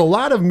mean, there's a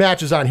lot of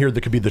matches on here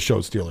that could be the show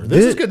stealer.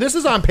 This is good. This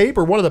is on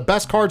paper one of the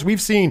best cards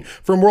we've seen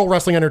from World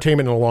Wrestling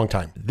Entertainment in a long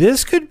time.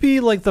 This could be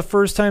like the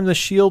first time the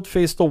Shield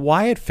faced the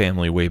Wyatt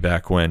family way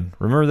back when.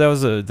 Remember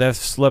that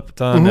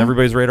slipped on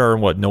everybody's radar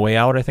in No Way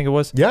Out, I think it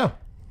was? Yeah.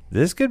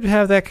 This could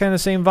have that kind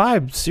of same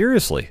vibe.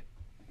 Seriously.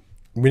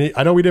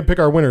 I know we didn't pick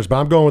our winners, but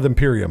I'm going with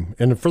Imperium.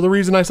 And for the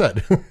reason I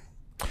said. Yeah,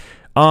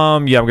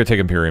 I'm going to take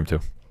Imperium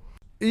too.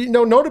 You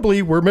know,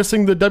 notably, we're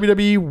missing the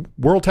WWE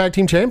World Tag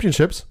Team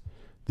Championships.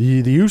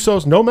 The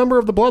Usos, no member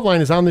of the Bloodline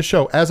is on this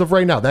show as of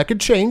right now. That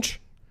could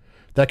change.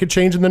 That could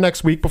change in the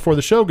next week before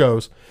the show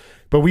goes.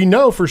 But we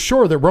know for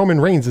sure that Roman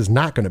Reigns is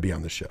not going to be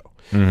on the show.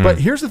 Mm-hmm. But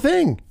here's the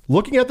thing.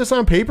 Looking at this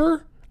on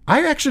paper,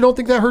 I actually don't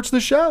think that hurts the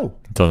show.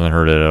 It doesn't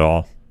hurt it at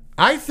all.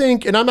 I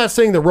think, and I'm not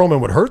saying that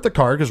Roman would hurt the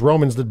card because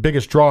Roman's the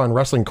biggest draw in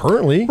wrestling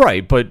currently.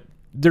 Right, but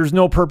there's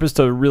no purpose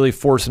to really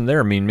force him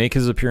there. I mean, make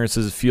his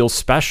appearances feel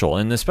special.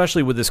 And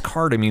especially with this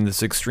card, I mean,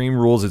 this Extreme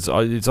Rules, it's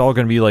all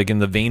going to be like in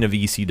the vein of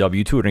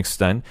ECW to an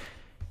extent.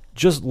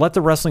 Just let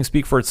the wrestling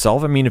speak for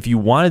itself. I mean, if you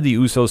wanted the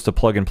Usos to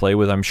plug and play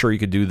with, I'm sure you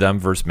could do them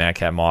versus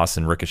Madcap Moss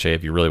and Ricochet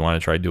if you really want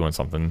to try doing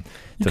something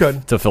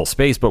to fill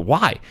space. But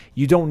why?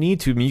 You don't need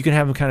to. I mean, you can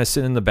have them kind of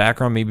sit in the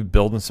background, maybe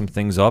building some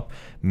things up.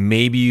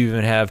 Maybe you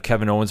even have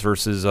Kevin Owens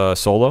versus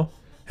Solo.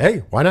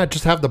 Hey, why not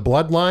just have the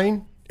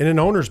Bloodline in an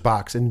owner's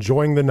box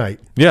enjoying the night?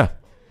 Yeah.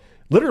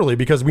 Literally,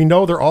 because we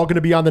know they're all going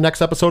to be on the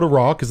next episode of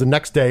Raw, because the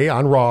next day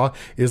on Raw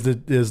is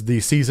the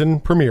season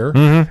premiere,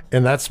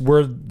 and that's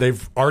where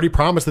they've already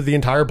promised that the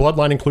entire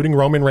Bloodline, including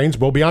Roman Reigns,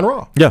 will be on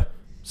Raw. Yeah.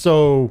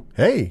 So,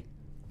 hey,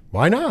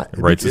 why not?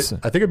 I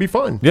think it'd be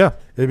fun. Yeah.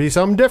 It'd be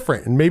something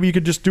different, and maybe you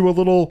could just do a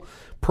little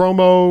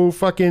promo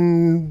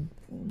fucking,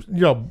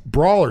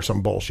 brawl or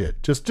some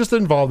bullshit. Just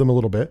involve them a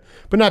little bit,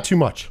 but not too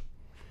much.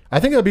 I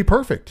think that'd be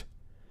perfect.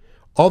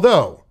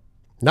 Although,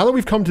 now that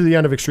we've come to the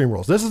end of Extreme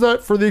Rules, this is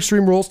it for the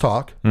Extreme Rules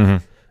talk.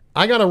 Mm-hmm.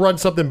 I got to run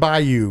something by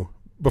you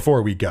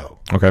before we go.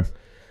 Okay.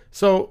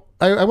 So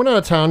I went out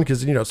of town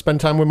because, spend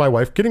time with my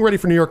wife. Getting ready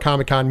for New York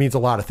Comic Con means a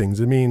lot of things.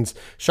 It means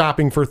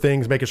shopping for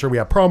things, making sure we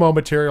have promo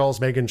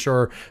materials, making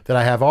sure that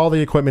I have all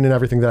the equipment and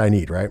everything that I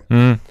need, right?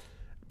 Mm.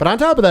 But on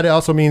top of that, it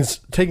also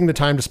means taking the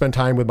time to spend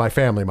time with my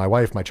family, my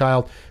wife, my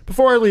child,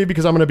 before I leave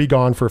because I'm going to be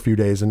gone for a few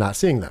days and not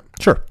seeing them.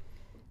 Sure.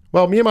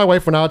 Well, me and my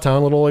wife went out of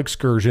town, a little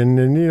excursion,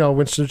 and,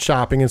 went to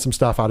shopping and some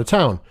stuff out of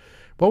town.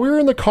 While we were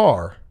in the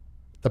car,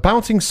 the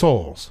Bouncing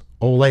Souls,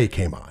 Olay,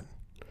 came on.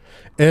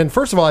 And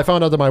first of all, I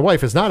found out that my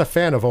wife is not a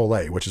fan of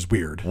Olay, which is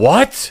weird.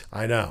 What?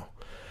 I know.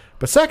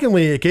 But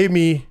secondly, it gave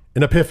me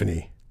an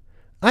epiphany.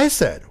 I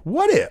said,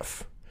 what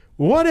if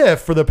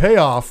for the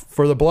payoff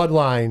for the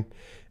Bloodline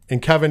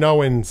and Kevin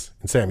Owens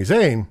and Sami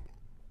Zayn,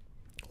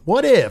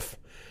 what if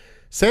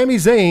Sami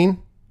Zayn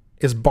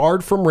is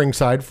barred from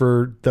ringside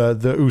for the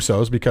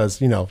Usos because,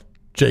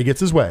 Jay gets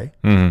his way.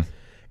 Mm-hmm.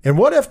 And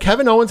what if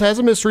Kevin Owens has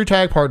a mystery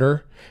tag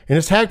partner and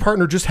his tag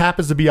partner just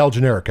happens to be El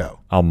Generico?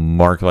 I'll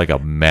mark like a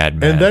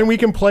madman. And then we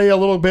can play a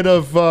little bit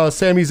of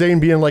Sami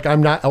Zayn being like,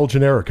 I'm not El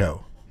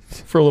Generico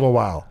for a little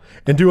while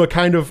and do a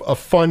kind of a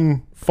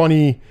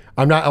funny,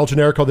 I'm not El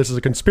Generico, this is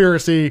a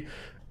conspiracy.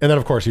 And then,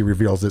 of course, he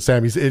reveals that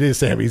it is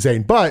Sami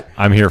Zayn. But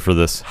I'm here for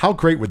this. How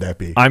great would that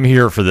be? I'm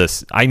here for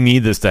this. I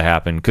need this to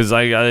happen because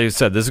I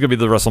said this is going to be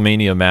the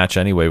WrestleMania match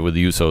anyway with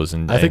the Usos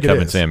and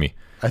Kevin and Sami.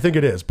 I think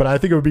it is, but I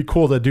think it would be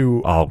cool to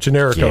do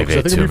Generico because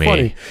I think it'd be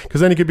funny.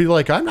 Because then he could be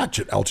like, "I'm not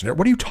El Generico.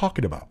 What are you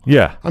talking about?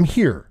 Yeah, I'm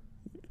here,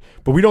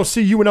 but we don't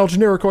see you and El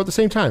Generico at the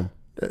same time.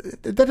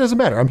 That doesn't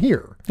matter. I'm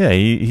here. Yeah,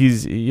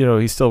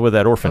 he's still with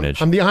that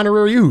orphanage. I'm the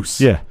honorary Us.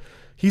 Yeah,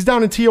 he's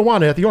down in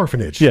Tijuana at the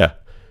orphanage. Yeah.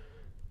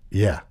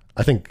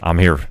 I think I'm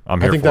here. I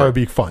think that would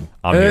be fun.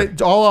 I'm here.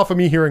 It's all off of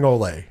me hearing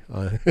Olay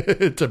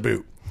to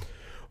boot.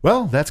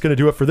 Well, that's going to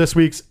do it for this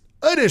week's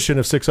edition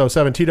of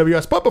 607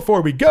 TWS. But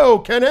before we go,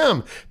 Ken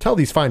M, tell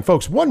these fine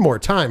folks one more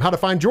time how to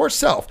find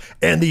yourself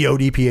and the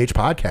ODPH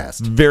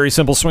podcast. Very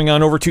simple. Swing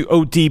on over to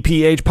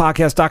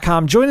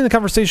odphpodcast.com. Join in the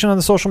conversation on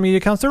the social media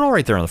accounts. They're all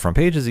right there on the front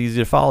page. It's easy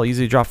to follow,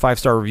 easy to drop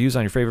 5-star reviews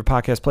on your favorite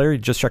podcast player. You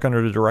just check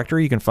under the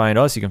directory. You can find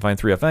us. You can find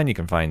 3FN. You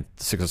can find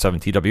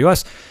 607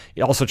 TWS.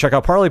 You also check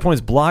out Parlay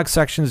Points blog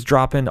sections,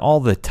 drop in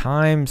all the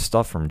time.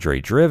 Stuff from Dre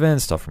Driven,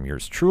 stuff from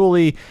yours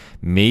truly.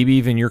 Maybe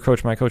even your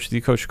coach, my coach,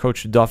 the coach,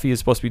 Coach Duffy is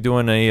supposed to be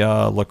doing a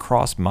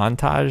lacrosse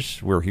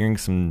montage. We're hearing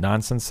some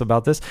nonsense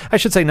about this. I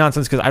should say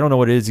nonsense because I don't know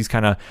what it is. He's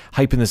kind of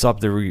hyping this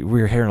up.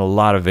 We're hearing a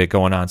lot of it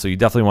going on. So you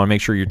definitely want to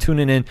make sure you're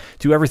tuning in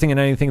to everything and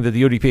anything that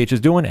the ODPH is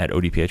doing at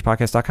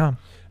odphpodcast.com.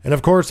 And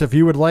of course, if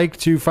you would like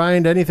to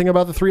find anything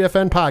about the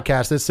 3FN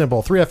podcast, it's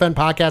simple.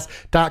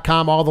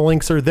 3FNpodcast.com. All the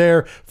links are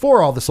there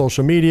for all the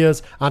social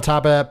medias. On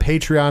top of that,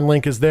 Patreon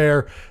link is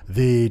there.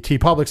 The T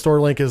Public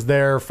Store link is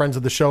there. Friends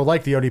of the show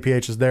like the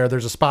ODPH is there.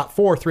 There's a spot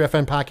for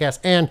 3FN Podcast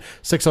and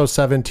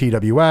 607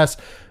 TWS.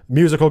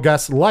 Musical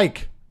guests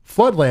like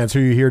Floodlands, who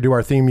you hear do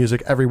our theme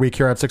music every week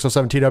here at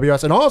 607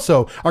 TWS, and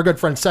also our good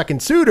friend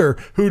Second Suitor,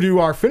 who do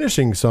our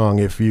finishing song,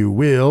 if you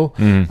will,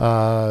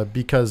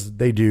 because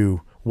they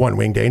do One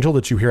Winged Angel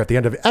that you hear at the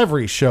end of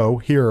every show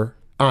here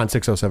on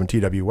 607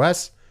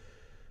 TWS.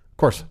 Of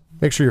course,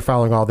 make sure you're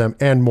following all of them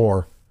and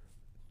more.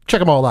 Check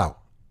them all out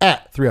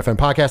at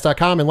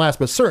 3FNpodcast.com. And last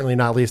but certainly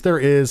not least, there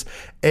is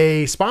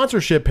a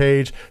sponsorship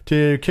page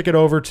to kick it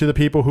over to the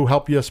people who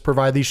help us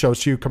provide these shows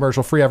to you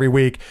commercial free every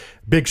week.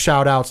 Big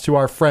shout outs to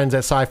our friends at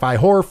Sci-Fi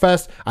Horror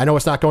Fest. I know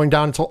it's not going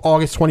down until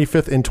August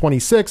 25th and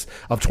 26th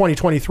of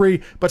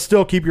 2023, but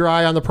still keep your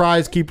eye on the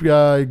prize. Keep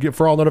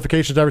for all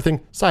notifications and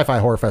everything,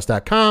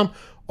 sci-fi-horrorfest.com.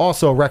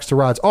 Also, Rex to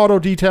Rod's Auto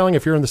Detailing.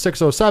 If you're in the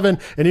 607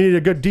 and you need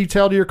a good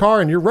detail to your car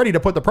and you're ready to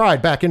put the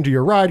pride back into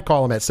your ride,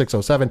 call them at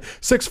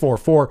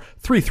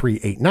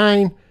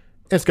 607-644-3389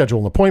 and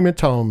schedule an appointment.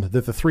 Tell them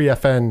that the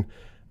 3FN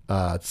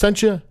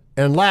sent you.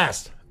 And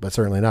last, but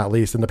certainly not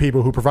least, and the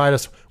people who provide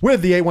us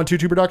with the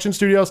 8122 Production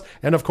Studios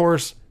and, of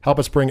course, help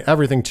us bring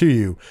everything to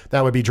you.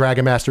 That would be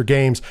Dragon Master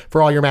Games.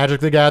 For all your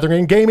Magic the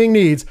Gathering gaming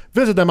needs,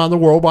 visit them on the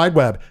World Wide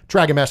Web,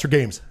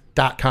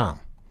 dragonmastergames.com.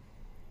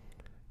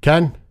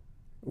 Ken?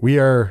 We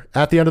are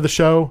at the end of the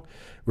show.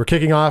 We're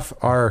kicking off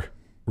our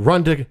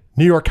run to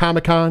New York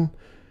Comic Con,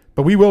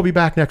 but we will be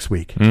back next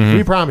week.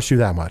 We promise you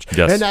that much.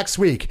 Yes. And next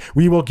week,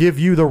 we will give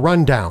you the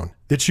rundown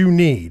that you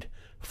need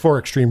for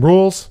Extreme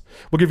Rules.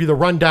 We'll give you the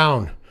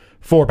rundown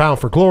for Bound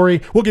for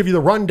Glory. We'll give you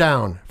the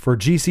rundown for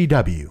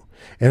GCW.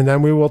 And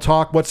then we will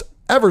talk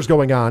whatever's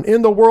going on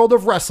in the world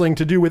of wrestling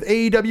to do with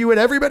AEW and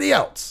everybody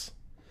else.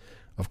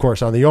 Of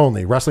course, on the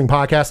only wrestling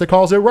podcast that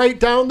calls it right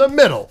down the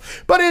middle.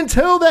 But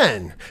until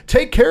then,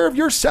 take care of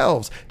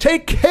yourselves.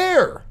 Take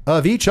care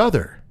of each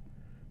other.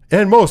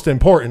 And most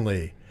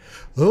importantly,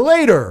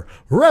 later,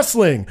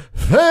 wrestling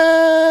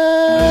fans.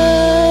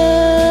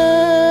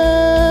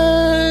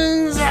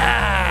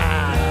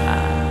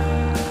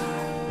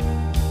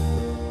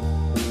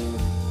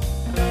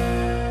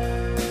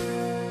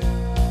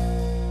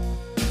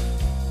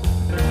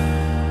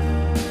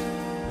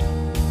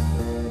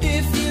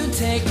 If you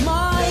take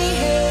my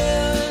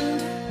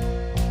hand,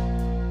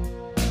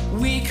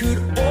 we could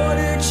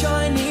order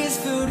Chinese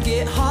food,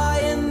 get high,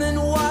 and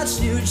then watch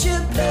New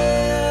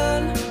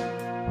Japan.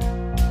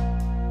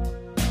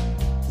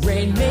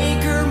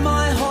 Rainmaker,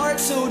 my heart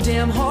so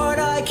damn hard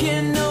I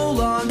can no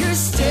longer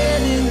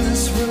stand in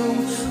this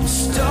room. I'm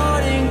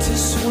starting to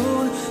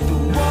swoon.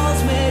 The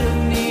walls made of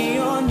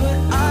neon, but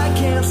I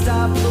can't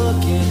stop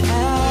looking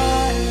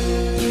at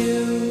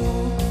you.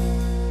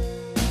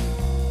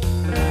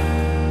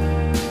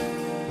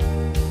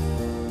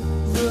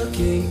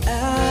 Looking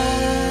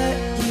at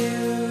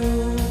you.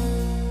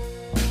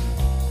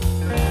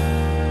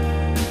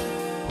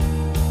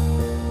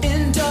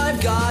 And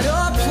I've got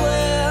a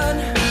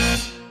plan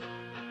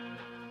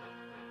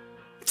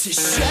to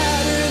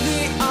shatter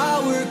the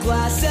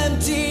hourglass,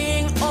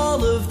 emptying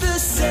all of the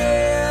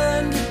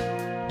sand.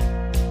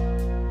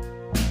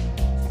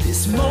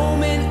 This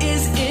moment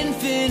is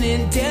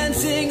infinite,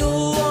 dancing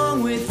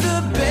along with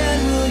the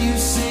band. Will you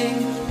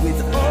sing with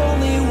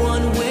only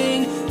one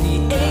wing?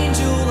 The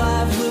angel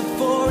I've looked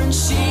for, and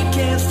she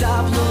can't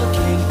stop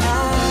looking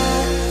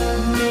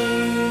at me.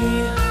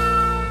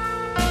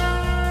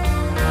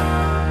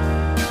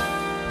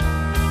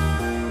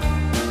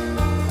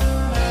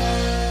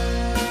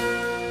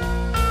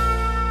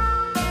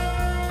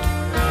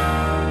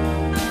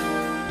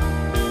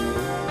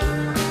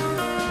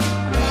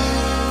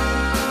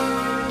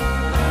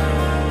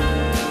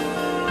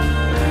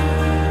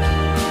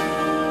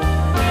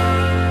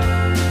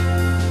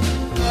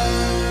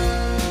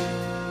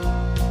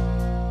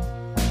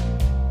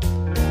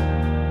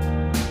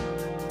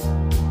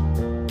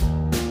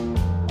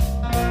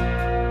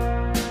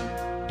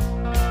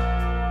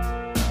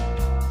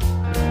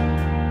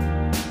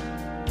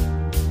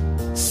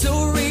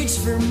 So reach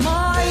for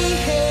my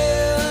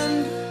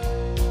hand.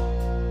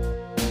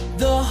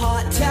 The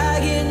hot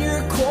tag in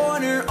your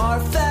corner, our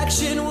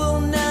faction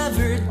will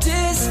never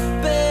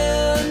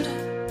disband.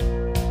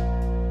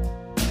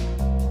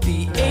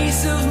 The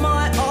ace of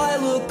my eye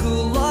look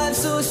alive,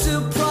 so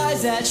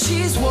surprised that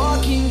she's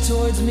walking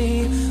towards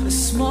me. A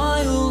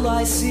smile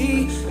I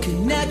see,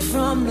 connect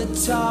from the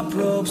top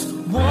ropes.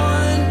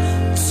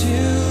 1,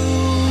 2